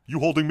 You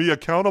holding me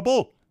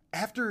accountable?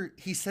 After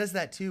he says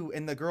that too,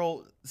 and the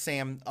girl,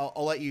 Sam,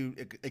 I'll let you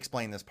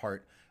explain this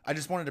part. I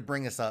just wanted to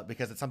bring this up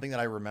because it's something that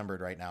I remembered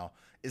right now.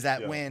 Is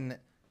that when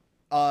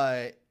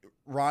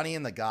Ronnie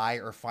and the guy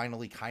are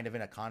finally kind of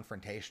in a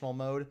confrontational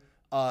mode,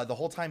 the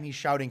whole time he's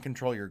shouting,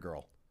 "Control your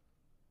girl,"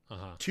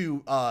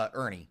 to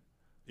Ernie.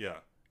 Yeah.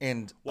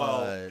 And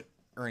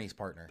Ernie's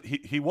partner.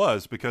 He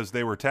was, because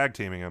they were tag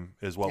teaming him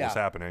is what was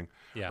happening.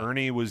 Yeah.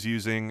 Ernie was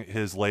using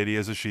his lady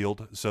as a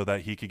shield so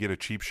that he could get a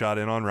cheap shot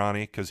in on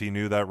Ronnie because he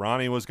knew that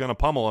Ronnie was going to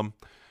pummel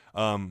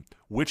him,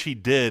 which he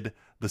did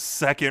the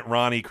second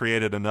Ronnie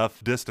created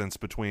enough distance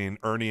between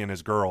Ernie and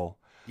his girl.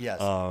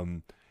 Yes.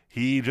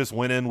 He just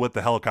went in with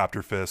the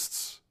helicopter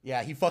fists.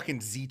 Yeah, he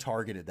fucking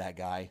Z-targeted that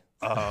guy.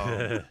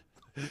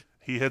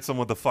 He hits him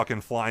with the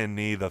fucking flying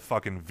knee, the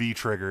fucking V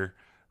trigger,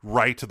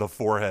 right to the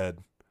forehead.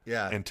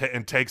 Yeah.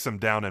 And takes him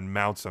down and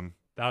mounts him.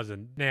 That was a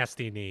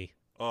nasty knee.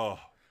 Oh.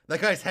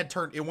 That guy's head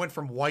turned, it went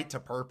from white to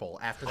purple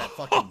after that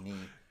fucking knee.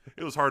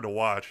 It was hard to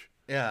watch.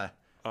 Yeah.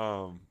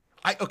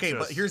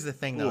 But here's the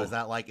thing, though, is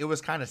that, like, it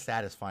was kind of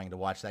satisfying to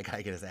watch that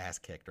guy get his ass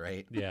kicked,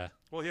 right? Yeah.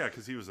 Well, yeah,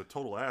 because he was a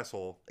total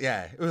asshole.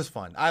 Yeah, it was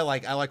fun. I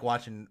like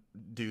watching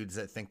dudes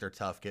that think they're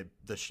tough get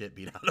the shit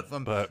beat out of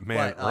them. But,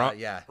 man,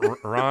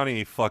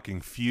 Ronnie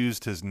fucking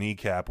fused his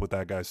kneecap with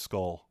that guy's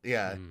skull.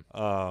 Yeah.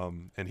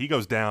 And he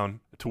goes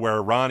down to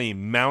where Ronnie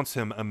mounts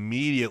him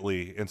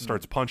immediately and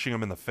starts punching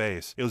him in the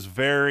face. It was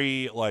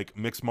very, like,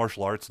 mixed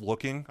martial arts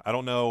looking. I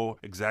don't know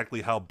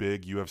exactly how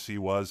big UFC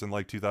was in,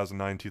 like,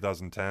 2009,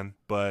 2010,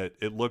 but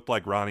it looked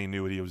like Ronnie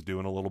knew what he was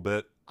doing a little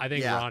bit. I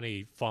think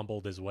Ronnie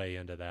fumbled his way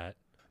into that.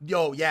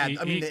 Yo, yeah.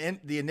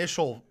 The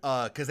initial,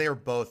 because they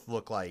both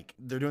look like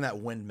they're doing that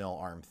windmill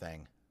arm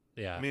thing.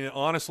 Yeah. I mean, it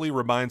honestly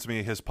reminds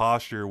me his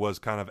posture was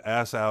kind of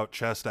ass out,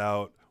 chest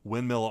out,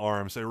 windmill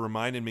arms. It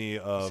reminded me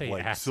of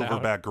like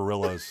silverback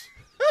gorillas.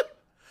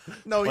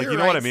 No, like, you're you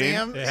know right, what I mean?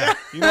 Sam. Yeah.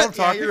 You know what I'm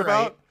talking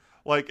about? Right.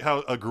 Like how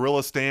a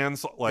gorilla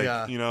stands,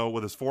 like, you know,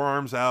 with his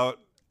forearms out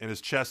and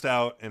his chest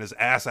out and his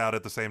ass out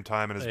at the same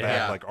time and his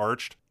back like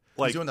arched.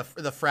 Like he's doing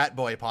the frat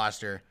boy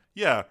posture.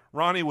 Yeah,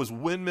 Ronnie was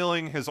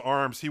windmilling his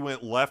arms. He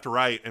went left,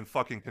 right, and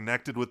fucking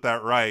connected with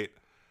that right.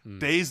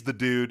 Dazed the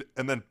dude,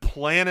 and then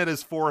planted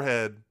his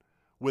forehead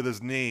with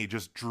his knee,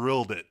 just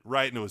drilled it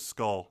right into his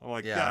skull. I'm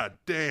like, God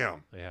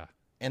damn. Yeah.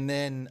 And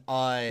then,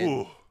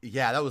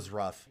 yeah, that was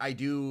rough. I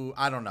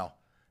don't know.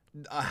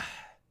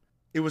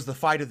 It was the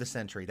fight of the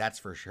century, that's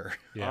for sure.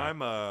 Yeah.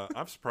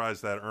 I'm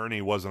surprised that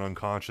Ernie wasn't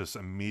unconscious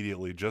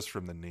immediately just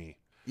from the knee.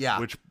 Yeah.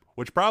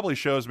 Which probably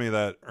shows me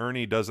that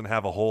Ernie doesn't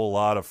have a whole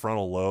lot of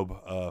frontal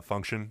lobe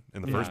function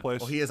in the first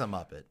place. Well, he is a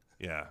Muppet.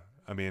 Yeah.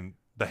 I mean,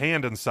 the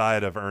hand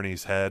inside of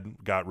Ernie's head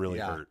got really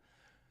hurt.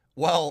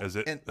 Well, as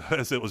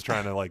it was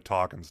trying to like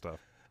talk and stuff.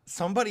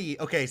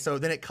 Okay, so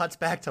then it cuts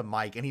back to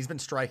Mike, and he's been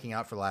striking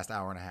out for the last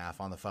hour and a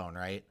half on the phone,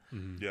 right?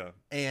 Mm-hmm. Yeah.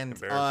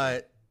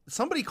 And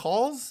somebody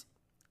calls.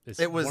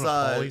 It was one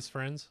of Paulie's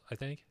friends, I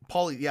think.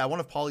 Paulie, yeah, one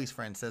of Paulie's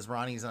friends says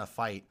Ronnie's in a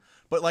fight.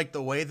 But like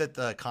the way that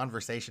the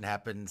conversation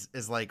happens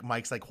is like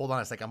Mike's like, hold on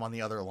a sec, I'm on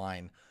the other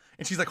line.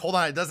 And she's like, hold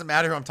on, it doesn't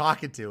matter who I'm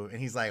talking to. And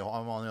he's like, oh,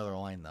 I'm on the other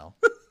line though.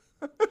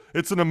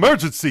 It's an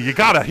emergency. You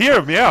gotta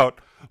hear me out.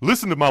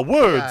 Listen to my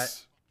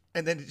words.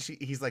 And then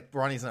he's like,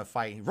 Ronnie's in a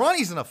fight.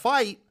 Ronnie's in a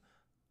fight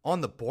on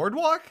the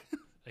boardwalk?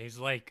 He's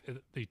like,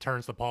 he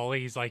turns to Paulie.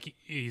 He's like,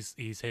 he's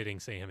hitting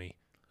Sammy.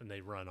 And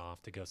they run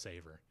off to go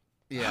save her.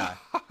 Yeah.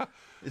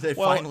 It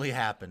finally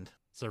happened.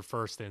 It's their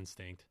first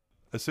instinct.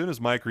 As soon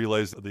as Mike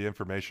relays the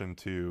information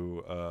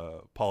to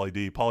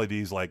Paulie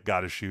D's like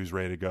got his shoes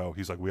ready to go.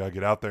 He's like, we gotta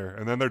get out there.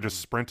 And then they're just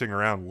sprinting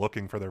around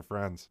looking for their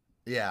friends.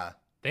 Yeah.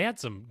 They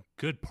had some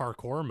good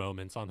parkour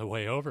moments on the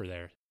way over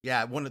there.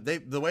 Yeah,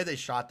 the way they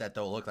shot that,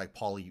 though, it looked like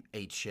Paulie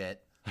ate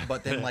shit.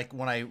 But then, like,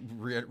 when I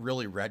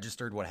really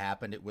registered what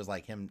happened, it was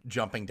like him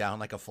jumping down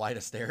like a flight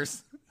of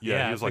stairs.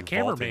 Yeah, he was, like, the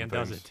cameraman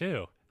does it,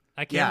 too.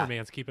 That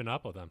cameraman's keeping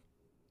up with him.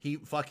 He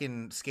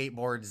fucking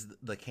skateboards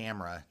the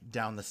camera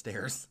down the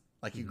stairs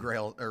like he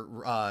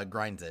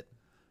grinds it.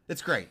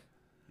 It's great.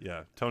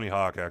 Yeah, Tony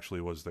Hawk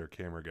actually was their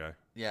camera guy.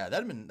 Yeah,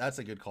 that's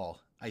a good call.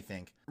 I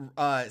think.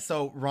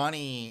 So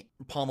Ronnie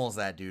pummels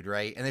that dude,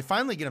 right? And they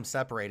finally get him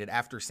separated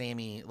after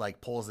Sammy like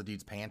pulls the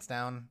dude's pants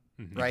down,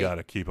 You right?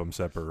 gotta keep them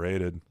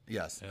separated.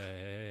 Yes.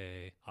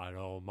 Hey, I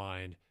don't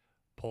mind.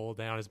 Pull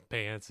down his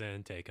pants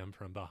and take him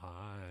from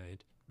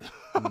behind.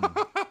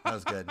 That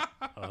was good.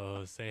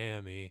 Oh,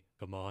 Sammy,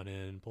 come on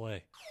and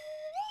play.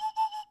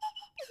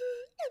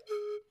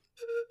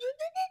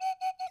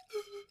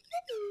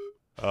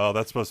 Oh,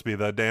 that's supposed to be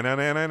the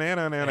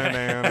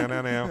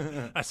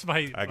That's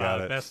my I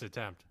got it. best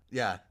attempt.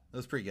 Yeah, that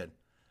was pretty good.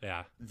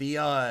 Yeah.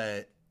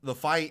 The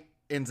fight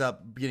ends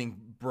up getting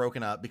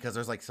broken up because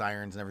there's like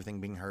sirens and everything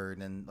being heard,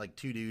 and like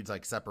two dudes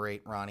like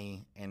separate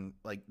Ronnie and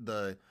like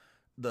the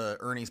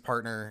Ernie's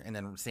partner and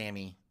then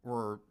Sammy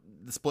were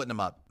splitting them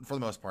up for the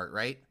most part,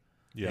 right?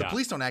 Yeah. The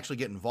police don't actually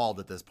get involved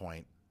at this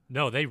point.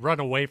 No, they run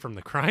away from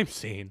the crime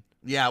scene.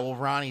 Yeah, well,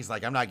 Ronnie's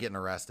like, I'm not getting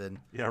arrested.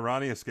 Yeah,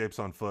 Ronnie escapes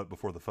on foot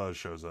before the fuzz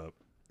shows up,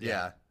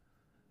 Yeah.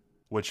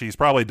 which he's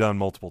probably done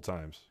multiple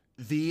times.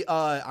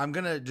 I'm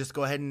gonna just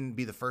go ahead and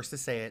be the first to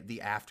say it.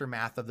 The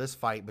aftermath of this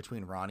fight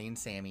between Ronnie and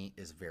Sammy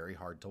is very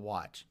hard to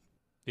watch.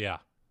 Yeah.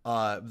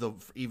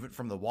 Even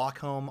from the walk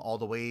home all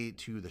the way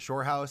to the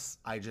shore house,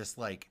 I just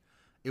like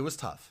it was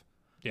tough.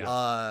 Yeah.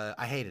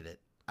 I hated it.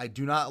 I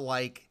do not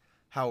like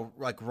how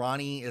like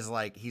Ronnie is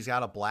like he's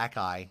got a black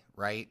eye,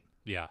 right?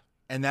 Yeah.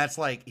 And that's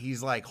like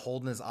he's like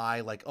holding his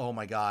eye like, oh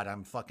my god,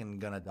 I'm fucking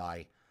gonna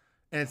die.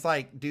 And it's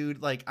like,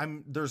 dude, like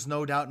there's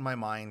no doubt in my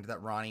mind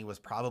that Ronnie was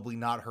probably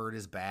not hurt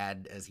as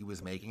bad as he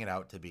was making it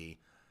out to be.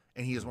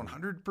 And he is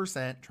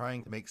 100%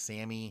 trying to make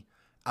Sammy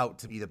out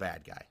to be the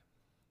bad guy.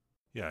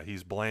 Yeah,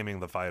 he's blaming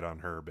the fight on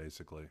her,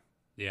 basically.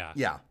 Yeah.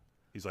 Yeah.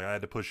 He's like, I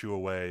had to push you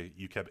away.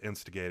 You kept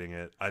instigating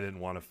it. I didn't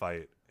want to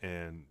fight,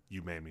 and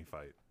you made me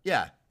fight.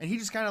 Yeah. And he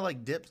just kind of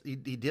like dips, he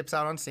dips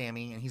out on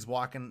Sammy and he's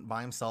walking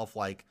by himself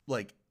like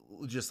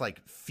just like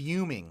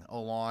fuming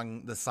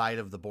along the side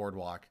of the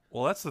boardwalk.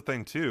 Well, that's the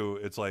thing, too.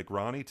 It's like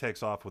Ronnie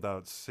takes off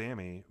without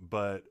Sammy,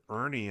 but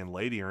Ernie and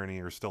Lady Ernie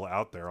are still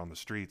out there on the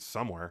streets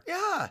somewhere.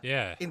 Yeah.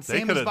 Yeah. And They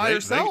Sammy's by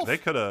herself. They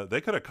could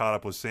have caught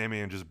up with Sammy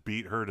and just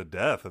beat her to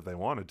death if they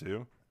wanted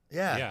to.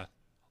 Yeah. Yeah.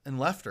 And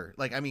left her.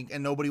 Like, I mean,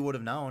 and nobody would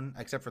have known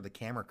except for the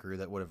camera crew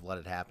that would have let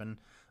it happen.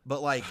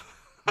 But like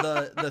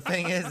the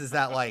thing is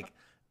that like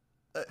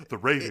The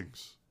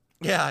ratings.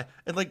 yeah,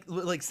 and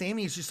like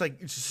Sammy is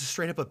just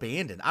straight up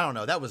abandoned. I don't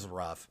know. That was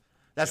rough.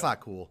 That's not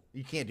cool.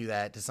 You can't do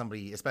that to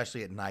somebody,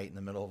 especially at night in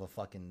the middle of a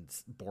fucking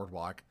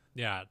boardwalk.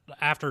 Yeah.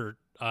 After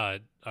a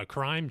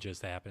crime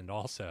just happened,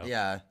 also.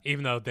 Yeah.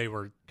 Even though they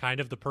were kind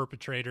of the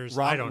perpetrators,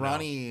 I don't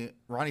know.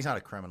 Ronnie's not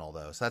a criminal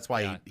though, so that's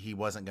why Yeah. he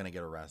wasn't going to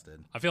get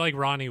arrested. I feel like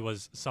Ronnie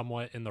was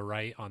somewhat in the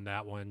right on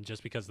that one,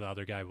 just because the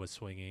other guy was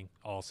swinging.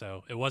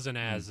 Also, it wasn't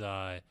as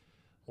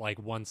like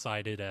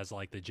one-sided as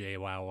like the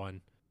JWoww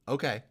one,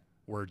 Okay.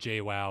 where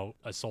JWoww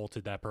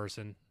assaulted that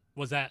person.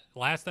 Was that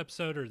last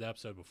episode or the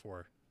episode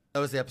before? That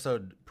was the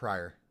episode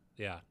prior.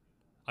 Yeah,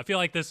 I feel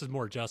like this is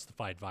more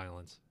justified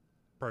violence,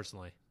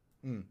 personally.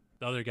 Mm.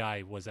 The other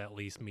guy was at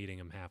least meeting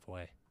him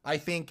halfway. I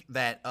think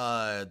that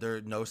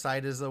there no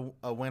side is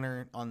a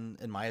winner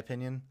in my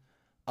opinion,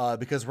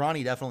 because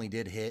Ronnie definitely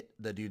did hit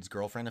the dude's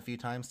girlfriend a few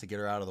times to get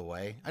her out of the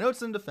way. I know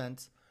it's in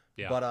defense,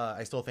 Yeah. but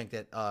I still think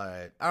that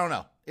I don't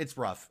know. It's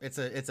rough. It's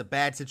a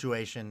bad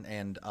situation,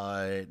 and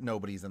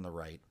nobody's in the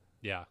right,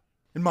 Yeah.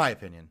 in my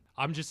opinion.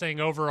 I'm just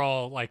saying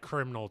overall, like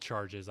criminal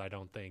charges, I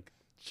don't think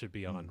should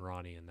be on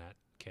Ronnie in that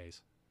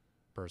case,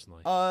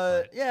 personally.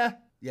 But- Yeah.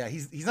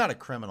 He's not a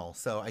criminal,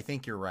 so I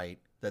think you're right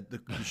that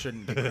you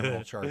shouldn't get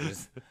criminal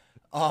charges.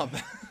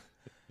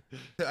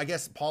 I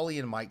guess Paulie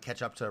and Mike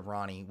catch up to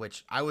Ronnie,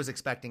 which I was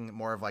expecting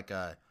more of like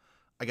I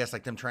guess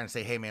like them trying to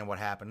say, hey man, what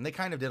happened? And they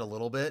kind of did a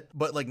little bit,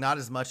 but like not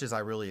as much as I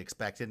really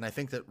expected. And I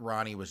think that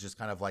Ronnie was just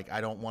kind of like,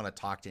 I don't want to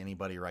talk to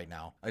anybody right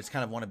now. I just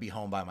kind of want to be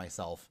home by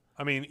myself.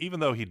 I mean,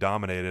 even though he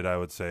dominated, I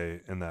would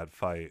say, in that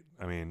fight,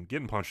 I mean,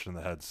 getting punched in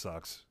the head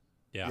sucks.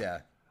 yeah.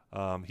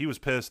 He was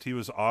pissed. He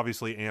was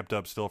obviously amped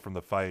up still from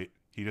the fight.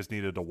 He just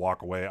needed to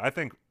walk away. I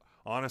think,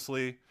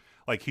 honestly,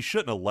 like he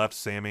shouldn't have left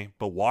Sammy,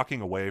 but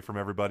walking away from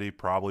everybody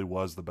probably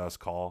was the best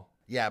call.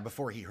 Yeah,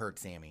 before he hurt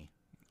Sammy.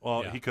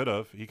 Well, Yeah. he could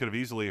have. He could have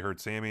easily hurt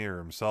Sammy or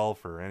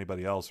himself or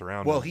anybody else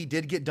around Well, him. he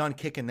did get done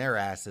kicking their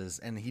asses,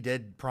 and he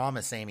did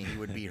promise Sammy he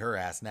would beat her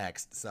ass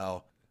next.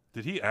 So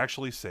Did he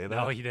actually say that?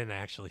 No, he didn't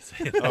actually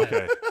say that.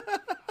 Okay.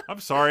 I'm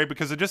sorry,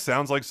 because it just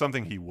sounds like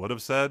something he would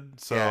have said.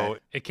 So, Yeah.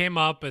 It came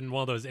up in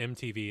one of those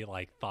MTV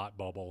like thought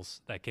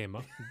bubbles that came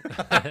up.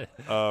 okay.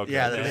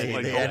 yeah, Just, they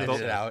like,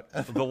 edited it out.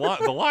 the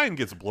line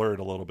gets blurred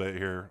a little bit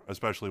here,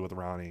 especially with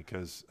Ronnie,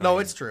 because No,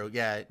 it's true.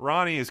 Yeah,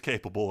 Ronnie is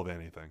capable of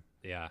anything.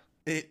 Yeah.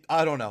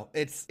 I don't know.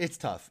 It's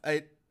tough.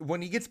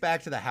 When he gets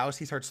back to the house,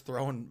 he starts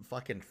throwing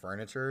fucking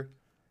furniture.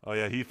 Oh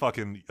yeah, he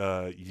fucking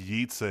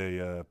yeets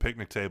a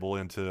picnic table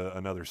into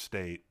another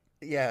state.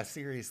 Yeah,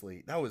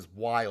 seriously, that was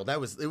wild. It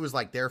was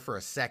like there for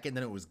a second,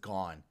 then it was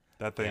gone.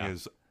 That thing Yeah.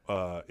 is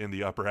in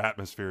the upper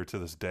atmosphere to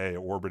this day,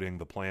 orbiting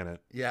the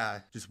planet.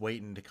 Yeah, just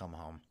waiting to come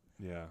home.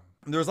 Yeah,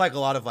 There's like a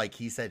lot of like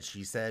he said,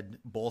 she said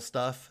bull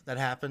stuff that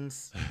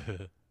happens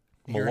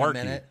here in a Malarkey.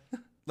 minute.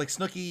 like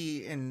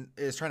Snooki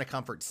is trying to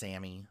comfort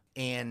Sammy,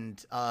 and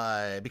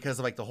because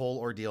of like the whole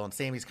ordeal, and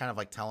Sammy's kind of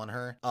like telling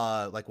her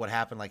like what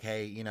happened, like,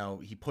 hey, you know,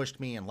 he pushed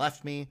me and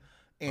left me,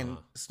 and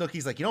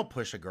Snooki's like, you don't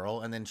push a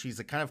girl, and then she's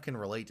like, kind of can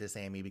relate to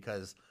Sammy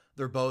because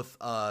they're both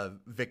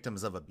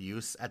victims of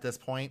abuse at this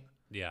point.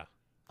 Yeah.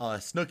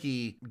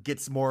 Snooki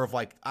gets more of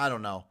like, I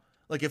don't know,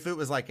 like if it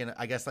was like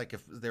I guess like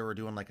if they were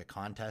doing like a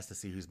contest to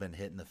see who's been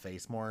hit in the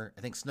face more,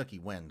 I think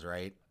Snooki wins,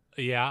 right?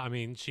 Yeah, I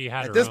mean, she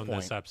had At her this own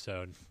point. this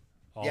episode.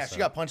 Also. Yeah, she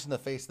got punched in the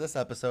face this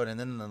episode and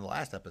then in the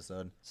last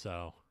episode.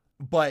 So,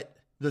 But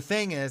the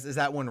thing is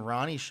that when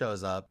Ronnie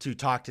shows up to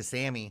talk to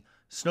Sammy,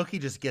 Snooki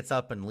just gets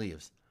up and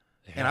leaves.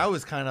 yeah. And I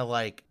was kind of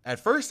like, at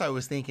first I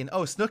was thinking,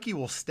 oh, Snooki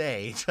will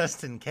stay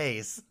just in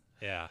case.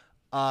 Yeah.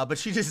 But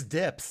she just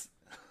dips.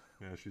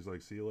 Yeah, she's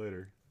like, see you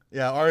later.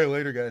 Yeah, all right,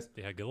 later, guys.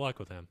 Yeah, good luck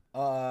with him.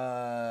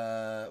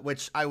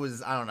 Which I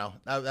don't know.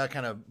 That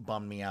kind of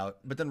bummed me out.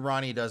 But then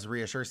Ronnie does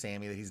reassure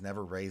Sammy that he's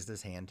never raised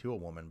his hand to a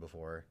woman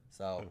before.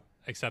 So,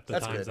 Except the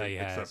That's times good. that he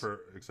has.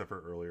 Except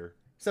for earlier.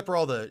 except for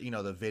all the, you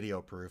know, the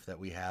video proof that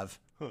we have.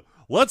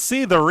 Let's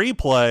see the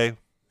replay.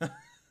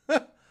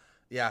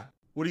 Yeah.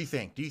 What do you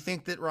think? Do you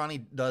think that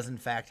Ronnie does in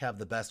fact have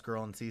the best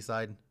girl in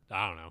Seaside?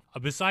 I don't know.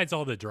 Besides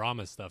all the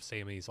drama stuff,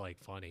 Sammy's like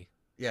funny.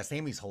 Yeah,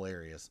 Sammy's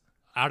hilarious.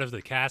 Out of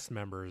the cast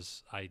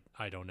members,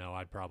 I don't know.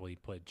 I'd probably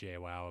put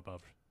JWoww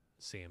above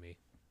Sammy.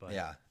 But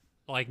Yeah.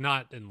 like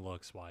not in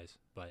looks wise,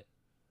 but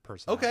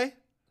personally. Okay.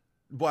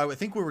 Well, I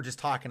think we were just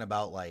talking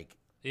about like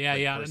Yeah,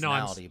 like yeah. No,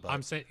 personality, but-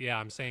 I'm saying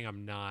I'm saying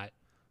I'm not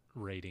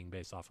rating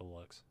based off of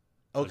looks.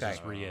 I was okay.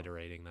 just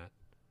reiterating that.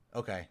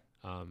 Okay.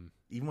 Um,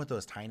 Even with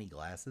those tiny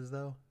glasses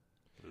though?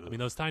 I mean,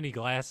 those tiny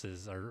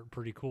glasses are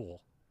pretty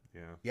cool.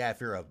 Yeah. Yeah, if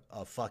you're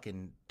a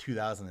fucking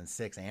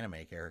 2006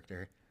 anime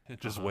character.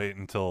 Just wait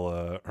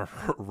until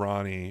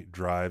Ronnie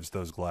drives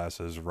those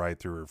glasses right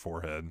through her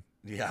forehead.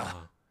 Yeah. Uh,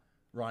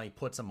 Ronnie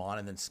puts them on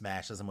and then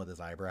smashes them with his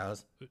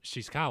eyebrows.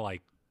 she's kind of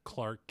like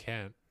Clark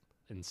Kent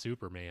in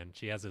Superman.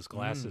 She has his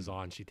glasses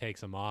on. She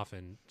takes them off,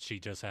 and she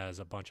just has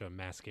a bunch of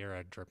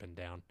mascara dripping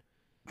down.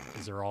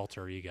 Is her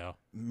alter ego?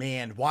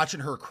 Man,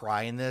 watching her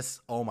cry in this,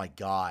 oh my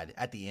god.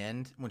 At the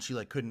end, when she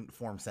like couldn't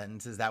form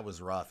sentences, that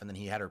was rough. And then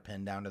he had her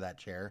pinned down to that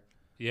chair.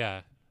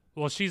 Yeah.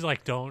 Well, she's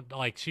like,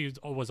 she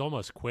was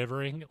almost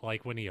quivering,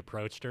 like when he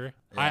approached her.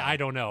 Yeah. I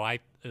don't know.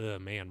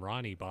 Man,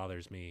 Ronnie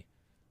bothers me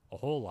a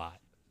whole lot.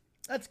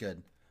 That's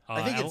good.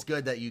 I think El- it's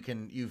good that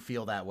you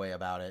feel that way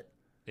about it.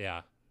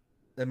 Yeah.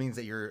 That means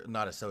that you're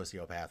not a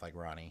sociopath like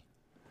Ronnie.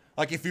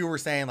 Like if you were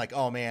saying like,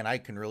 oh man, I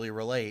can really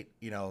relate,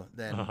 you know,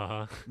 then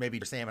Uh-huh. maybe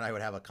Sam and I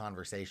would have a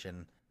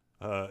conversation.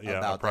 Yeah,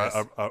 About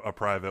this. a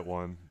private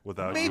one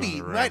without Maybe using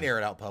the ring. might air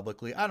it out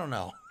publicly. I don't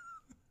know.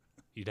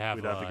 You'd have,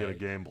 We'd have to get a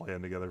game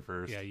plan together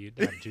first. Yeah, you'd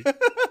have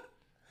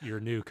your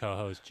new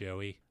co-host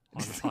Joey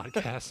on the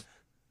podcast.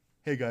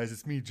 Hey guys,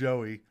 it's me,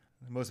 Joey,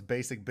 the most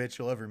basic bitch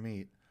you'll ever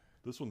meet.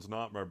 This one's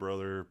not my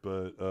brother,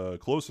 but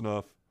close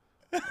enough.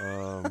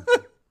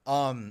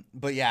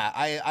 But yeah,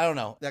 I don't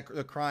know.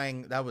 The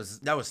crying, that was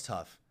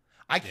tough.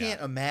 I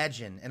can't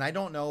imagine, and I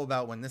don't know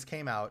about when this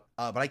came out,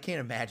 but I can't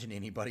imagine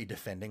anybody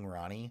defending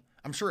Ronnie.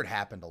 I'm sure it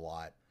happened a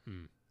lot.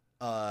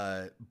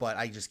 But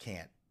I just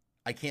can't.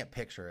 I can't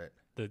picture it.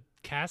 The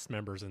cast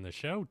members in the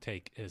show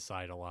take his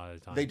side a lot of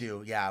the time. They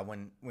do, yeah,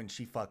 when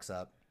she fucks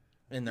up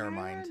in their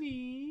mind.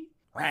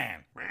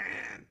 Ran.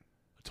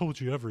 I told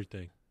you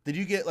everything. Did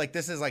you get like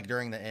this is like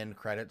during the end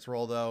credits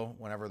roll though,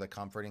 whenever the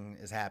comforting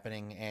is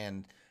happening,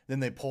 and then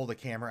they pull the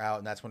camera out,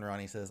 and that's when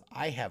Ronnie says,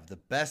 "I have the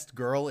best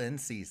girl in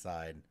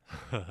Seaside."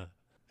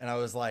 And I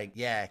was like,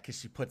 "Yeah, because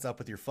she puts up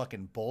with your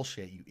fucking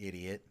bullshit, you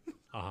idiot."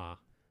 Uh-huh.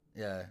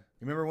 Yeah, you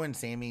remember when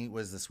Sammy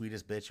was the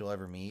sweetest bitch you'll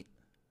ever meet?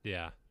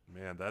 Yeah.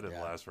 Man, that didn't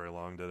Yeah. last very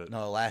long, did it?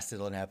 No, it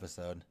lasted an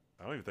episode.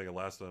 I don't even think it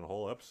lasted a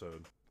whole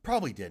episode.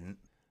 Probably didn't.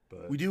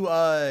 But We do.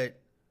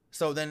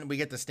 So then we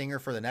get the stinger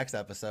for the next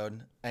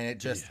episode, and it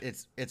just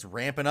it's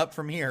ramping up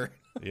from here.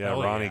 yeah,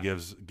 Oh, Ronnie yeah.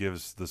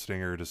 gives the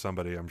stinger to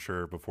somebody, I'm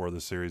sure, before the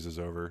series is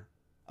over.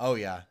 Oh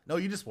yeah, no,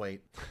 you just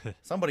wait.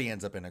 Somebody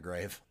ends up in a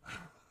grave.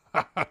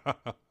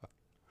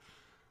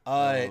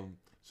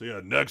 So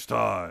yeah, next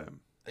time.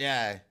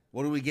 Yeah.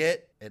 What do we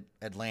get at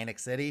Atlantic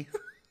City?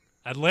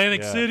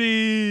 Atlantic Yeah.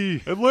 City.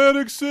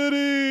 Atlantic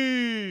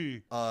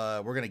City.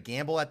 We're gonna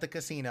gamble at the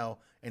casino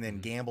and then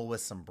gamble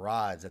with some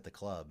broads at the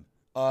club.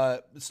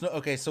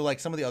 Okay, so like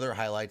some of the other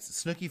highlights,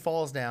 Snooki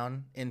falls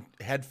down and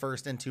head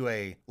first into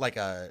a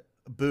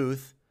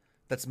booth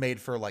that's made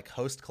for like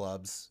host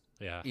clubs,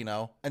 Yeah. you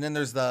know. And then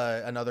there's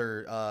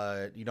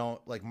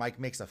Mike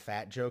makes a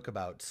fat joke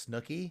about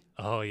Snooki.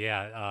 Oh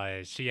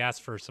yeah. She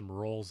asked for some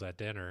rolls at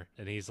dinner,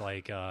 and he's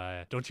like,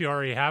 "Don't you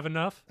already have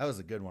enough?" That was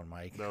a good one,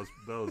 Mike. That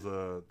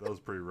was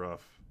pretty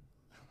rough.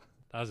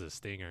 That was a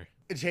stinger.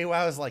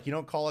 JWoww is like, you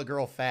don't call a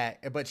girl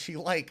fat, but she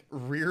like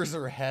rears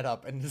her head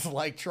up and is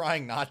like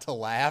trying not to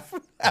laugh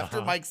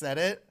after Mike said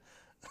it.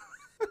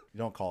 You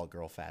don't call a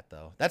girl fat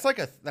though. That's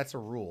a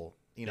rule,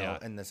 you know,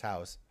 Yeah. in this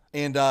house.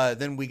 And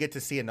then we get to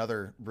see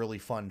another really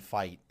fun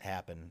fight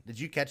happen. Did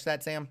you catch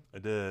that, Sam? I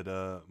did.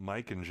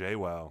 Mike and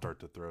JWoww start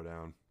to throw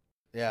down.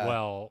 Yeah.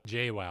 Well,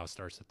 JWoww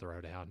starts to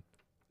throw down.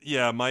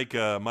 Yeah, Mike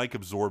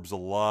absorbs a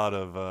lot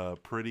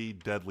of pretty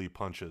deadly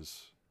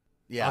punches.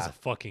 Yeah. That was a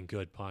fucking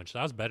good punch.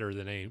 That was better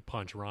than any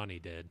punch Ronnie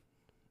did.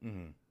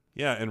 Mhm.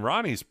 Yeah, and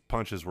Ronnie's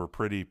punches were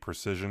pretty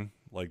precision.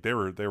 Like they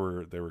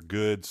were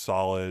good,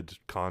 solid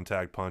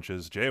contact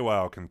punches.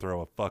 JWoww can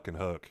throw a fucking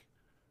hook.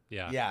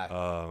 Yeah.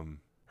 Yeah.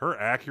 Her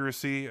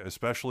accuracy,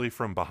 especially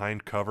from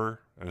behind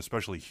cover and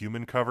especially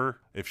human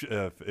cover, if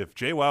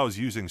JWoww is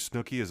using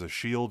Snooki as a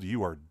shield,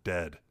 you are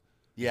dead.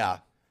 Yeah.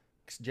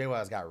 'Cause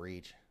JWoww's got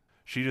reach.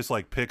 She just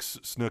like picks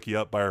Snooki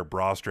up by her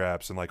bra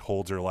straps and like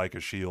holds her like a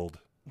shield.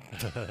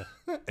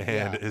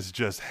 And is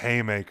just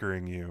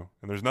haymakering you,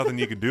 and there's nothing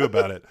you can do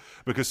about it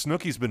because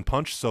Snooki's been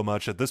punched so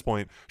much at this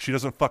point she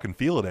doesn't fucking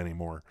feel it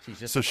anymore. She's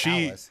just so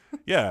she callous.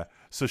 yeah,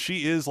 so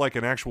she is like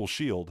an actual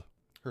shield,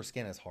 Her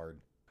skin is hard.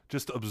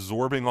 just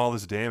absorbing all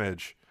this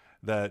damage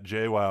that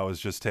JWoww is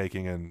just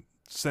taking and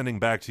sending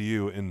back to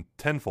you in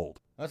tenfold.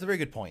 That's a very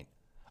good point.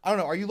 I don't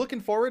know. Are you looking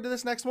forward to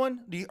this next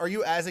one? Are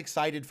you as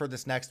excited for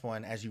this next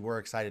one as you were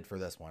excited for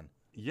this one?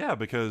 Yeah,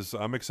 because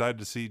I'm excited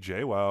to see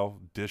JWoww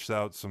dish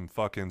out some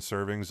fucking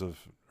servings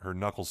of her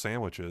knuckle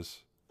sandwiches.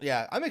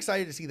 Yeah, I'm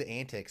excited to see the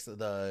antics of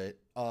the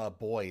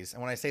boys.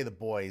 And when I say the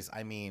boys,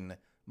 I mean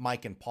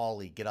Mike and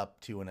Paulie get up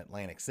to an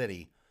Atlantic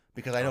City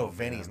because I know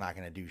Vinny's not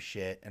going to do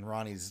shit and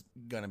Ronnie's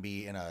going to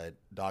be in a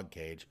dog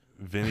cage.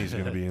 Vinny's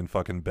gonna be in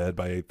fucking bed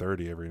by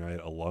 8:30 every night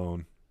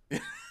alone.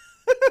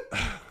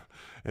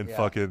 And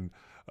fucking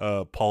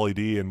Paulie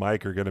D and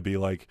Mike are gonna be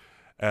like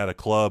at a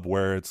club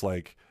where it's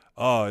like,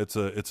 oh, it's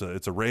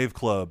a rave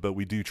club, but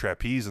we do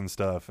trapeze and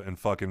stuff, and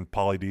fucking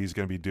Paulie D's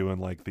gonna be doing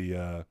like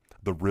the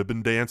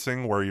ribbon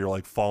dancing where you're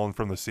like falling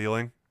from the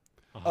ceiling.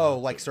 Oh,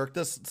 like Cirque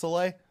du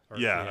Soleil?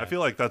 Yeah, I feel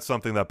like that's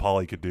something that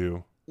Paulie could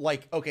do.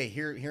 Like, okay,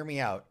 hear me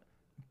out.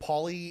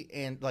 Paulie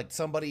and like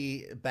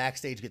somebody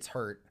backstage gets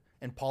hurt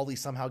and Paulie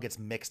somehow gets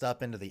mixed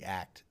up into the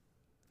act.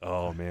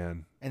 Oh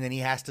man. And then he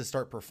has to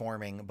start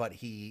performing, but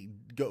he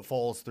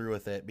falls through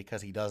with it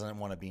because he doesn't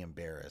want to be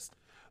embarrassed.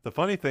 The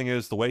funny thing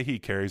is the way he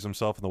carries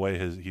himself and the way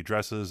he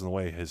dresses and the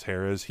way his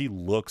hair is, he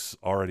looks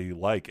already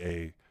like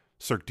a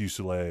Cirque du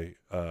Soleil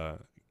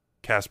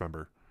cast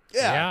member.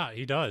 Yeah,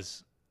 he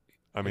does.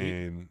 I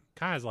mean,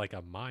 Kind of like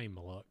a mime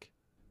look.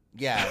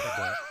 Yeah.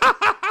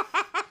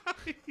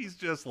 he's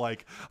just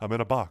like, I'm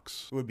in a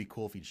box. It would be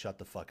cool if he'd shut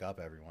the fuck up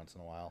every once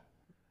in a while.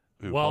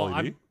 Who, Well,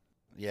 Paulie D?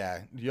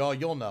 Yeah,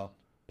 you'll know.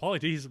 Paulie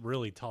D's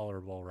really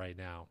tolerable right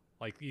now.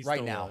 Like he's Right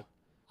still now.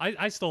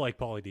 I still like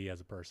Paulie D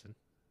as a person.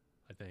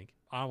 I think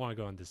I don't want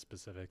to go into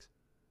specifics.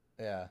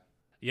 Yeah.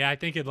 Yeah, I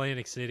think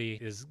Atlantic City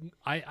is.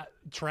 I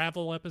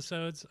travel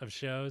episodes of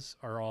shows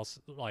are all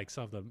like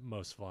some of the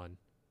most fun.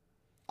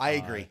 I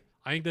agree.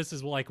 I think this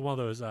is like one of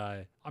those.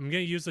 I'm gonna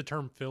use the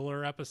term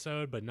filler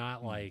episode, but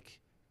not like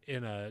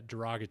in a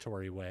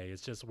derogatory way.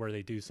 It's just where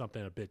they do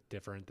something a bit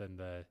different than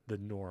the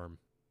norm.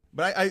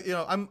 But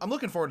I'm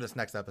looking forward to this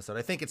next episode.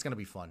 I think it's going to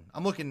be fun.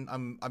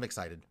 I'm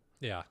excited.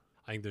 Yeah,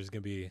 I think there's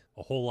gonna be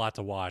a whole lot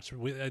to watch.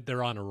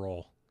 They're on a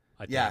roll.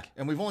 I Yeah, think.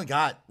 and we've only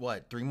got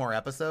 3 more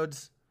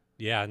episodes?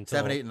 Yeah, until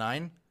 7, 8, and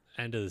 9.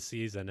 end of the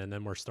season, and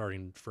then we're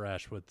starting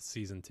fresh with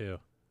season 2.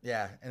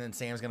 Yeah, and then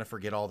Sam's going to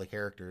forget all the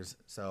characters.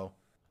 So,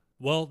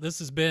 Well, this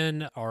has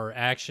been our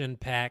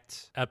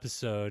action-packed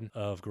episode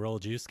of Gorilla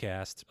Juice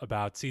Cast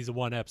about season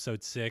 1,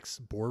 episode 6,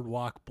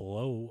 Boardwalk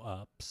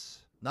Blow-Ups.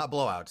 not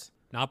blowouts.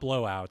 Not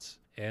blowouts.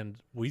 And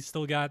we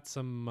still got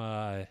some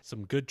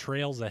good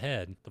trails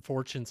ahead. The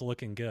fortune's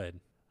looking good.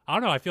 I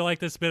don't know. I feel like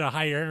this has been a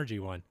high energy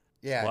one.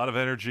 Yeah. A lot of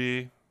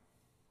energy,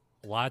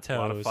 A lot of toes. a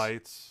lot of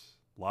fights,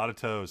 a lot of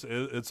toes.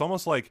 It's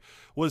almost like,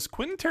 was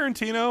Quentin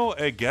Tarantino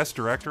a guest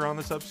director on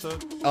this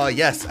episode?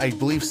 Yes, I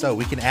believe so.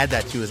 We can add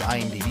that to his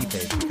IMDb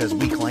page because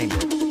we claimed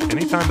it.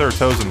 Anytime there are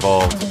toes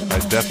involved, I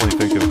definitely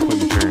think of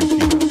Quentin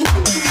Tarantino.